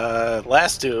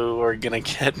 Last 2 are gonna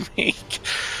get me.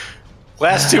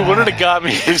 Last 2 wouldn't have got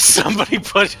me if somebody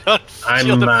put on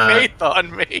Shield of Faith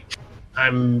on me.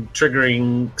 I'm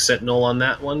triggering Sentinel on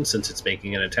that one since it's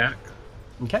making an attack.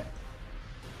 Okay.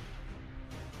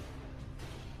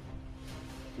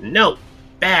 No.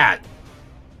 Bad.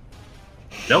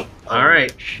 Nope.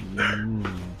 Alright.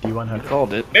 D100.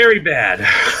 Called it. Very bad.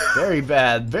 Very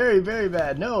bad. Very, very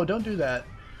bad. No, don't do that.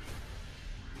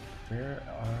 Where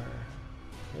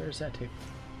is that tape?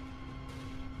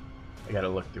 I gotta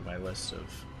look through my list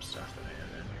of stuff that I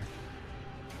have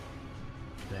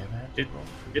in here.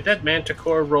 Did that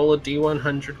Manticore roll a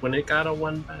D100 when it got a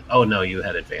 1? Oh no, you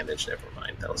had advantage. Never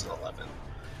mind. That was an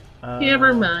 11.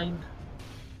 Never mind.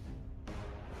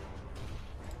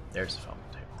 There's the phone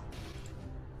table.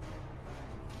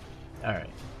 Alright.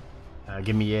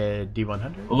 Give me a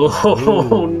D100.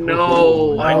 Oh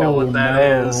no! I know what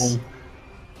that is.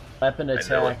 Weapon I know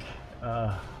attack.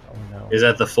 Oh no. Is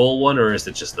that the full one or is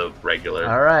it just the regular?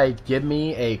 Alright, give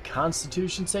me a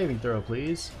Constitution saving throw,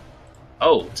 please.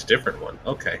 Oh, it's a different one.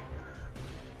 Okay.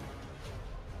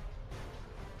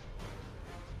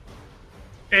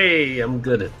 Hey, I'm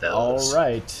good at those.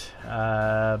 Alright.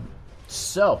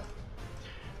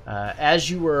 As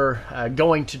you were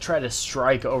going to try to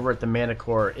strike over at the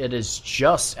Manticore, it is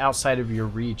just outside of your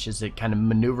reach as it kind of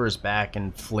maneuvers back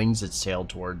and flings its tail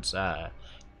towards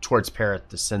Perith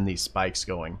to send these spikes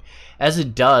going. As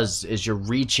it does, as you're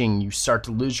reaching, you start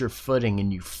to lose your footing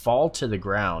and you fall to the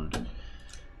ground.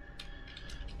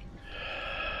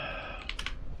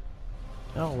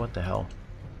 Oh, what the hell?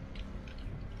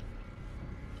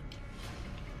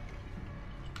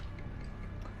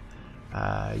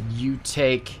 You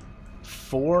take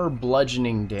 4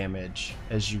 bludgeoning damage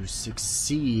as you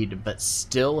succeed but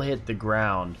still hit the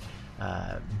ground,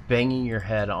 banging your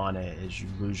head on it as you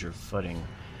lose your footing.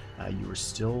 You are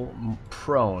still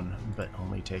prone, but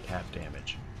only take half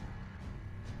damage.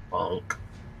 Bonk.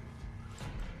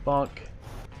 Bonk.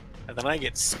 And then I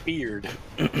get speared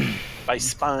by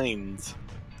spines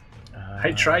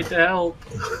I tried to help.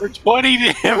 for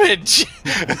 20 damage.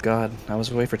 Oh god, I was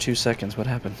away for 2 seconds. What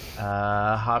happened?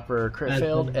 Hopper crit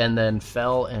failed and then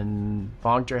fell and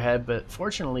bonked her head, but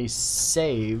fortunately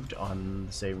saved on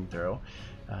the saving throw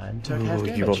and took half Ooh,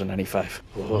 damage. you rolled a 95.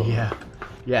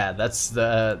 Yeah, that's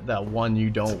the one you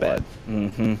don't Bad.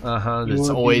 want. Mm-hmm. It's would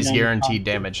be always 95. guaranteed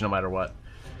damage no matter what.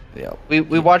 Yep.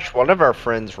 We watched one of our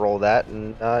friends roll that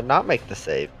and not make the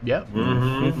save, Yep.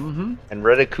 Mm-hmm. and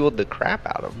ridiculed the crap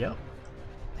out of him. Yep.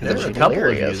 Is There that were a she couple of you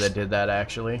hilarious. that did that,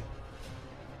 actually.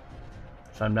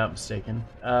 If I'm not mistaken.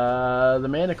 The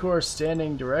Manicore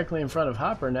standing directly in front of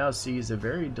Hopper now sees a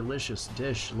very delicious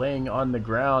dish laying on the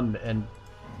ground and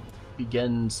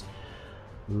begins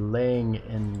laying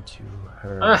into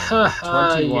her.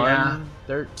 21, Yeah.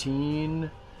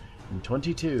 13, and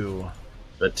 22.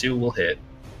 The 2 will hit.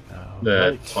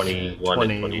 The Right. 21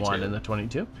 and 22. and the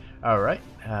 22. All right.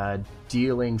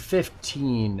 Dealing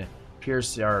 15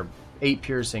 or 8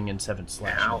 piercing and 7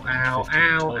 slashing. Ow, damage, ow, 15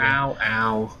 ow, total. ow,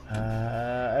 ow.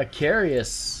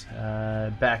 Acarius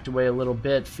backed away a little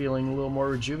bit, feeling a little more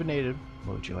rejuvenated.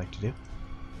 What would you like to do?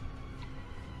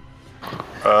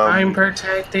 I'm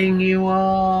protecting you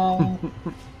all.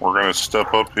 We're gonna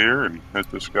step up here and hit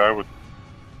this guy with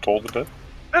Toll the Dead.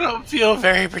 I don't feel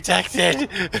very protected.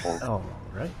 All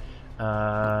right.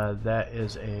 That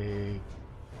is a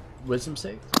wisdom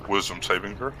save. Wisdom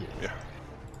saving throw. Yeah.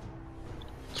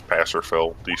 It's pass or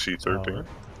fail. DC 13. Alright.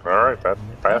 All right, that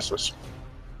passes.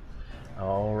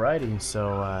 Alrighty,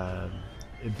 so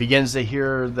it begins to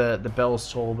hear the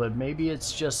bells toll, but maybe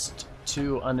it's just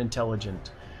too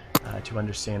unintelligent to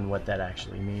understand what that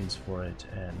actually means for it,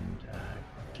 and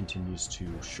continues to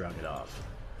shrug it off.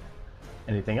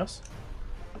 Anything else?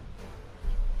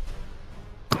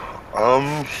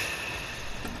 I'll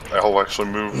actually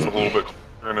move a little bit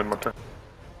and in my turn.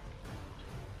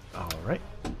 Alright.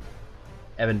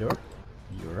 Evandor,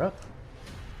 you're up.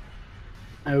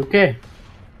 Okay.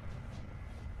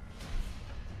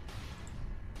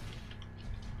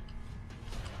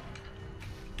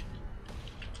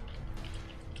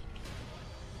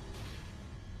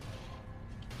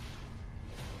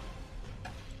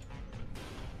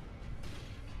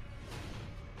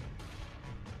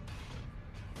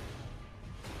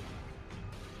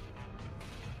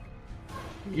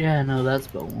 Yeah, no, that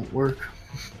spell won't work.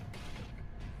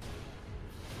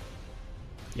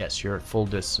 Yes, you're at full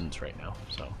distance right now,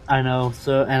 so. I know,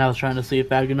 so, and I was trying to see if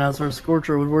Agonaz or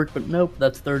Scorcher would work, but nope,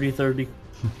 that's 30-30.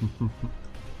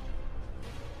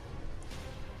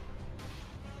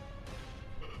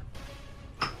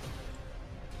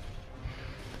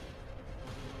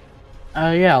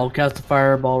 Yeah, I'll cast a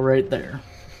fireball right there.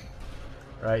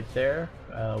 Right there.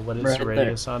 What is Right the there.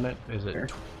 radius on it? Is it There.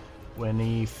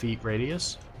 20 feet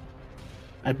radius?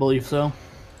 I believe so.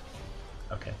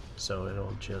 Okay, so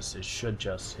it should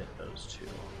just hit those two.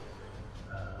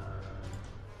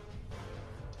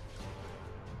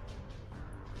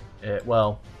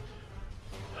 Well,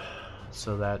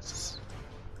 so that's.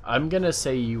 I'm gonna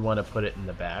say you want to put it in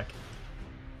the back.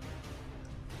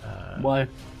 Why?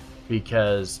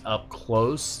 Because up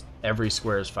close, every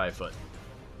square is 5 foot.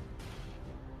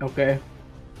 Okay.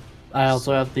 I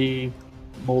also have the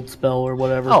mold spell or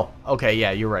whatever. Oh, okay,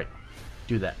 yeah, you're right.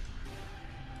 Do that.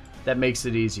 That makes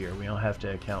it easier. We don't have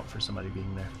to account for somebody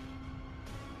being there.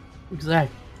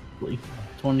 Exactly.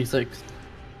 26.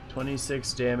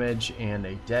 26 damage and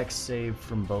a dex save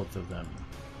from both of them.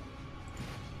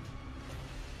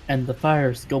 And the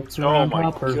fire sculpts Oh around my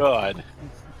Hopper. god.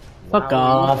 Fuck Wowie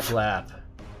off. Flap.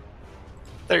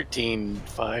 13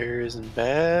 fire isn't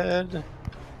bad.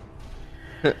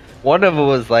 One of them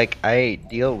was like, I ain't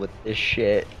deal with this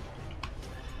shit.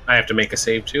 I have to make a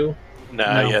save too,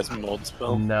 Nah, No. he has mold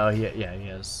spell. No, he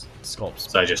has sculpt so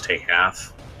spell. I just take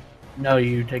half. No,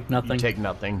 you take nothing. You take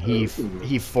nothing. He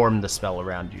formed the spell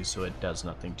around you, so it does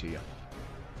nothing to you.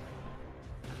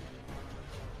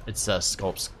 It's a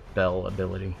sculpt spell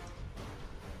ability.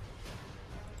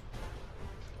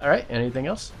 All right. Anything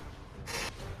else?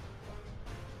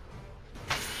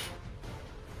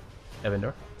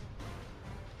 Evandor?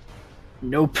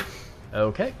 Nope.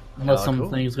 Okay. Unless Cool.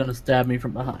 something's gonna stab me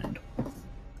from behind.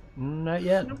 Not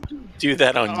yet. Do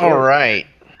that on you. All right.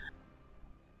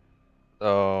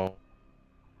 So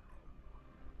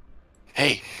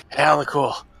Hey,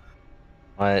 Alicool,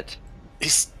 what?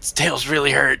 his tails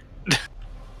really hurt.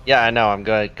 Yeah, I know. I'm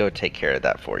gonna go take care of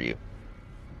that for you.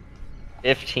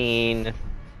 15,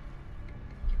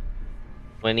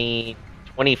 20,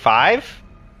 25?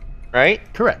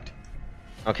 Right? Correct.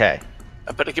 Okay.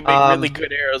 I bet I can make really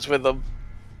good arrows with them.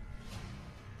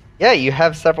 Yeah, you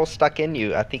have several stuck in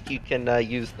you. I think you can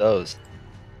use those.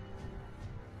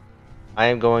 I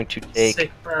am going to take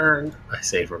Sick burn, I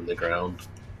say from the ground.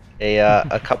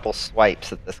 a couple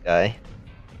swipes at this guy.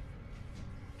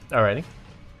 Alrighty.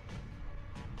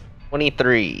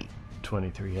 23,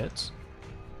 23 hits.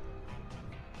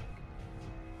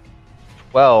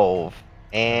 12,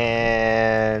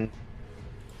 and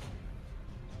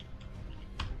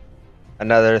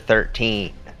another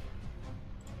 13.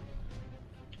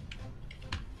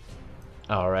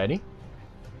 Alrighty.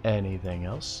 Anything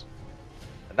else?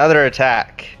 Another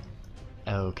attack.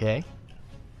 Okay.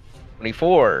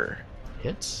 24,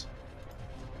 Hits.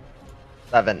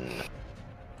 7.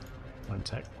 1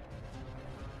 sec.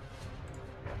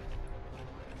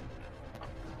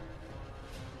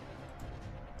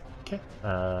 Okay.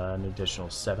 An additional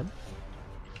 7.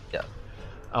 Yeah.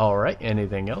 Alright.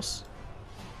 Anything else?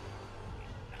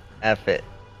 F it.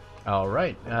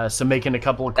 Alright. So making a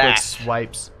couple of quick That.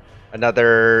 swipes.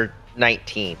 Another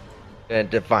 19. Gonna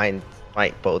divine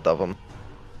smite both of them.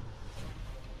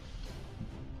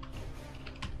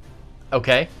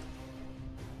 Okay.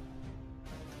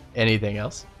 Anything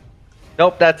else?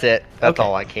 Nope, that's it. That's Okay.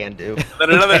 all I can do.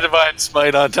 Then another divine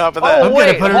smite on top of that. I'm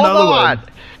gonna put hold another on. one.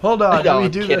 Hold on. No, Let me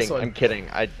I'm do kidding. this one. I'm kidding.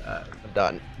 I'm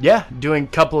done. Yeah, doing a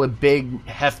couple of big,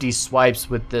 hefty swipes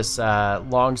with this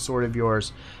long sword of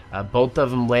yours. Both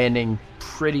of them landing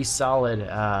pretty solid.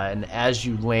 And as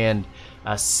you land,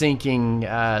 sinking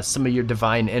some of your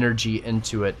divine energy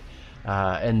into it.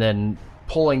 And then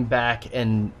pulling back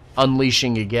and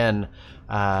unleashing again.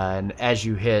 And as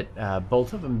you hit,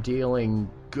 both of them dealing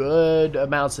good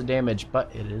amounts of damage, but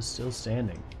it is still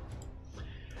standing.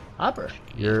 Hopper,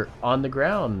 you're on the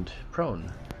ground,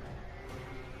 prone.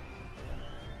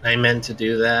 I meant to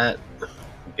do that.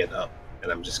 Get up, and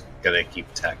I'm just gonna keep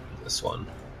attacking this one.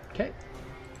 Okay.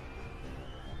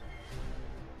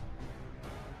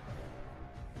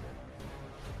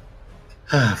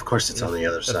 Of course, it's on the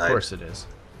other side. Of course it is.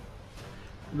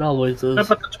 It always How is.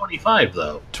 about the 25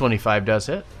 though? 25 does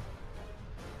hit.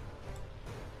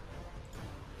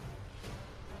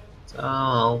 So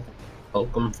I'll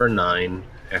poke him for 9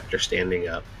 after standing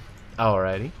up.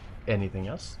 Alrighty. Anything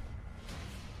else?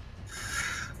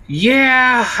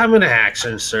 Yeah, I'm gonna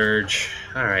action surge.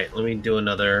 All right, let me do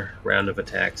another round of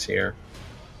attacks here.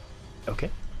 Okay.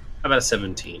 How about a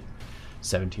 17?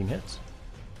 17 hits.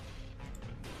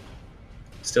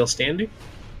 Still standing?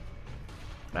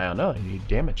 I don't know. You need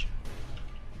damage.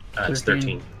 It's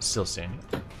 13. 13. Still standing.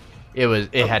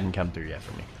 It hadn't come through yet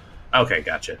for me. Okay,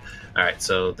 gotcha. All right,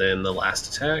 so then the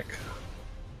last attack.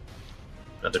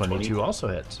 Another 22 20. also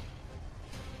hits.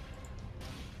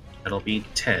 That'll be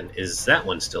 10. Is that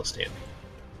one still standing?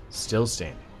 Still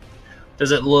standing.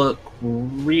 Does it look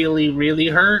really, really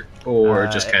hurt, or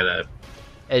just kind of?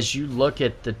 As you look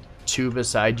at the two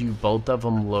beside you, both of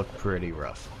them look pretty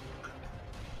rough.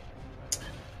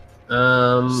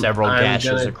 Several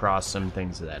gashes across them,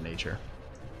 things of that nature.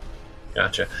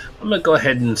 Gotcha. I'm gonna go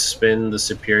ahead and spin the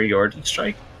superiority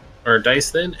strike or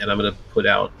dice then, and I'm gonna put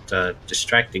out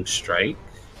distracting strike.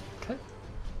 Okay.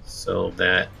 So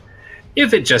that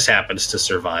if it just happens to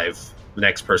survive, the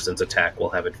next person's attack will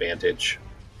have advantage.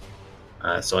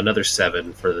 So another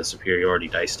 7 for the superiority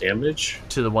dice damage.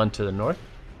 To the one to the north.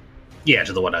 Yeah,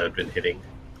 to the one I've been hitting.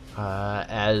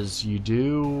 As you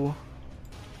do,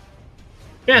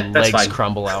 Yeah, that's legs fine.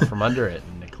 crumble out from under it,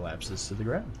 and it collapses to the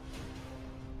ground.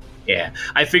 Yeah,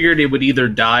 I figured it would either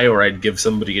die or I'd give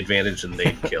somebody advantage and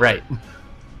they'd kill Right. it.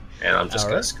 And I'm just All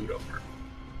gonna right. scoot over.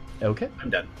 Okay. I'm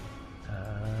done.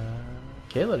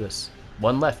 Kaelidus.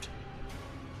 One left.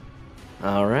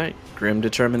 All right. Grim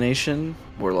Determination.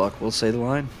 Warlock will say the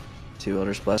line. 2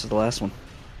 Eldritch Blast is the last one.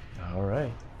 All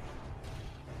right.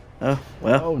 Oh,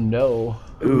 well. Oh no.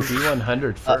 Oof.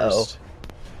 D100 first.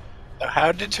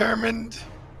 How determined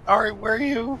were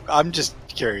you? I'm just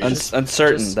curious.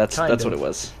 Uncertain. just That's kind what of. it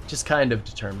was. Just kind of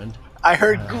determined. I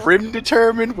heard grim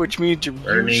determined, which means you're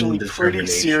Burning usually pretty determination.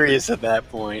 serious at that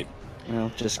point. Well,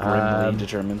 just grimly Um,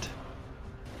 determined.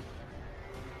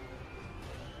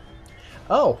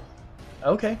 Oh,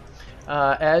 okay.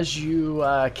 As you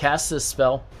cast this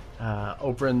spell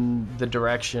over in the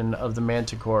direction of the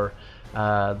manticore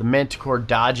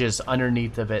dodges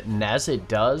underneath of it, and as it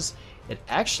does, it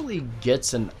actually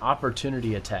gets an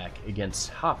opportunity attack against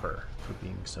Hopper. for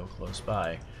being so close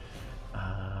by.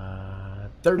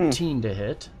 13 to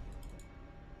hit.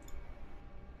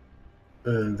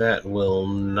 That will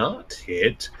not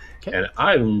hit. Okay. And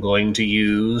I'm going to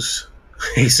use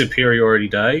a superiority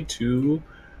die to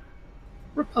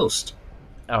riposte.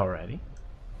 Alrighty.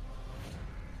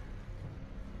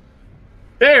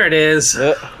 There it is.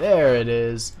 There it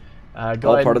is. Go All ahead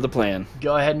part and- of the plan.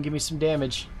 Go ahead and give me some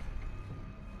damage.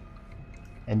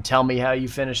 And tell me how you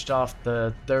finished off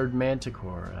the third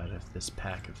manticore out of this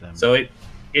pack of them. So it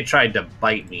tried to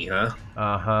bite me, huh?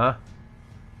 Uh-huh.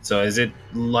 So as it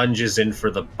lunges in for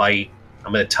the bite,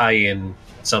 I'm going to tie in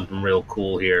something real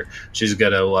cool here. She's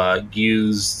going to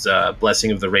use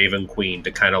Blessing of the Raven Queen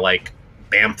to kind of like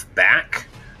bamf back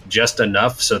just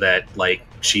enough so that like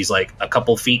she's like a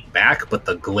couple feet back, but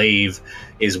the glaive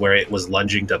is where it was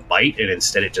lunging to bite, and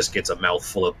instead it just gets a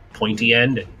mouthful of pointy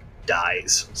end and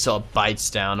dies. So it bites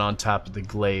down on top of the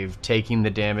glaive, taking the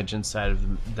damage inside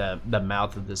of the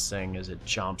mouth of this thing as it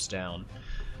chomps down.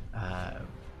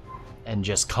 And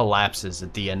just collapses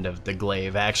at the end of the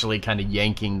glaive, actually kind of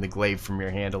yanking the glaive from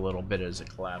your hand a little bit as it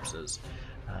collapses.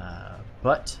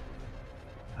 But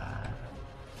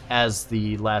as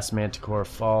the last manticore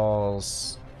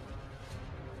falls,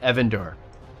 Evandor,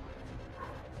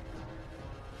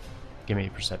 give me a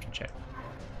perception check.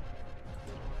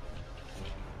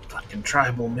 Fucking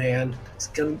tribal man, it's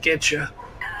gonna get you.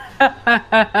 I'm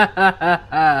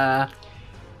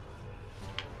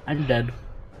dead.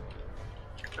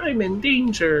 I'm in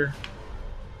danger.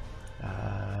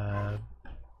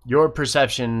 Your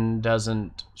perception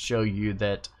doesn't show you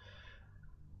that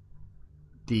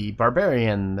the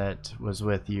barbarian that was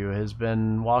with you has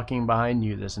been walking behind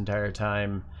you this entire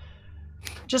time,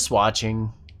 just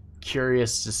watching,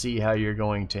 curious to see how you're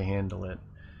going to handle it.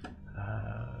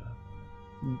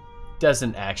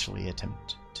 Doesn't actually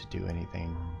attempt to do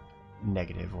anything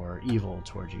negative or evil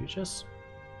towards you, just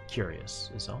curious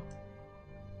is all.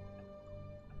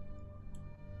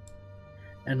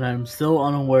 And I'm still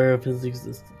unaware of his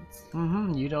existence.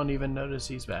 You don't even notice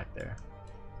he's back there.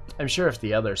 I'm sure if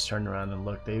the others turned around and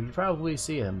looked, they'd probably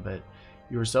see him, but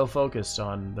you were so focused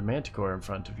on the manticore in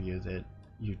front of you that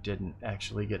you didn't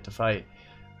actually get to fight,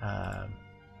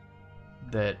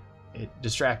 that it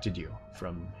distracted you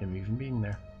from him even being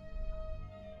there.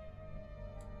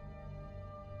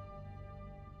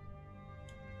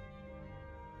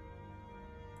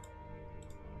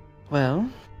 Well,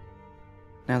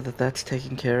 now that that's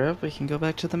taken care of, we can go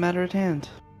back to the matter at hand.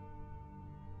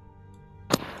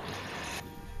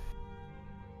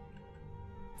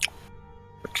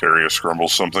 Curious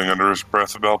grumbles something under his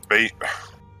breath about bait.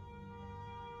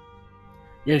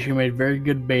 Yes, you made very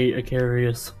good bait,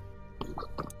 Acarius.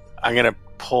 I'm gonna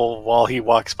pull, while he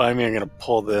walks by me, I'm gonna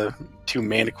pull the 2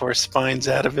 manticore spines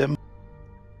out of him.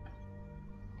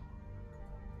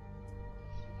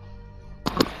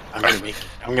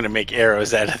 I'm gonna make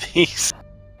arrows out of these.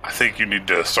 I think you need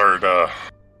to start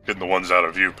getting the ones out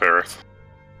of you, Perith.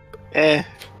 You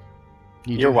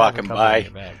do You're have a walking couple by. in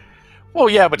your bag. Well,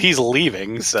 yeah, but he's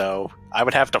leaving, so I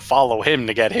would have to follow him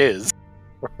to get his.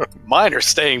 Mine are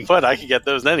staying put. I can get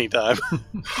those anytime.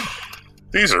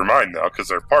 These are mine now because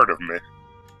they're part of me.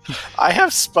 I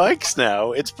have spikes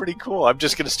now. It's pretty cool. I'm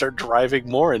just going to start driving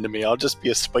more into me. I'll just be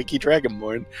a spiky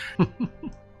dragonborn.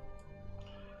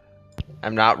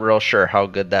 I'm not real sure how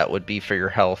good that would be for your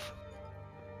health.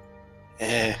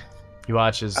 You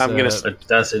watch as What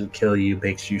doesn't kill you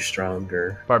makes you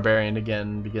stronger. barbarian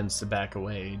again begins to back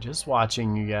away, just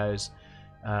watching you guys.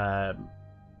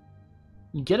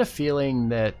 You get a feeling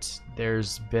that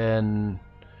there's been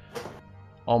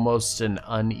almost an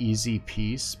uneasy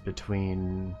peace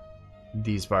between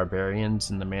these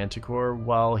barbarians and the manticore.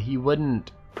 While he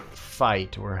wouldn't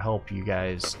fight or help you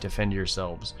guys defend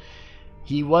yourselves,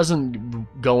 he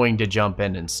wasn't going to jump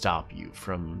in and stop you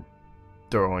from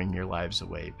throwing your lives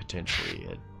away potentially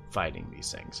at fighting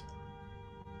these things.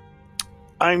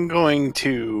 I'm going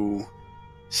to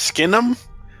skin them.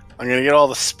 I'm going to get all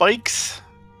the spikes.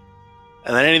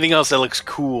 And then anything else that looks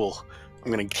cool,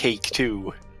 I'm going to take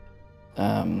too.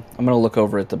 I'm going to look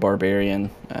over at the barbarian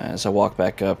as I walk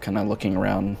back up, kind of looking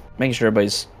around, making sure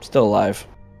everybody's still alive.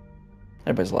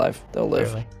 Everybody's alive. They'll live.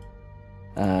 Clearly.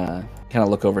 Kind of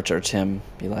look over towards him,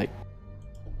 be like,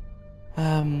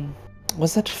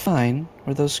 was that fine?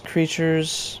 Were those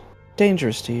creatures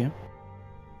dangerous to you?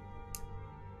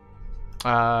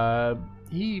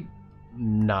 He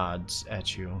nods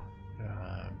at you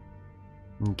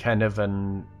in kind of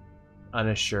an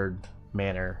unassured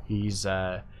manner. He's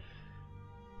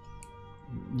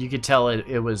you could tell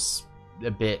it was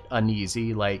a bit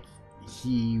uneasy, like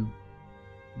he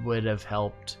would have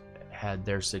helped had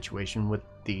their situation with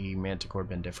the manticore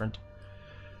been different.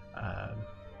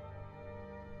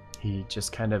 He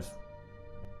just kind of,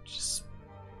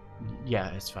 yeah,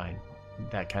 it's fine.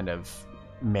 That kind of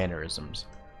mannerisms,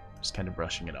 just kind of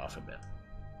brushing it off a bit.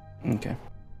 Okay.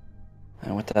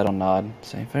 And with that, I'll nod,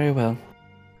 say, very well.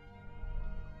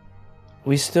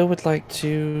 We still would like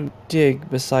to dig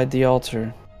beside the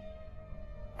altar.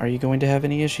 Are you going to have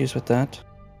any issues with that?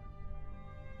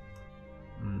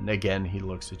 Again, he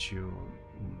looks at you.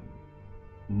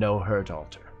 No hurt,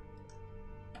 altar.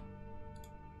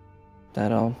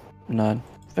 That I'll nod.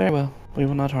 Very well. We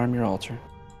will not harm your altar.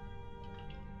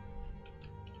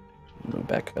 Move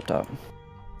back up top.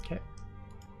 Okay.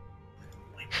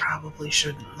 We probably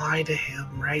shouldn't lie to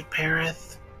him, right,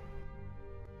 Perith?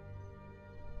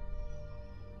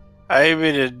 I'm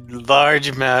in a large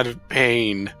amount of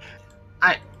pain.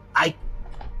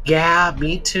 Yeah,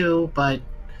 me too, but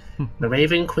the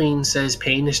Raven Queen says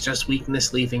pain is just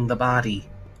weakness leaving the body.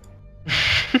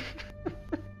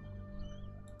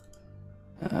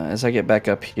 As I get back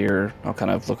up here, I'll kind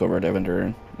of look over at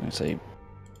Evander and say,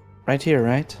 right here,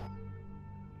 right?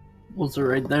 Was it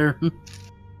right there?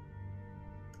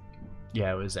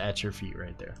 Yeah, it was at your feet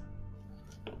right there.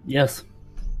 Yes.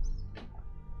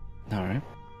 Alright.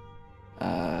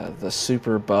 The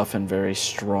super buff and very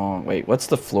strong... Wait, what's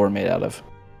the floor made out of?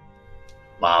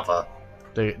 Lava.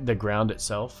 The ground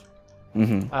itself.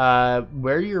 Mm-hmm.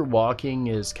 Where you're walking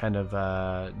is kind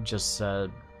of just a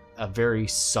very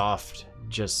soft,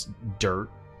 just dirt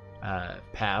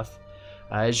path.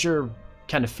 As you're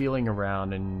kind of feeling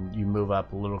around and you move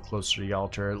up a little closer to the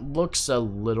altar, it looks a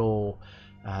little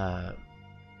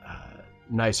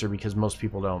nicer because most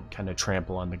people don't kind of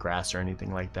trample on the grass or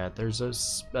anything like that. There's a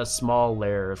small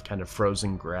layer of kind of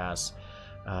frozen grass,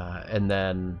 and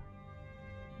then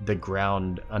the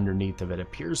ground underneath of it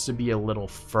appears to be a little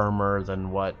firmer than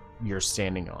what you're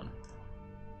standing on.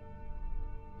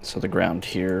 So the ground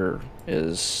here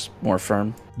is more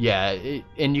firm? Yeah,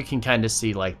 and you can kind of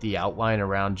see like the outline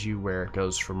around you where it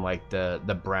goes from like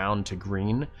the brown to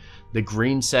green. The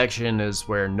green section is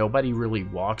where nobody really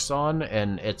walks on,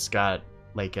 and it's got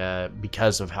like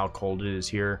because of how cold it is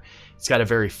here, it's got a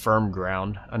very firm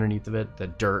ground underneath of it. The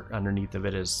dirt underneath of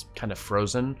it is kind of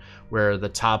frozen, where the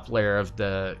top layer of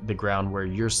the ground where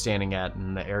you're standing at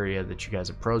in the area that you guys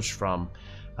approached from,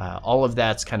 all of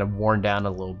that's kind of worn down a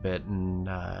little bit and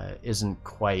isn't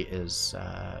quite as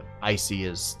icy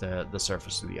as the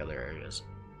surface of the other areas.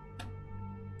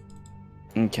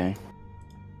 Okay.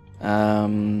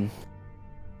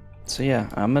 So yeah,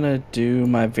 I'm gonna do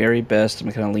my very best. I'm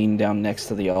gonna lean down next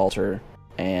to the altar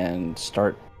and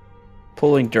start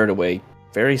pulling dirt away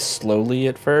very slowly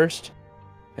at first.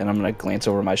 And I'm gonna glance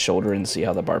over my shoulder and see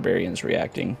how the barbarian's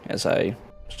reacting as I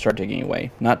start digging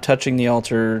away. Not touching the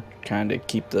altar, kind of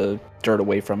keep the dirt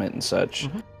away from it and such.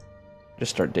 Mm-hmm.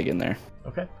 Just start digging there.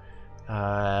 Okay.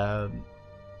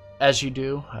 As you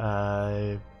do,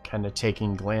 kind of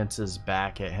taking glances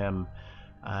back at him,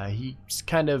 he's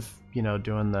kind of,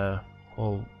 doing the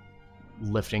whole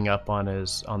lifting up on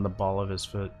the ball of his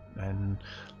foot and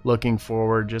looking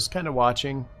forward, just kind of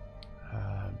watching,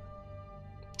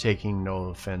 taking no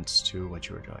offense to what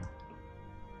you were doing.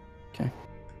 Okay.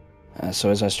 So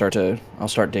as I'll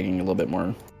start digging a little bit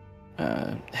more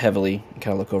heavily, and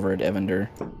kind of look over at Evander.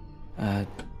 Are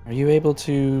you able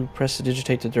to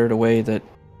prestidigitate the dirt away that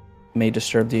may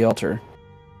disturb the altar?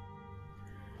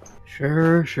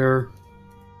 Sure.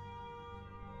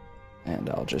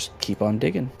 And I'll just keep on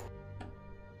digging.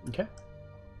 Okay.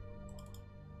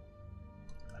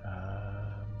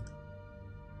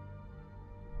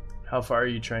 How far are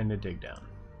you trying to dig down?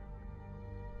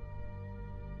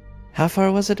 How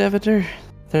far was it, Evander?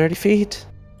 30 feet?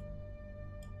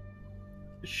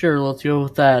 Sure, let's go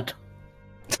with that.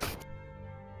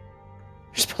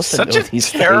 You're supposed Such to know a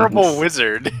these terrible things.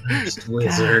 wizard. Best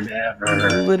wizard I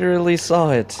ever. literally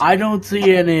saw it. I don't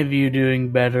see any of you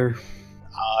doing better.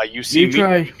 You see me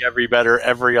try. doing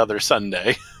every other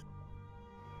Sunday.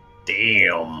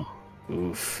 Damn.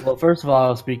 Oof. Well, first of all, I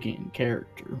was speaking in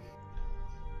character.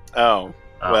 Oh,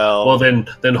 well. Well, then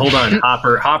hold on.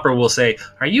 Hopper will say,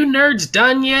 "Are you nerds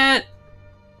done yet?"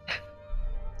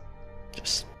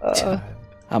 Just,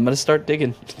 I'm gonna start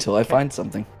digging until I find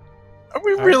something. Are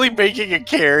we really making a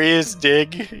curious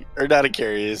dig? Or not a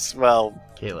curious? Well,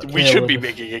 Caleb. we should be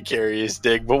making a curious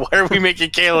dig, but why are we making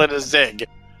Kalen a zig?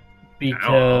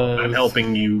 Because I'm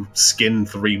helping you skin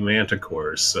 3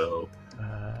 manticores, so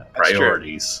That's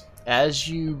priorities. As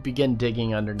you begin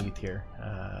digging underneath here,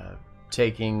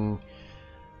 taking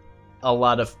a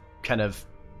lot of kind of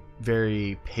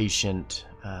very patient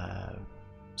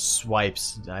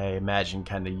swipes, I imagine,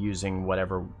 kind of using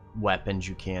whatever weapons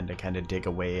you can to kind of dig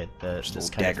away at this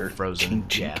kind dagger. of frozen,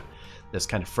 this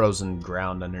kind of frozen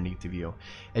ground underneath of you.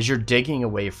 As you're digging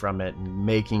away from it and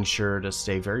making sure to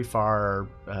stay very far,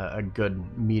 a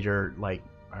good meter, like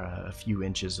a few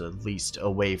inches at least,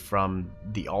 away from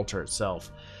the altar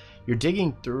itself, you're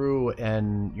digging through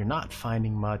and you're not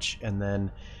finding much. And then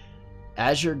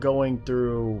as you're going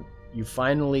through, you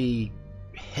finally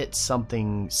hit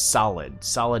something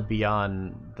solid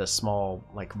beyond the small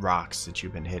like rocks that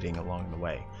you've been hitting along the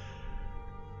way.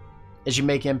 As you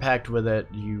make impact with it,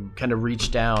 you kind of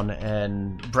reach down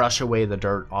and brush away the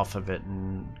dirt off of it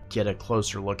and get a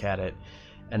closer look at it,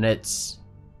 and it's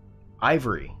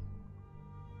ivory,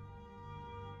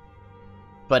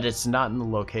 but it's not in the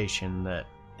location that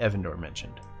Evandor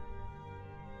mentioned.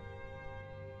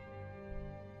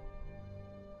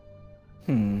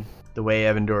 The way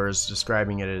Evandor is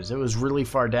describing it is, it was really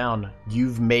far down.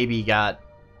 You've maybe got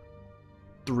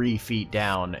 3 feet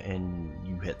down and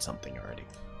you hit something already.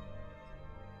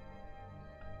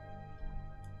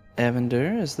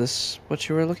 Evander, is this what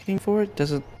you were looking for? It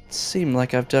doesn't seem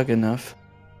like I've dug enough.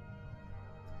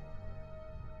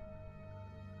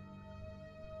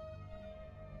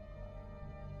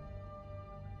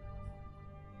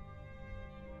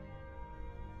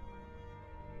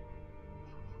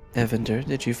 Evander,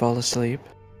 did you fall asleep?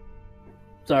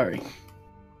 Sorry.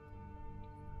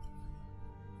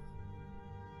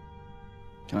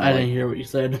 Can I didn't hear what you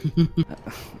said.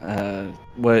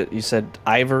 What you said?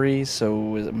 Ivory.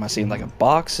 So am I seeing like a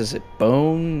box? Is it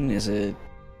bone? Is it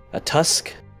a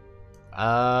tusk?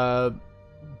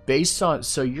 Based on,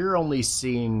 so you're only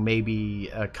seeing maybe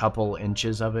a couple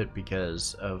inches of it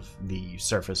because of the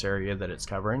surface area that it's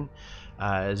covering.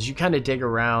 As you kind of dig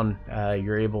around,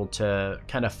 you're able to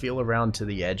kind of feel around to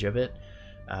the edge of it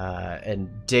and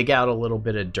dig out a little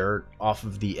bit of dirt off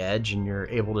of the edge, and you're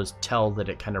able to tell that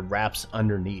it kind of wraps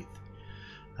underneath.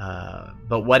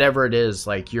 But whatever it is,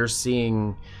 like you're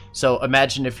seeing, so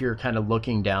imagine if you're kind of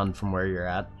looking down from where you're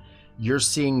at, you're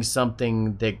seeing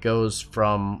something that goes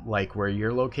from like where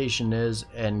your location is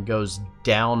and goes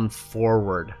down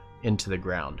forward into the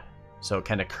ground. So it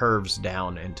kind of curves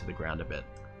down into the ground a bit.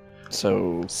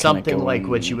 So something like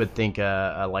what you would think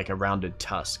like a rounded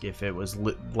tusk, if it was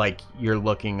like you're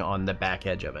looking on the back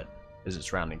edge of it as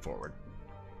it's rounding forward.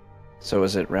 So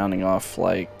is it rounding off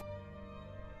like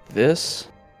this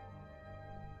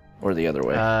or the other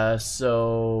way?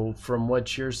 So from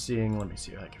what you're seeing, let me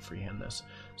see if I can freehand this.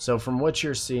 So from what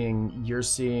you're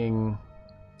seeing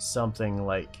something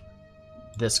like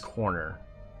this corner,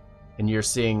 and you're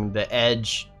seeing the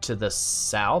edge to the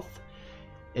south.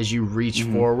 As you reach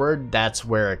forward, that's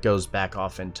where it goes back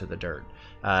off into the dirt.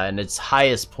 And its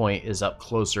highest point is up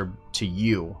closer to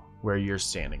you, where you're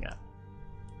standing at.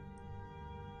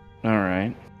 All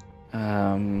right.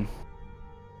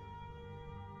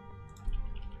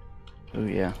 Oh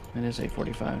yeah, it is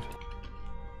 8:45.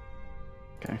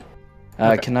 Okay.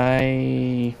 Can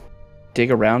I dig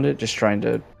around it, just trying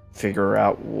to figure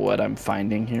out what I'm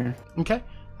finding here? Okay.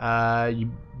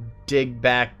 You dig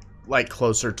back like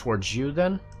closer towards you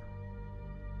then?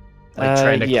 Like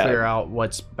trying to clear out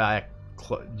what's back,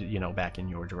 back in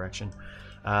your direction.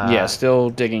 Yeah, still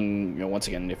digging, once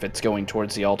again, if it's going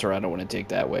towards the altar, I don't want to dig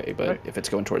that way, but if it's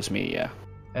going towards me, yeah.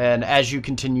 And as you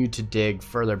continue to dig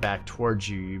further back towards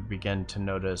you, you begin to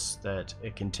notice that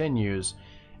it continues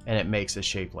and it makes a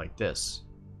shape like this.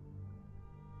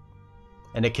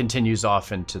 And it continues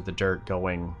off into the dirt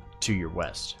going to your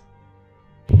west.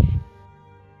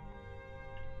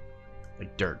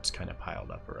 Like dirt's kind of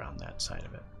piled up around that side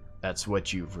of it. That's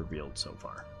what you've revealed so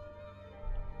far.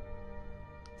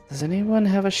 Does anyone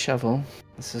have a shovel?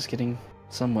 This is getting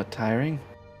somewhat tiring.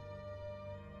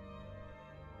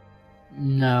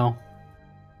 No.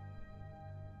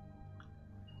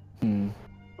 It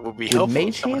would be Would helpful if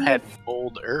Mage someone Hand- had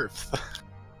bold earth.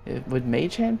 Would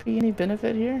Mage Hand be any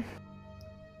benefit here?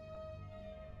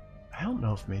 I don't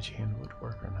know if Mage Hand would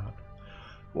work or not.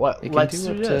 What? It can Let's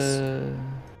do do up this. to-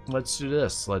 Let's do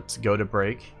this. Let's go to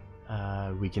break.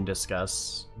 We can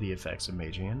discuss the effects of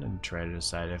Mage Hand and try to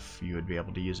decide if you would be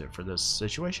able to use it for this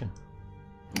situation.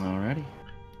 Alrighty.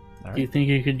 All Do you right. think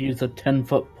you could use a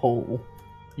 10-foot pole?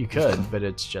 You could, but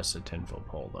it's just a 10-foot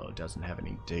pole, though. It doesn't have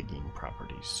any digging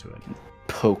properties to it.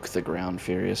 Poke the ground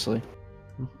furiously.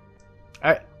 All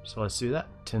right, so let's do that.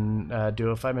 Do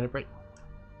a 5-minute break.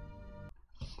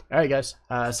 All right, guys.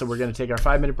 So we're going to take our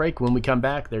 5-minute break. When we come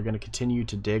back, they're going to continue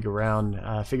to dig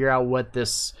around, figure out what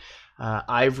this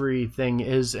ivory thing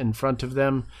is in front of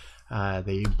them.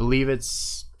 They believe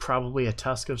it's probably a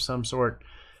tusk of some sort.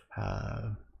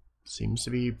 Seems to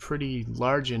be pretty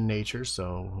large in nature,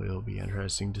 so it'll be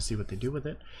interesting to see what they do with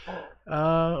it.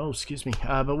 Excuse me.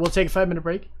 But we'll take a 5-minute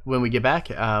break. When we get back,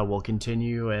 we'll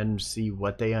continue and see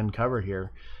what they uncover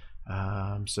here.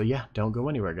 So yeah, don't go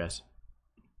anywhere, guys.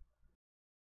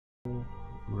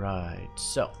 Right,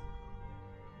 so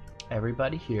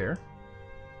everybody here.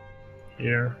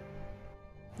 Here.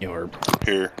 Your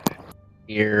Here.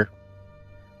 Here.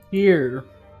 Here.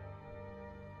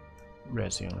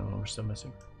 Red's the only one we're still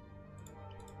missing.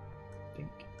 I think.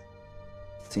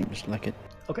 seems like it.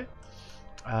 Okay.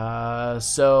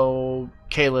 So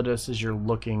Calidus, as you're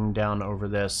looking down over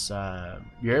this,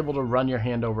 you're able to run your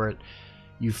hand over it.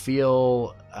 You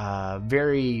feel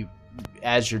very,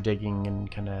 as you're digging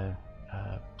and kind of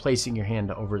placing your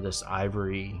hand over this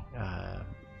ivory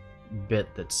bit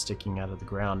that's sticking out of the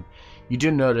ground, you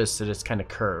do notice that it's kind of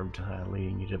curved,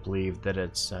 leading you to believe that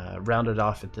it's rounded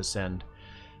off at this end,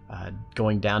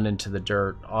 going down into the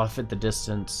dirt, off at the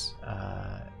distance,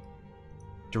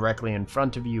 directly in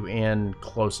front of you and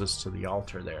closest to the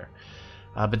altar there.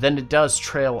 But then it does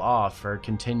trail off, or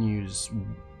continues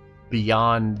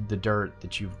beyond the dirt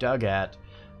that you've dug at,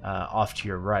 off to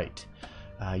your right.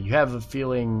 You have a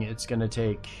feeling it's going to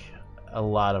take a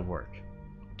lot of work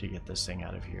to get this thing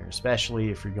out of here, especially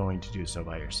if you're going to do so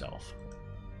by yourself.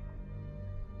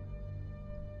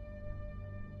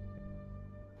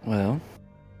 Well,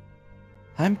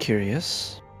 I'm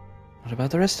curious. What about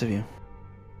the rest of you?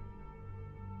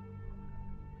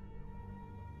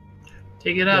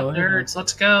 Take it up, Go ahead. nerds.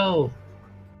 Let's go.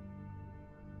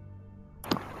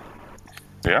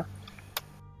 Yeah.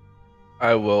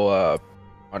 I will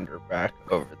wander back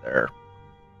over there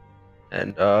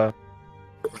and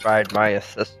provide my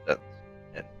assistance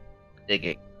in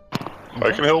digging.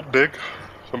 I can help dig.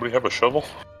 Somebody have a shovel?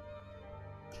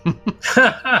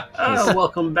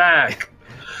 Welcome back.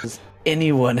 Does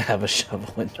anyone have a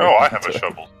shovel? In Oh, I have a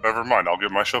shovel. Never mind. I'll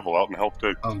get my shovel out and help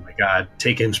dig. Oh my god,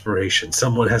 take inspiration.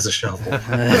 Someone has a shovel.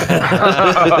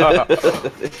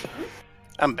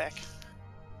 I'm back.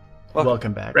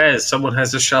 Welcome back. Rez, someone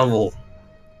has a shovel.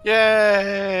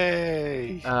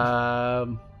 Yay!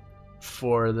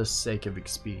 For the sake of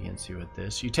expediency with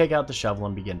this, you take out the shovel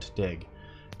and begin to dig.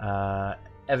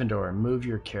 Evandor, move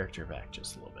your character back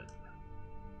just a little bit.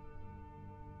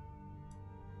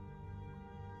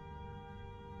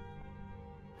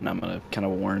 And I'm gonna kind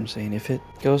of warn, saying if it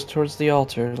goes towards the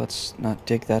altar, let's not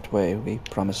dig that way. We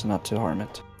promise not to harm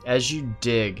it. As you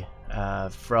dig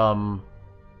from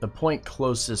the point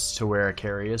closest to where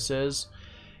Acarius is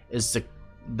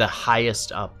the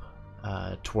highest up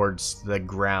towards the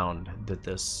ground that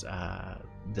this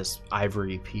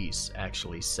ivory piece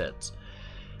actually sits.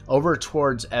 Over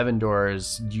towards Evandor,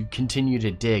 as you continue to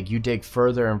dig, you dig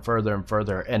further and further and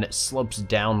further, and it slopes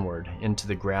downward into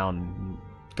the ground,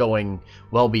 going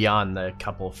well beyond the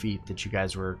couple of feet that you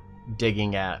guys were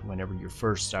digging at whenever you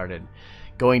first started.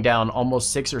 Going down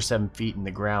almost 6 or 7 feet in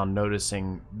the ground,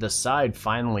 noticing the side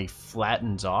finally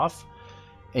flattens off,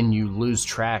 and you lose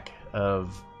track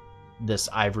of this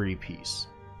ivory piece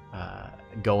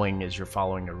going as you're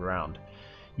following it around.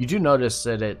 You do notice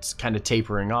that it's kind of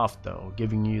tapering off, though,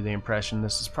 giving you the impression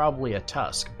this is probably a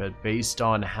tusk, but based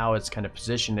on how it's kind of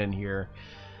positioned in here,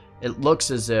 it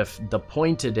looks as if the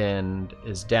pointed end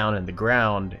is down in the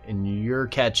ground and you're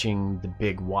catching the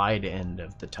big wide end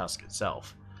of the tusk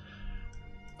itself.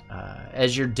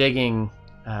 As you're digging,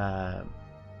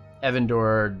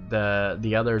 Evandor,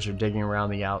 the others are digging around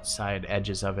the outside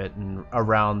edges of it and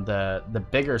around the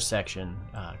bigger section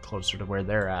closer to where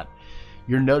they're at.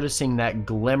 You're noticing that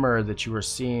glimmer that you were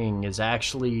seeing is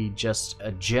actually just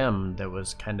a gem that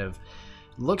was kind of,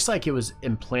 looks like it was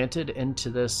implanted into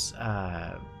this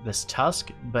this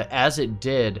tusk, but as it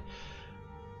did,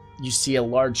 you see a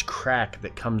large crack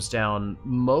that comes down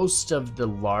most of the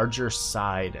larger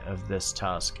side of this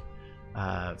tusk,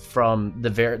 from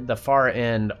the far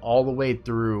end all the way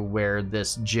through where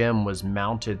this gem was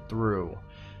mounted through,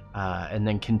 and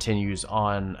then continues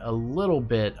on a little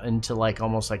bit into like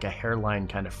almost like a hairline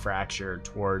kind of fracture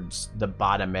towards the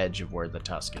bottom edge of where the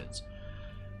tusk is.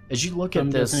 As you look I'm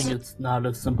at this, guessing it's not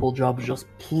a simple job of just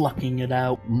plucking it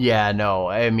out. yeah, no,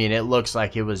 I mean, it looks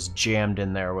like it was jammed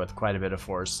in there with quite a bit of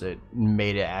force that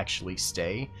made it actually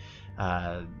stay.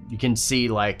 You can see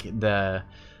like the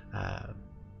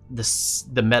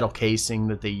metal casing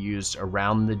that they used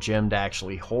around the gem to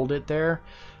actually hold it there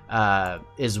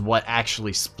is what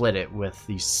actually split it, with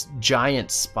these giant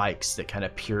spikes that kind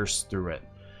of pierce through it.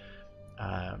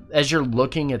 As you're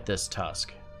looking at this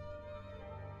tusk,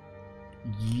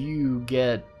 you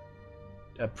get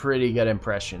a pretty good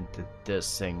impression that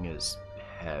this thing is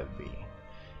heavy.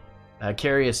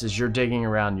 Carius, as you're digging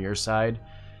around your side,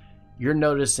 you're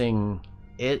noticing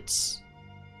it's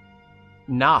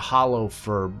not hollow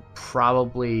for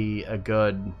probably a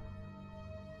good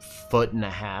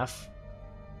 1.5 feet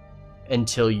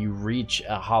until you reach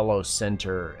a hollow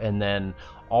center, and then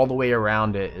all the way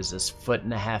around it is this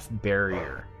 1.5 foot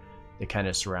barrier that kind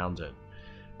of surrounds it.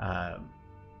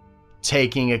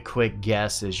 Taking a quick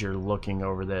guess as you're looking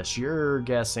over this, you're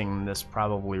guessing this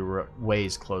probably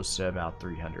weighs close to about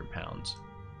 300 pounds.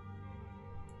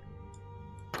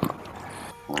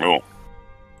 Oh,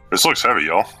 this looks heavy,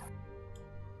 y'all.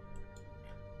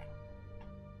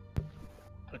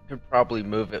 I could probably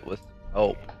move it with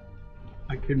help.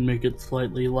 I could make it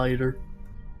slightly lighter.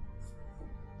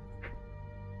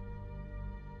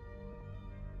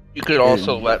 You could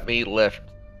also let me lift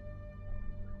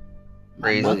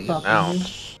crazy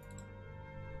amounts.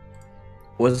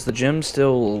 Was the gem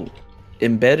still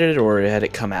embedded, or had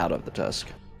it come out of the tusk?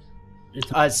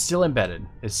 It's still embedded.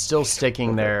 It's still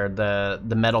sticking there.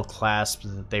 The metal clasps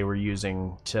that they were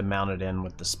using to mount it in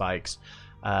with the spikes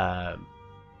are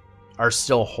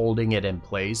still holding it in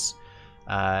place.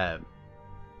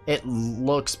 It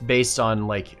looks, based on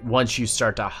like once you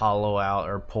start to hollow out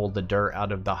or pull the dirt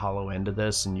out of the hollow end of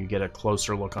this and you get a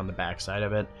closer look on the backside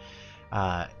of it,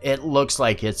 it looks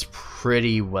like it's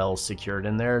pretty well secured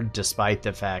in there, despite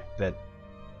the fact that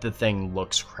the thing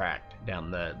looks cracked down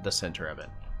the center of it.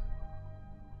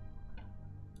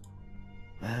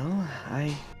 Well,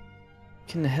 I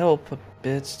can help a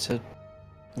bit to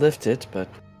lift it, but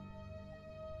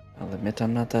I'll admit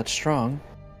I'm not that strong.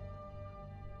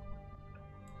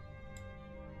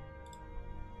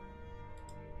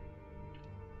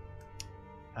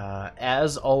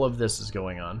 As all of this is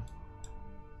going on,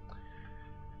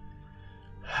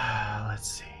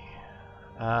 let's see.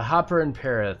 Hopper and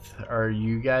Perith, are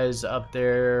you guys up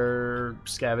there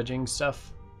scavenging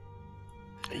stuff?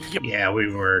 Yep. Yeah,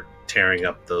 we were tearing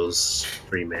up those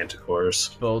 3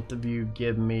 manticores. Both of you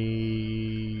give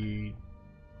me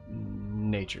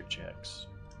nature checks.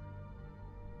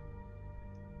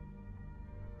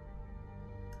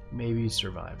 Maybe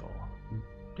survival.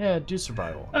 Yeah, do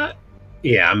survival.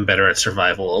 Yeah, I'm better at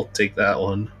survival. I'll take that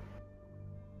one.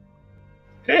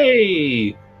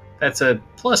 Hey! That's a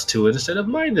 +2 instead of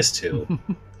 -2.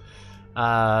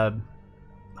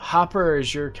 Hopper,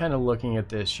 as you're kind of looking at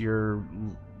this, you're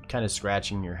kind of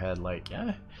scratching your head like,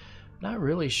 not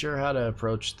really sure how to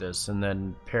approach this. And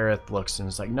then Perith looks and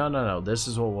is like, no, this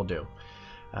is what we'll do.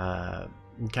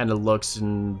 And kind of looks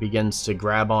and begins to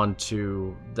grab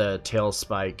onto the tail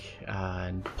spike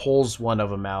and pulls one of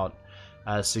them out,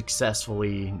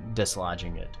 successfully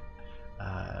dislodging it.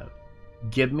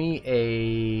 Give me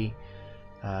a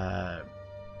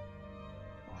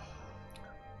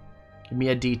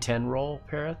D10 roll,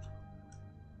 Perith.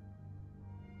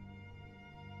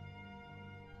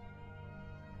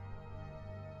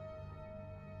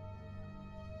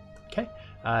 Okay.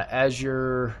 As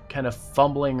you're kind of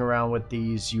fumbling around with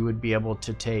these, you would be able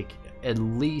to take at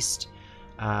least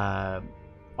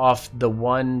off the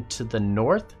one to the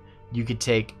north. You could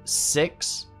take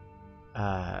six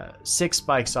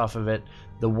spikes off of it.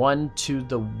 The one to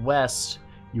the west,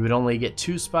 you would only get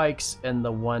 2 spikes, and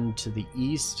the one to the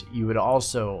east, you would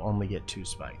also only get 2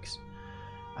 spikes.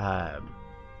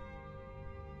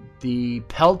 The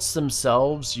pelts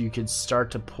themselves, you could start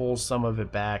to pull some of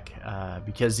it back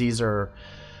because these are,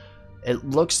 it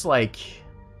looks like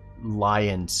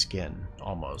lion skin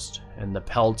almost, and the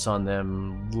pelts on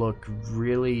them look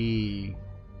really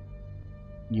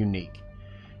unique.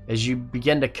 As you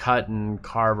begin to cut and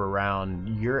carve around,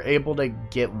 you're able to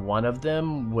get one of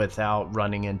them without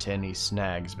running into any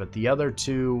snags, but the other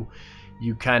 2,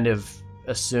 you kind of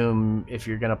assume if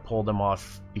you're going to pull them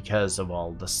off because of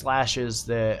all the slashes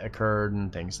that occurred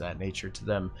and things of that nature to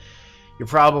them, you're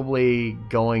probably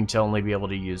going to only be able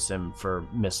to use them for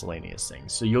miscellaneous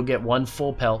things. So you'll get 1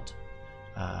 full pelt.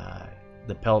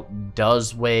 The pelt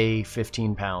does weigh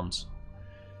 15 pounds.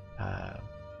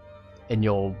 And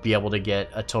you'll be able to get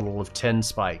a total of 10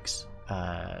 spikes.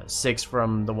 6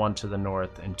 from the one to the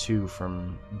north and 2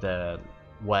 from the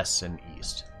west and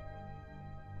east.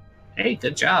 Hey,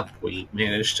 good job. We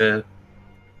managed to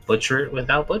butcher it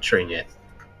without butchering it.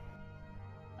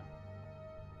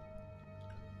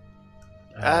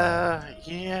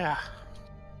 Yeah.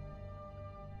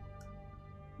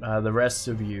 The rest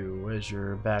of you, as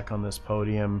you're back on this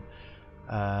podium,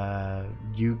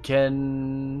 you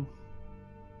can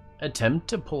attempt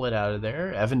to pull it out of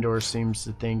there. Evandor seems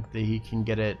to think that he can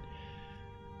get it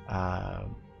a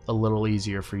little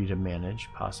easier for you to manage,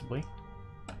 possibly.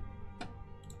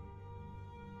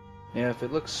 Yeah, if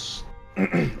it looks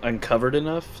uncovered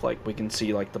enough, like we can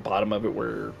see like the bottom of it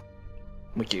where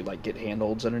We could like get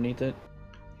handholds underneath it.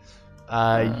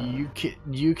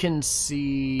 You can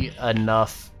see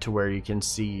enough to where you can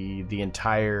see the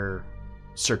entire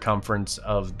circumference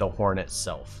of the horn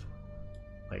itself,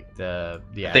 like the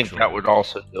I think actual. that would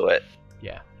also do it.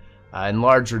 Yeah, and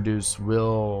large reduce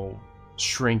will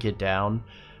shrink it down.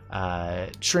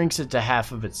 It shrinks it to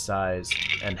half of its size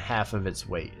and half of its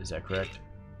weight. Is that correct?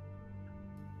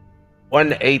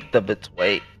 1/8 of its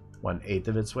weight. 1/8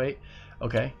 of its weight.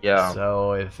 Okay. Yeah.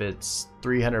 So if it's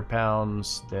 300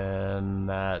 pounds, then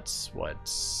that's what,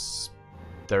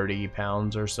 30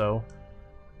 pounds or so.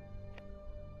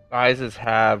 Size is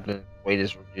halved and weight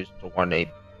is reduced to 1/8.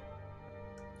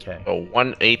 Okay. So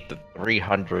 1/8 of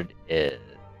 300 is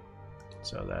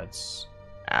So that's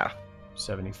half.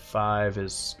 75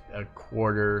 is a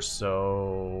quarter,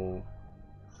 so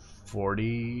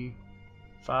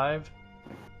 45?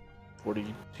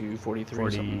 42, 43,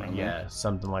 40, something like that. yeah,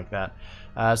 something like that.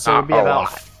 So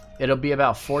it'll be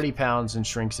about 40 pounds and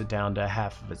shrinks it down to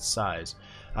half of its size.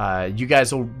 You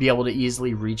guys will be able to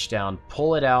easily reach down,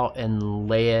 pull it out, and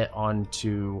lay it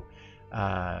onto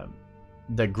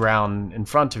the ground in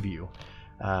front of you,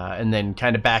 and then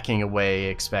kind of backing away,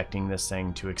 expecting this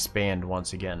thing to expand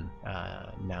once again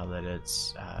now that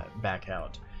it's back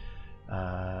out.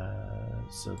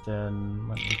 So then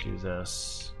let me do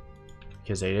this,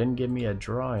 because they didn't give me a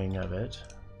drawing of it.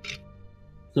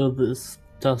 So this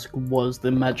tusk was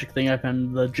the magic thing I found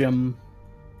in the gym.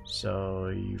 So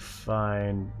you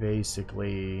find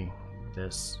basically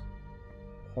this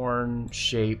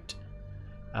horn-shaped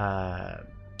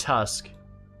tusk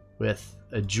with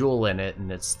a jewel in it,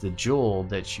 and it's the jewel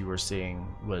that you were seeing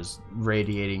was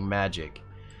radiating magic,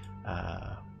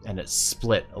 and it's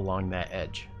split along that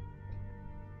edge.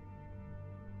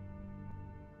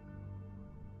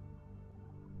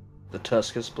 The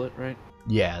tusk is split, right?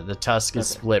 Yeah, the tusk is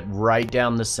split right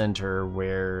down the center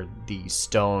where the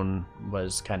stone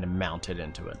was kind of mounted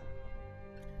into it.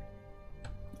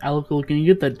 Alico, can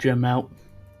you get that gem out?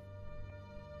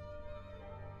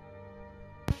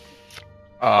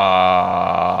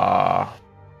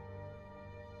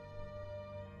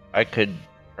 I could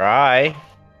try.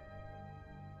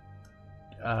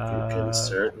 You can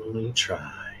certainly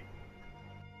try.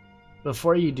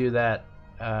 Before you do that,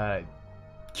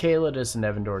 Calidus and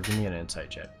Evandor, give me an insight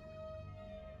check.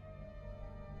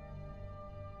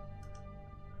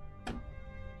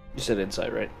 You said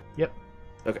insight, right? Yep.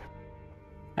 Okay.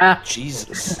 Ah,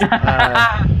 Jesus.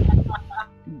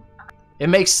 It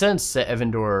makes sense that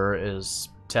Evandor is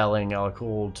telling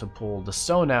Alakul to pull the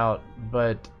stone out,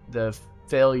 but the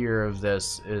failure of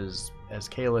this is, as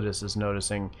Calidus is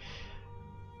noticing,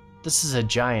 this is a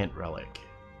giant relic.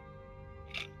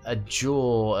 A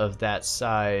jewel of that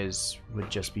size would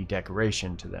just be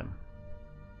decoration to them.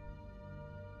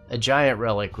 A giant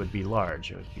relic would be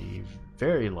large. It would be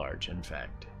very large, in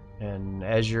fact. And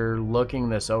as you're looking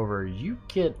this over, you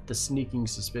get the sneaking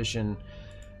suspicion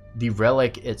the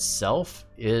relic itself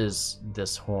is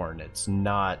this horn. It's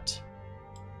not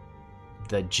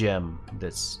the gem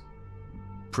that's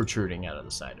protruding out of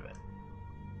the side of it.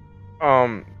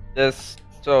 This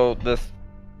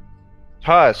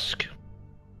tusk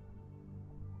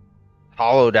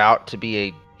hollowed out to be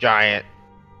a giant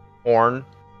horn.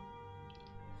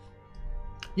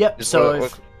 Yep. So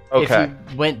if you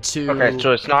went to... Okay,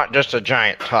 so it's not just a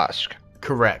giant tusk.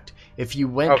 Correct. If you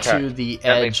went to the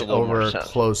edge over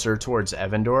closer towards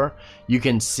Evandor, you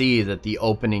can see that the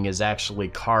opening is actually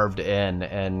carved in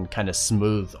and kind of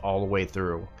smooth all the way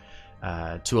through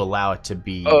to allow it to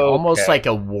be almost like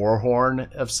a war horn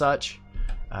of such.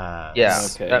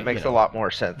 That makes a lot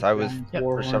more sense. I was,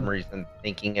 for some reason,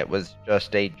 thinking it was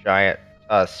just a giant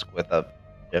tusk with a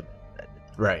gem.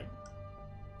 Right.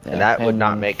 And that would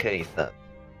not make any sense.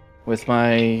 With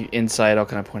my insight, I'll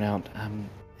kind of point out,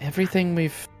 everything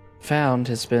we've found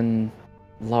has been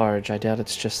large. I doubt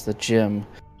it's just the gem.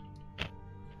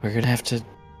 We're gonna have to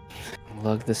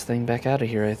lug this thing back out of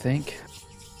here, I think.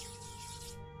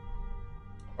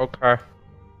 Okay.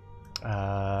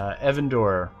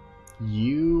 Evandor,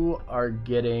 you are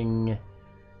getting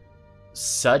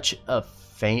such a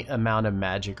faint amount of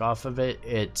magic off of it.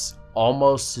 It's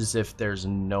almost as if there's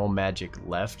no magic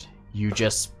left. You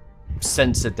just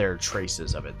sense that there are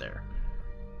traces of it there.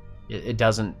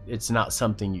 It's not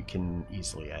something you can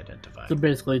easily identify. So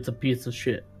basically it's a piece of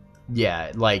shit.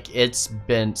 Yeah, like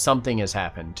something has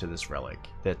happened to this relic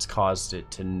that's caused it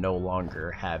to no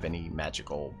longer have any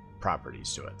magical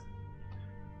properties to it.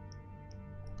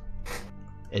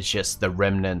 It's just the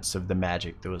remnants of the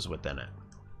magic that was within it.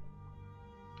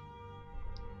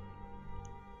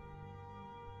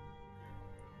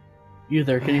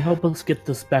 Can you help us get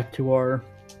this back to our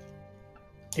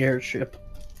airship.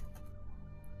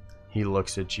 He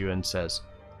looks at you and says,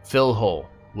 "Fill hole.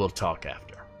 We'll talk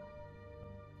after."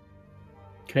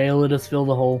 Okay, let us fill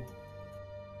the hole.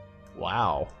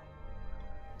 Wow.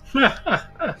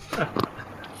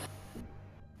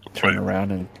 Turn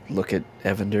around and look at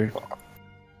Evander.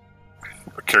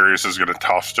 Carius is going to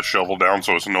toss the shovel down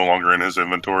so it's no longer in his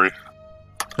inventory.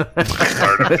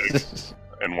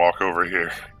 And walk over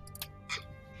here.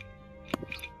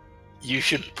 You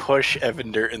should push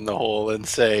Evander in the hole and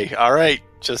say, "All right,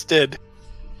 just did."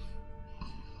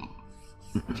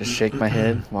 Just shake my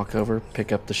head, walk over,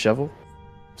 pick up the shovel,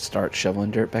 start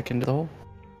shoveling dirt back into the hole.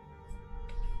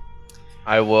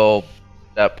 I will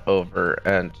step over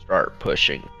and start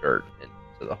pushing dirt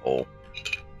into the hole.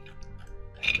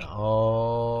 And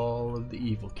all of the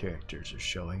evil characters are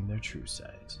showing their true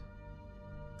sides.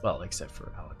 Well, except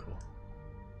for Alakul.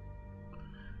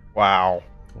 Wow.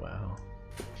 Wow.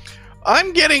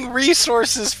 I'm getting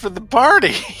resources for the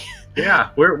party. Yeah,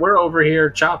 we're over here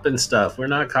chopping stuff. We're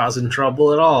not causing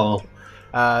trouble at all.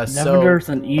 Evander's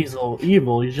an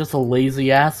evil. He's just a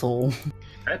lazy asshole.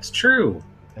 That's true.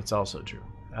 That's also true.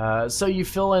 So you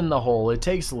fill in the hole. It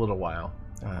takes a little while,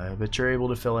 but you're able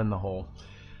to fill in the hole.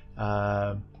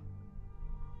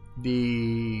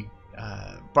 The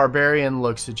barbarian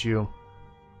looks at you,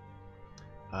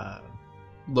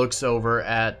 looks over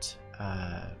at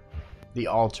the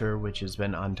altar, which has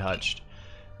been untouched,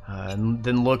 and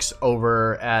then looks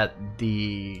over at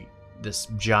this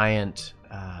giant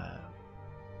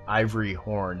ivory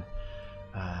horn,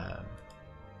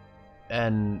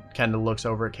 and kind of looks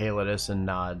over at Caelidus and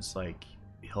nods like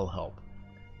he'll help.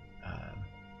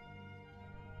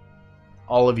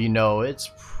 All of you know it's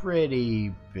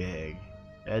pretty big.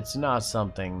 It's not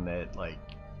something that like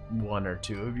one or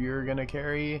two of you are gonna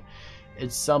carry.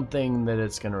 It's something that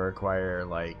it's gonna require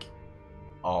like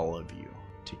all of you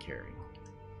to carry.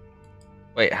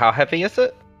 Wait, how heavy is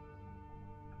it?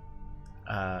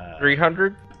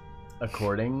 300?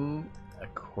 According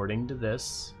to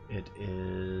this, it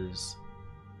is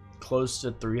close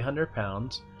to 300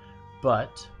 pounds,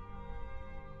 but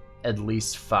at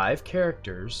least 5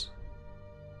 characters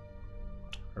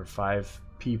or 5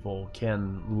 people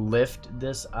can lift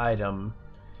this item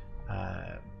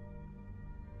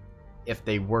if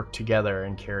they work together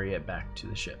and carry it back to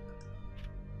the ship.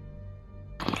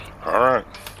 Alright,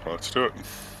 let's do it.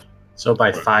 So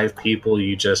by 5 people,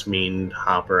 you just mean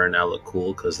Hopper and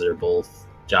Alakul because they're both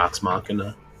Jox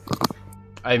Machina?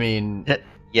 I mean,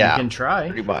 Yeah, you can try.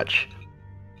 pretty much.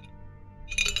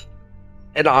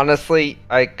 And honestly,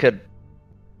 I could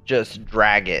just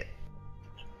drag it.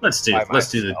 Let's do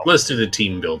the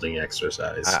team building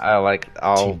exercise. I'll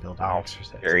Team building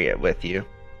exercise. carry it with you.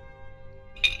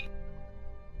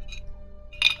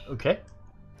 Okay.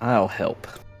 I'll help.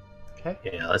 Okay.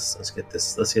 Yeah, let's get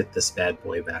this bad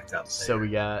boy back up there. So we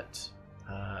got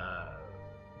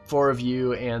 4 of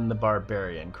you and the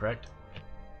barbarian, correct?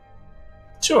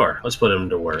 Sure, let's put him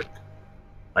to work.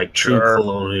 Like true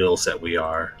colonials that we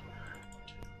are.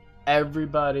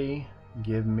 Everybody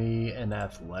give me an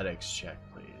athletics check,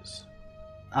 please.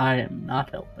 I am not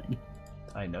helping.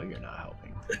 I know you're not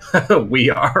helping. We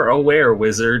are aware,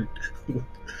 wizard.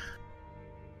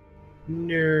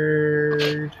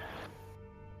 Nerd.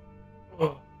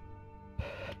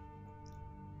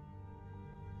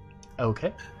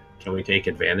 Okay. Can we take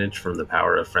advantage from the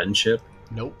power of friendship?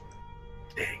 Nope.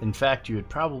 In fact, you would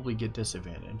probably get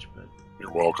disadvantage, but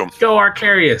You're welcome. Go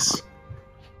Arcarius!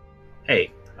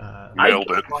 Hey, Nailed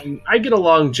it. I get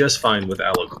along just fine with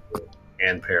Alakul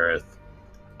and Perith.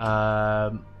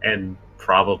 And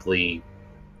probably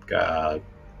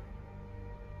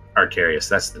Arcarius.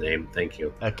 That's the name. Thank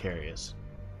you. Acarius.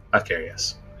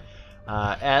 Arcarius.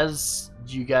 As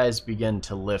you guys begin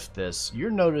to lift this,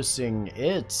 you're noticing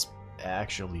it's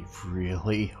actually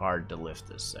really hard to lift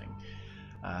this thing.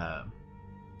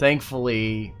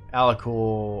 Thankfully,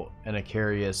 Alakul and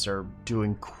Acarius are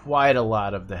doing quite a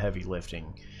lot of the heavy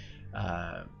lifting.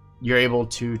 You're able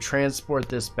to transport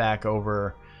this back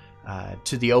over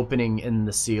to the opening in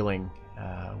the ceiling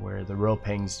where the rope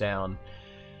hangs down.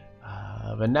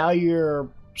 But now you're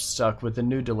stuck with a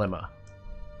new dilemma.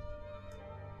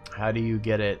 How do you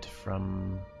get it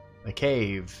from a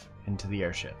cave into the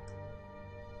airship?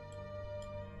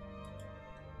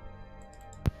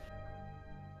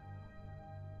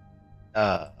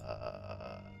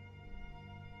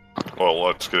 Well,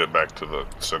 let's get it back to the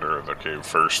center of the cave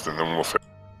first, and then we'll...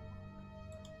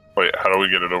 Wait, how do we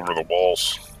get it over the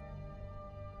walls?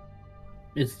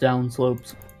 It's down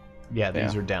slopes. Yeah,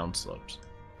 these are down slopes.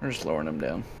 We're just lowering them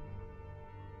down.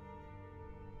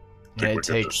 And we it could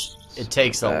takes just- it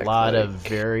takes a back lot of like-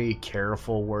 very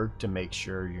careful work to make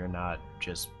sure you're not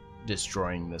just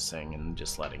destroying this thing and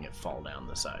just letting it fall down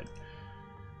the side.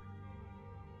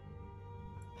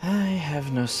 I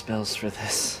have no spells for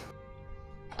this.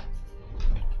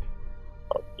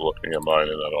 I'm looking at mine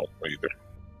and I don't either.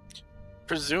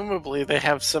 Presumably, they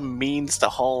have some means to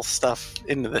haul stuff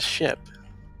into the ship.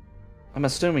 I'm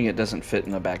assuming it doesn't fit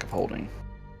in the back of holding.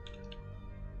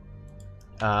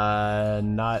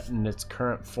 Not in its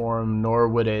current form, nor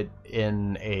would it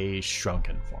in a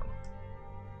shrunken form.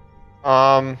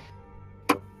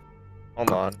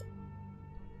 Hold on.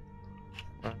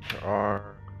 There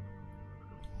are.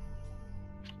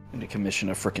 I'm gonna commission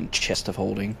a frickin' chest of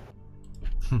holding.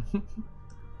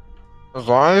 As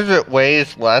long as it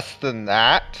weighs less than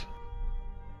that,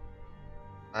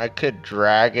 I could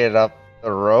drag it up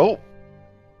the rope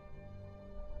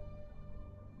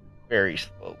very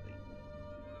slowly.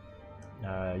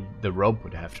 The rope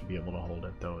would have to be able to hold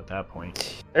it, though, at that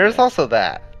point. There's also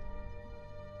that.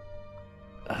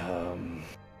 I'm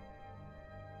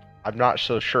not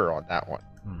so sure on that one.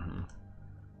 Mm-hmm.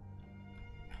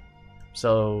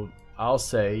 So I'll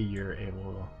say you're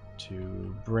able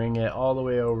to bring it all the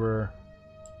way over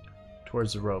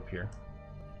towards the rope here.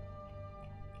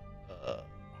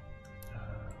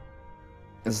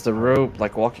 Is the rope,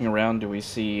 like walking around, do we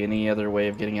see any other way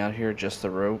of getting out of here? Just the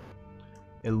rope?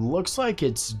 It looks like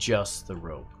it's just the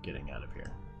rope getting out of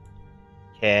here.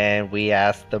 Can we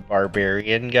ask the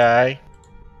barbarian guy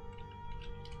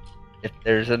if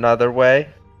there's another way?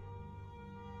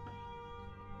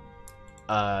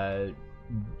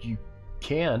 You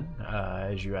can.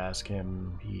 As you ask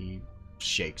him, he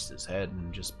shakes his head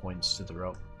and just points to the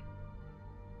rope.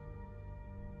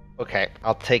 Okay,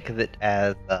 I'll take it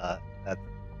as that's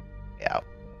the way out.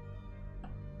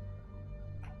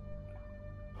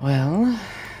 Well,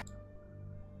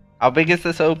 How big is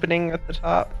this opening at the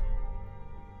top?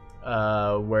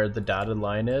 Where the dotted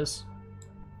line is,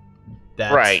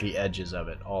 that's Right. the edges of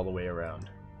it all the way around.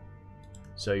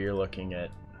 So you're looking at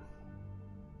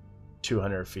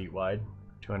 200 feet wide,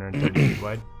 230 feet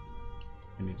wide.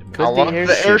 You need to move. Could How the long is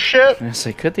the airship- airship? I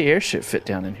say, could the airship fit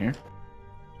down in here?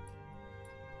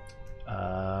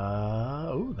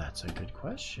 Oh, that's a good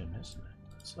question, isn't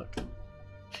it? Let's look.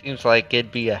 Seems like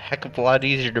it'd be a heck of a lot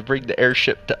easier to bring the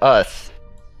airship to us.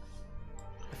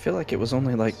 I feel like it was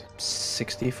only like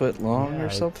 60 foot long Yeah, or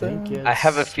something. I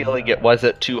have a feeling it was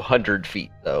at 200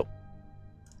 feet, though.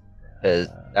 Because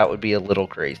that would be a little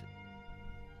crazy.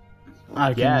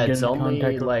 I can Yeah, get it's into only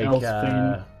contact with like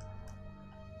Elspine.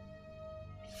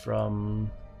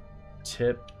 from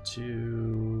tip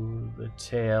to the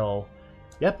tail.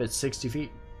 Yep, it's 60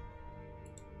 feet.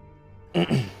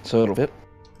 So it'll fit.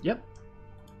 Yep.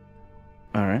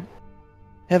 All right.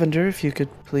 Evander, if you could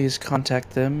please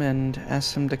contact them and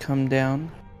ask them to come down.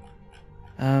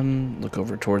 Look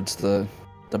over towards the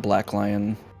Black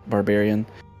Lion Barbarian.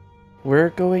 We're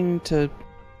going to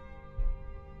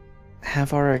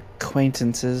have our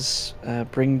acquaintances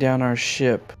bring down our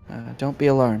ship. Don't be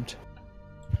alarmed.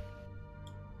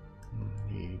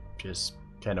 He just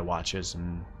kind of watches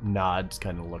and nods,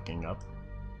 kind of looking up.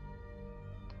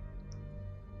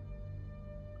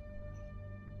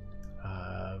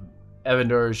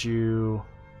 Evander, as you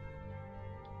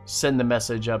send the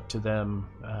message up to them,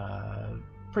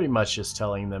 pretty much just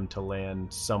telling them to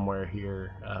land somewhere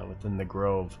here within the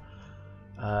grove.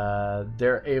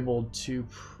 They're able to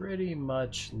pretty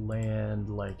much land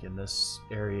like in this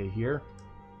area here.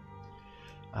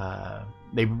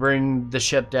 They bring the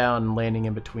ship down, landing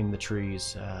in between the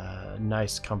trees.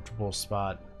 Nice, comfortable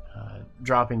spot.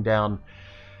 Dropping down,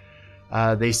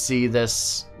 they see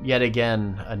this yet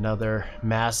again, another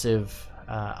massive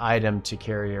item to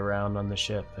carry around on the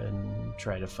ship and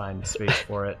try to find space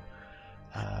for it.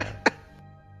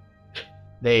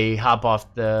 They hop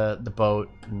off the boat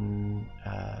and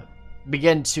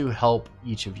begin to help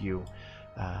each of you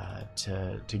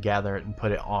to gather it and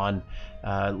put it on,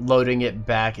 loading it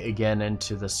back again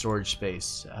into the storage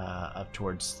space up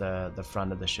towards the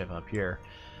front of the ship up here.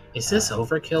 Is this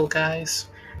overkill, guys?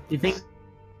 Do you think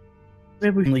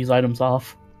maybe we can these items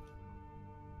off?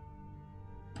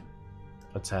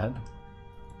 What's that?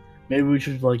 Maybe we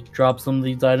should like drop some of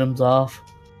these items off.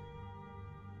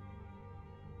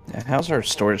 Yeah, how's our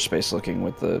storage space looking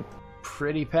with the...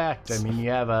 Pretty packed. I mean, you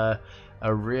have a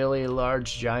really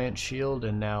large giant shield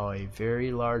and now a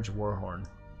very large warhorn.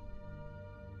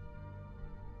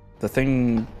 The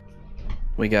thing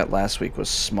we got last week was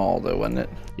small, though, wasn't it?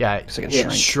 Yeah, Looks like it it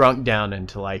shrank. shrunk down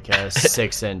into like a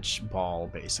 6-inch ball,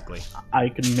 basically. I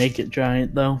can make it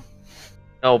giant though.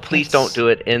 No, please don't do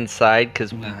it inside,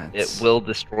 because Nah, it it's- will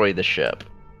destroy the ship.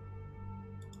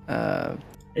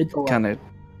 It's a kind of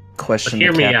question But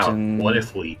hear the me captain. out. What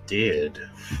if we did?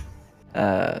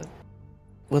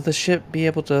 Will the ship be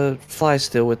able to fly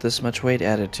still with this much weight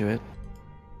added to it?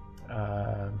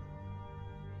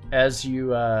 As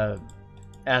you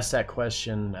ask that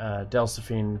question,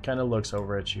 Delphine kind of looks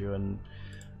over at you and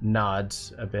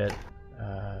nods a bit.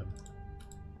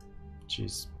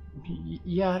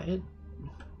 Yeah, it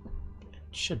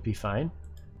should be fine,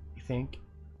 I think.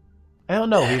 I don't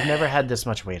know. We've never had this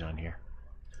much weight on here.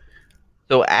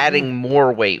 So adding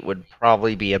more weight would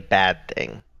probably be a bad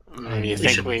thing. You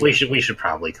think We should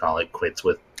probably call it quits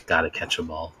with gotta catch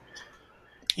 'em all.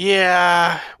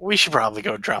 Yeah, we should probably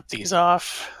go drop these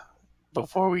off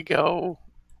before we go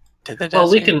to the desert. Well,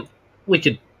 we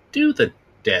could do the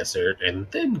desert and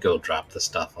then go drop the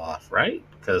stuff off, right?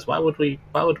 Because why would we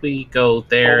go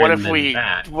there Well, what and if then we?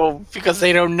 back? Well, because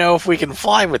they don't know if we can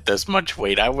fly with this much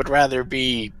weight. I would rather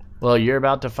be. Well, you're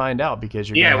about to find out because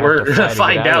you're We're gonna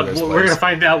find out. We're gonna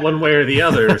find out one way or the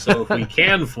other. So if we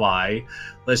can fly,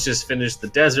 let's just finish the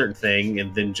desert thing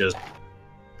and then just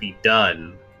be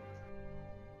done.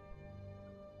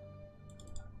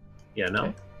 Yeah, no.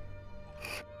 Okay.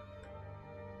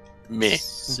 Me.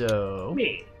 So,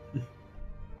 Me.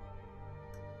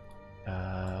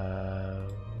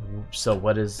 so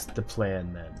what is the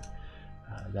plan then?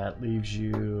 That leaves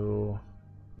you.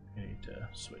 I need to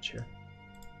switch here.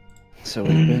 So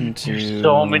we've been to There's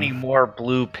so many more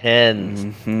blue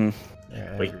pins. Mhm.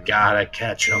 We gotta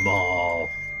catch 'em all.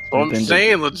 Well, I'm We've been to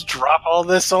saying, let's drop all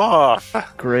this off.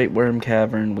 Great Worm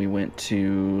Cavern. We went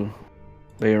to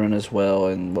Bayron as well,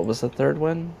 and what was the third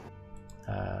one?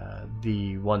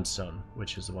 The one stone,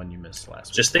 which is the one you missed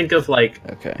last week. Just think of like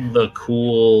Okay. the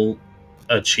cool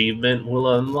achievement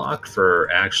we'll unlock for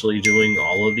actually doing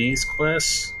all of these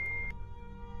quests.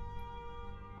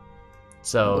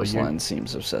 So This you. line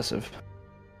seems obsessive.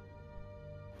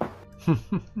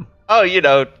 Oh,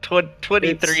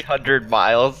 2,300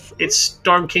 miles. It's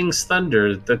Storm King's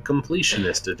Thunder, the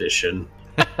completionist edition.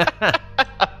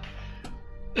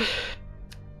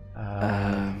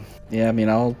 Yeah, I mean,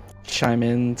 I'll chime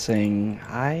in saying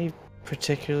I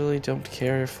particularly don't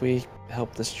care if we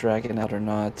help this dragon out or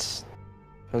not.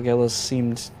 Felgolos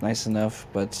seemed nice enough,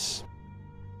 but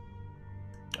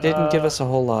didn't give us a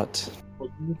whole lot.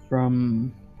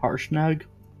 from Harshnag.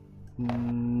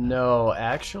 No,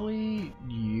 actually,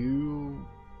 you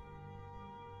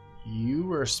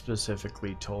were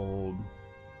specifically told,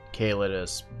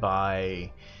 Calidus,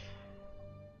 by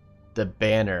the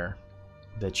banner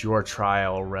that your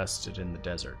trial rested in the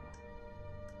desert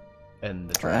and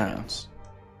the dragons.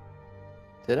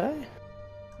 Did I?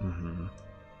 Mm-hmm.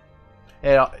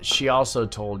 And she also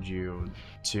told you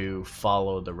to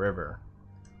follow the river.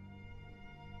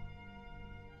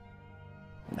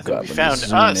 I think God, we let me found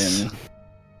zoom us. in.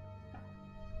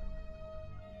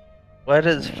 What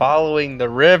does following the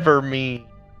river mean?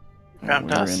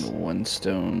 Found We're us. in one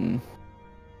stone.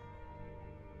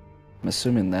 I'm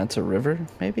assuming that's a river,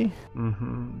 maybe?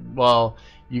 Mm-hmm. Well,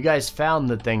 you guys found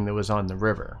the thing that was on the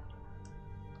river.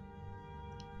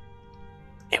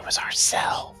 It was It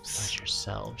ourselves. was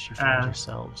yourselves. You found Ah.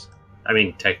 yourselves. I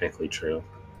mean, technically true.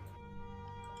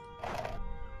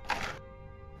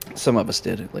 Some of us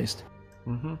did, at least.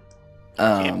 Mm-hmm.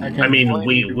 I mean,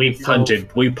 we punted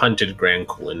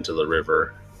Grankle into the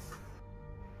river.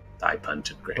 I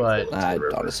punted Grankle But- into I the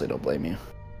river. honestly don't blame you.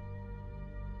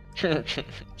 He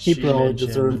She probably mentioned-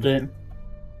 deserved it.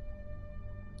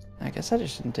 I guess I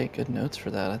just didn't take good notes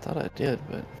for that. I thought I did,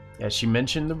 but Yeah, she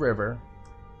mentioned the river.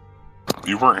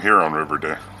 You weren't here on River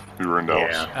Day. You were in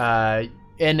Dallas. Yeah.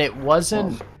 And it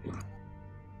wasn't.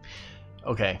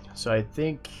 Okay, so I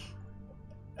think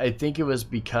it was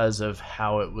because of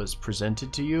how it was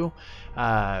presented to you.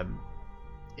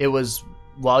 It was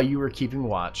while you were keeping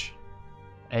watch,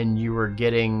 and you were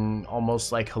getting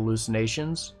almost like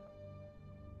hallucinations,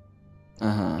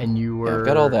 and you yeah, were. I've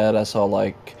got all that. I saw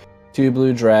like 2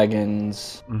 blue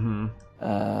dragons. Mm-hmm.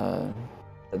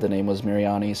 The name was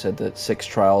Miriani. Said that 6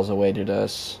 trials awaited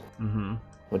us. Mm-hmm.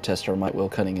 Would test our might, will,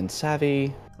 cunning, and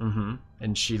savvy. Mm-hmm.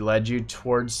 And she led you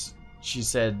towards. She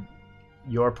said,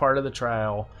 "Your part of the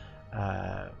trial."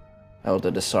 Oh,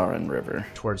 the Desaran River.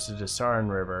 Towards the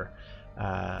Desaran River.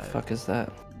 Fuck is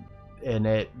that? And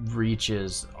it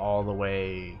reaches all the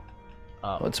way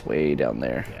up. Oh, it's way down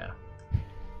there. Yeah.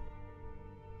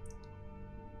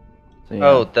 So, yeah.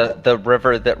 Oh, the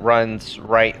river that runs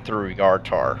right through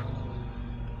Yartar.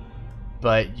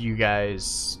 But you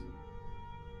guys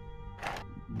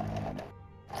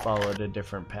followed a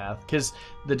different path. Because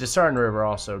the Desaran River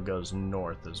also goes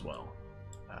north as well.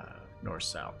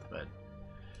 North-south. But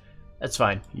That's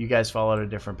fine. You guys followed a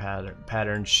different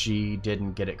pattern. She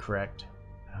didn't get it correct,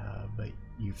 but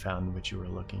you found what you were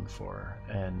looking for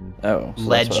and Oh, so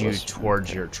led that's what I you was- towards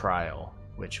okay. your trial,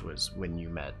 which was when you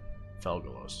met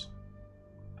Felgolos.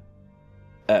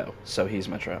 Oh, so he's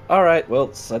my trial. All right.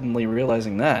 Well, suddenly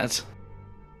realizing that.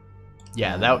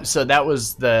 Yeah, that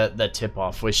was the tip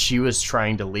off. Was she was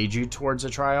trying to lead you towards a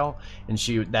trial, and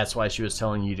that's why she was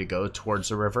telling you to go towards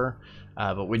the river.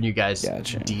 But when you guys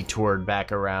Gotcha. detoured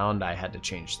back around, I had to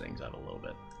change things up a little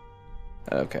bit.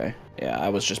 Okay. Yeah, I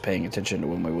was just paying attention to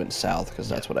when we went south because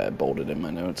that's what I had bolted in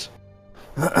my notes.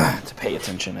 To pay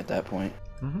attention at that point.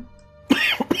 Mm-hmm.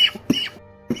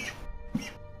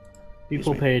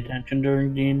 People pay attention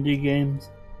during D&D games.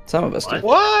 Some of us do.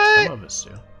 What? Some of us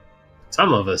do.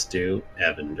 Some of us do.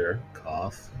 Evander,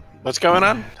 cough. What's going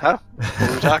on? Huh? What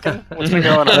are we talking? What's been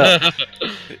going on? I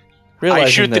Realizing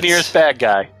shoot the that's nearest bad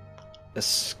guy. a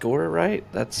score, right?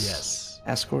 That's Yes.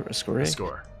 a score. A score.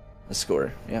 A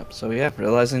score. Yep. So yeah,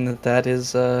 realizing that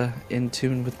is in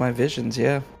tune with my visions.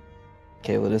 Yeah.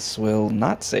 Calidus will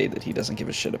not say that he doesn't give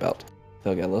a shit about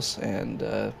Felgelos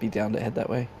and be down to head that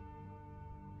way.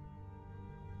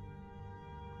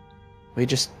 We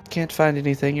just can't find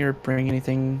anything or bring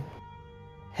anything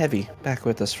heavy back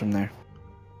with us from there.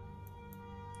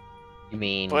 You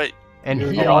mean But And a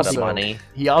he lot also of money?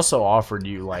 he also offered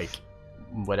you like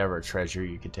whatever treasure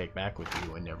you could take back with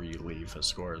you whenever you leave a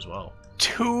score as well.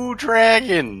 2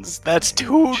 dragons. That's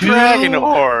 2 dragon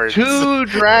hordes. Two There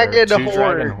dragon are two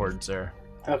dragon hordes. hordes there.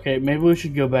 Okay, maybe we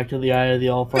should go back to the Eye of the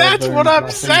All-Father. That's and what I'm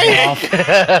drop things saying.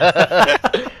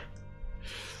 off.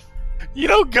 You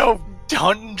don't go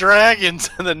hunting dragons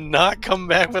and then not come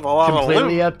back with a lot of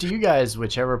Completely loot. up to you guys,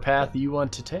 whichever path you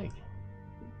want to take.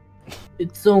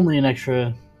 It's only an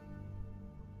extra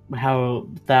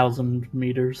 1,000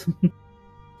 meters.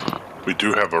 We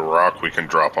do have a rock we can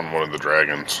drop on one of the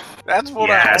dragons. That's what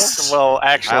Yes. Well,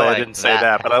 actually, I I like didn't say that.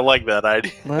 that, but I like that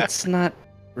idea. Let's not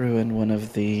ruin one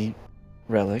of the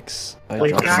relics by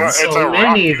We've dropping got not- it's a so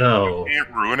many, rock. though. You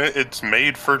can't ruin it. It's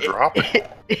made for dropping.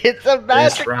 It's a This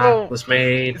magical. rock was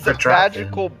made It's for a dropping.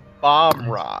 magical bomb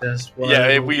rock. That's why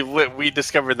Yeah, we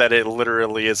discovered that it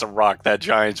literally is a rock that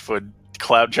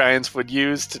cloud giants would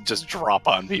use to just drop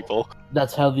on people.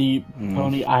 That's how the Hmm.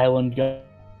 Pony Island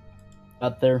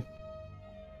got there.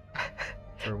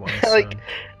 For once, Like,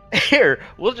 here,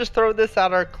 we'll just throw this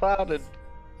out our cloud and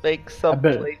make some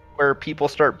bet- place where people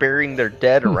start burying their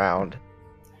dead around,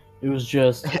 It was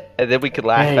just and then we could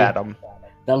laugh Hey. at them.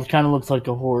 that kind of looks like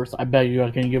a horse. I bet you I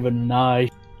can give it an eye.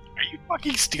 Are you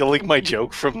fucking stealing my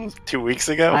joke from 2 weeks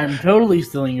ago? I'm totally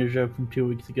stealing your joke from 2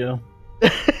 weeks ago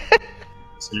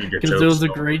So your because it joke's was a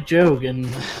stolen. great joke and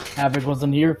Havoc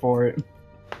wasn't here for it.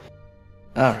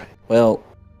 All right. Well,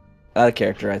 out of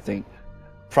character, I think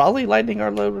probably lightening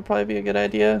our load would probably be a good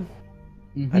idea.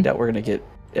 Mhm. I doubt we're gonna get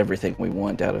everything we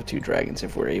want out of 2 dragons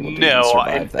if we're able to even No,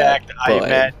 survive in that. fact, I but-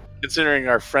 met. Considering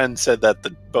our friend said that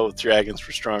both dragons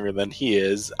were stronger than he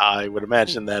is, I would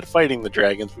imagine that fighting the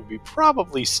dragons would be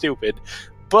probably stupid.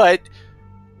 But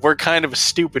we're kind of a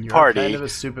stupid you're party. kind of a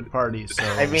stupid party. So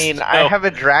I mean, I have a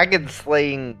dragon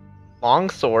slaying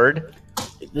longsword.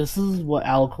 This is what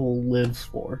alcohol lives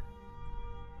for.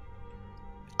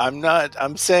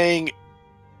 I'm saying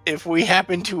if we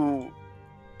happen to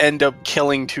end up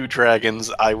killing 2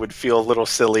 dragons, I would feel a little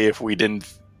silly if we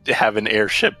didn't have an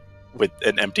airship with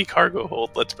an empty cargo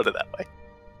hold. Let's put it that way.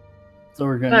 So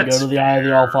we're gonna That's go to the Eye of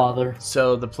the All-Father.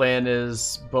 So the plan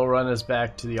is Bull Run is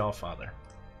back to the Allfather.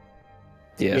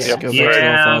 Yes, Yeah. go back to the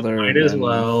Yeah, Allfather. might and as then-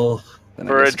 well. then I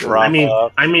For a guess go- drop.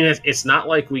 I mean, it's not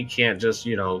like we can't just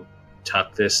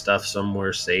tuck this stuff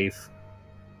somewhere safe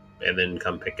and then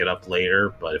come pick it up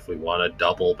later. But if we want to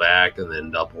double back and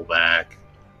then double back,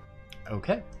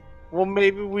 Okay. Well,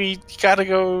 maybe we gotta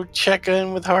go check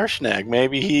in with Harshnag.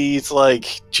 Maybe he's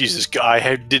like, Jesus,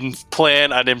 didn't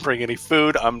plan. I didn't bring any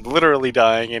food. I'm literally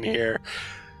dying in here.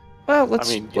 Well, let's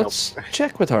mean, you let's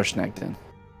check with Harshnag then.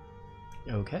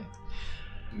 Okay.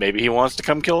 Maybe he wants to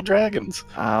come kill dragons.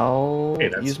 I'll hey,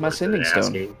 that's use my worth sending stone.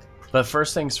 asking. But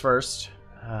first things first,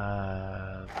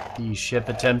 the ship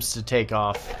attempts to take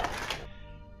off.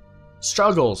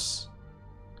 Struggles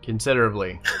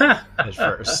considerably at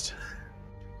first.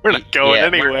 We're not going Yeah,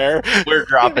 anywhere. We're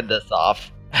dropping this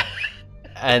off.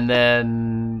 And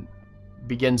then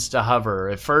begins to hover.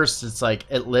 At first, it's like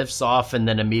it lifts off and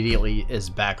then immediately is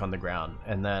back on the ground.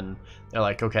 And then they're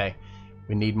like, okay,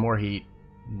 we need more heat.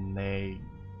 And they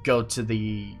go to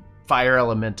the fire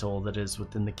elemental that is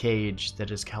within the cage that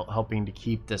is helping to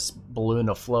keep this balloon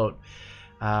afloat.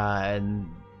 And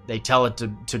they tell it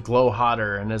to glow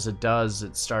hotter. And as it does,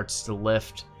 it starts to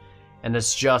lift and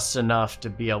it's just enough to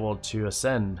be able to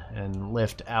ascend and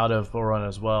lift out of Boron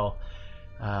as well.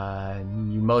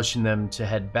 And you motion them to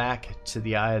head back to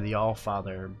the Eye of the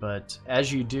Allfather, but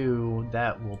as you do,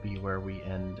 that will be where we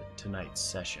end tonight's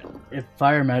session. If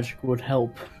fire magic would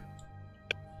help.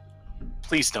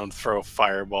 Please don't throw a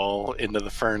fireball into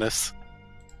the furnace.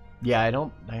 Yeah, I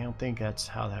don't think that's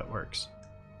how that works.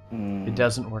 It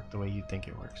doesn't work the way you think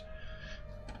it works.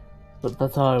 But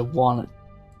that's how I want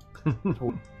it.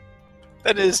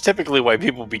 That is typically why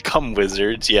people become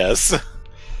wizards, yes.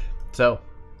 So,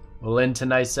 we'll end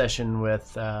tonight's session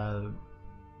with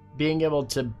being able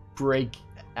to break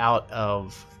out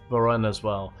of Boron as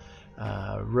well,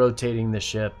 rotating the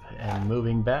ship and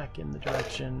moving back in the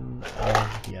direction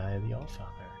of the Eye of the Allfather.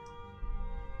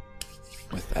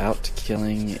 Without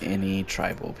killing any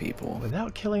tribal people.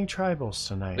 Without killing tribals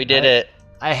tonight. We did it.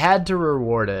 I had to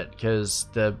reward it because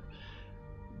the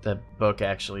book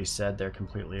actually said they're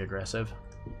completely aggressive.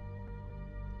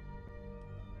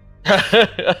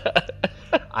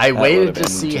 I waited to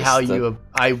see how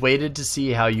I waited to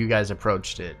see how you guys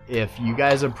approached it. If you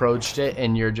guys approached it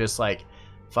and you're just like,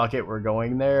 fuck it, we're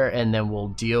going there and then we'll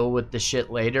deal with the shit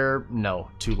later, no,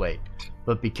 too late.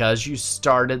 But because you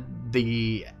started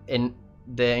the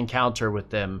encounter with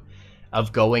them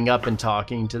of going up and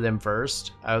talking to them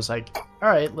first, I was like, all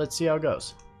right, let's see how it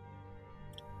goes.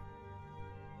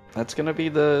 That's gonna be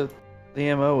the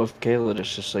MO of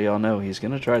Kaelidus, just so y'all know. He's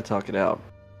gonna try to talk it out.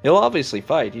 He'll obviously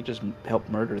fight. He just helped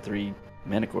murder 3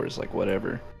 Manticores, like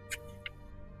whatever.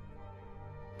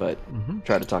 But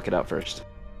try to talk it out first.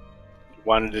 You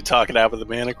wanted to talk it out with the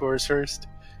Manticores first?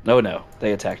 No,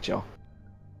 they attacked y'all.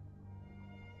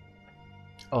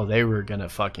 Oh, they were gonna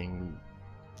fucking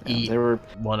eat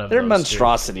one of they're those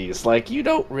monstrosities. Like, you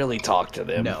don't really talk to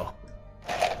them. No.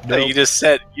 No, you just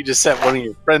set one of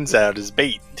your friends out as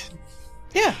bait.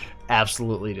 Yeah.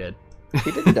 Absolutely did.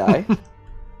 He didn't die.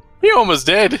 He almost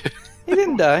did. He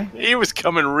didn't die. He was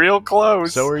coming real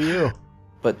close. So are you.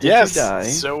 But did you die?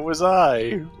 So was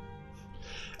I.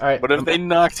 Alright. But if they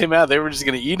knocked him out, they were just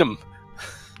going to eat him.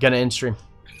 Gonna end stream.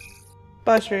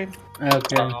 Bye, stream.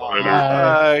 Okay. Later.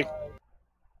 Bye.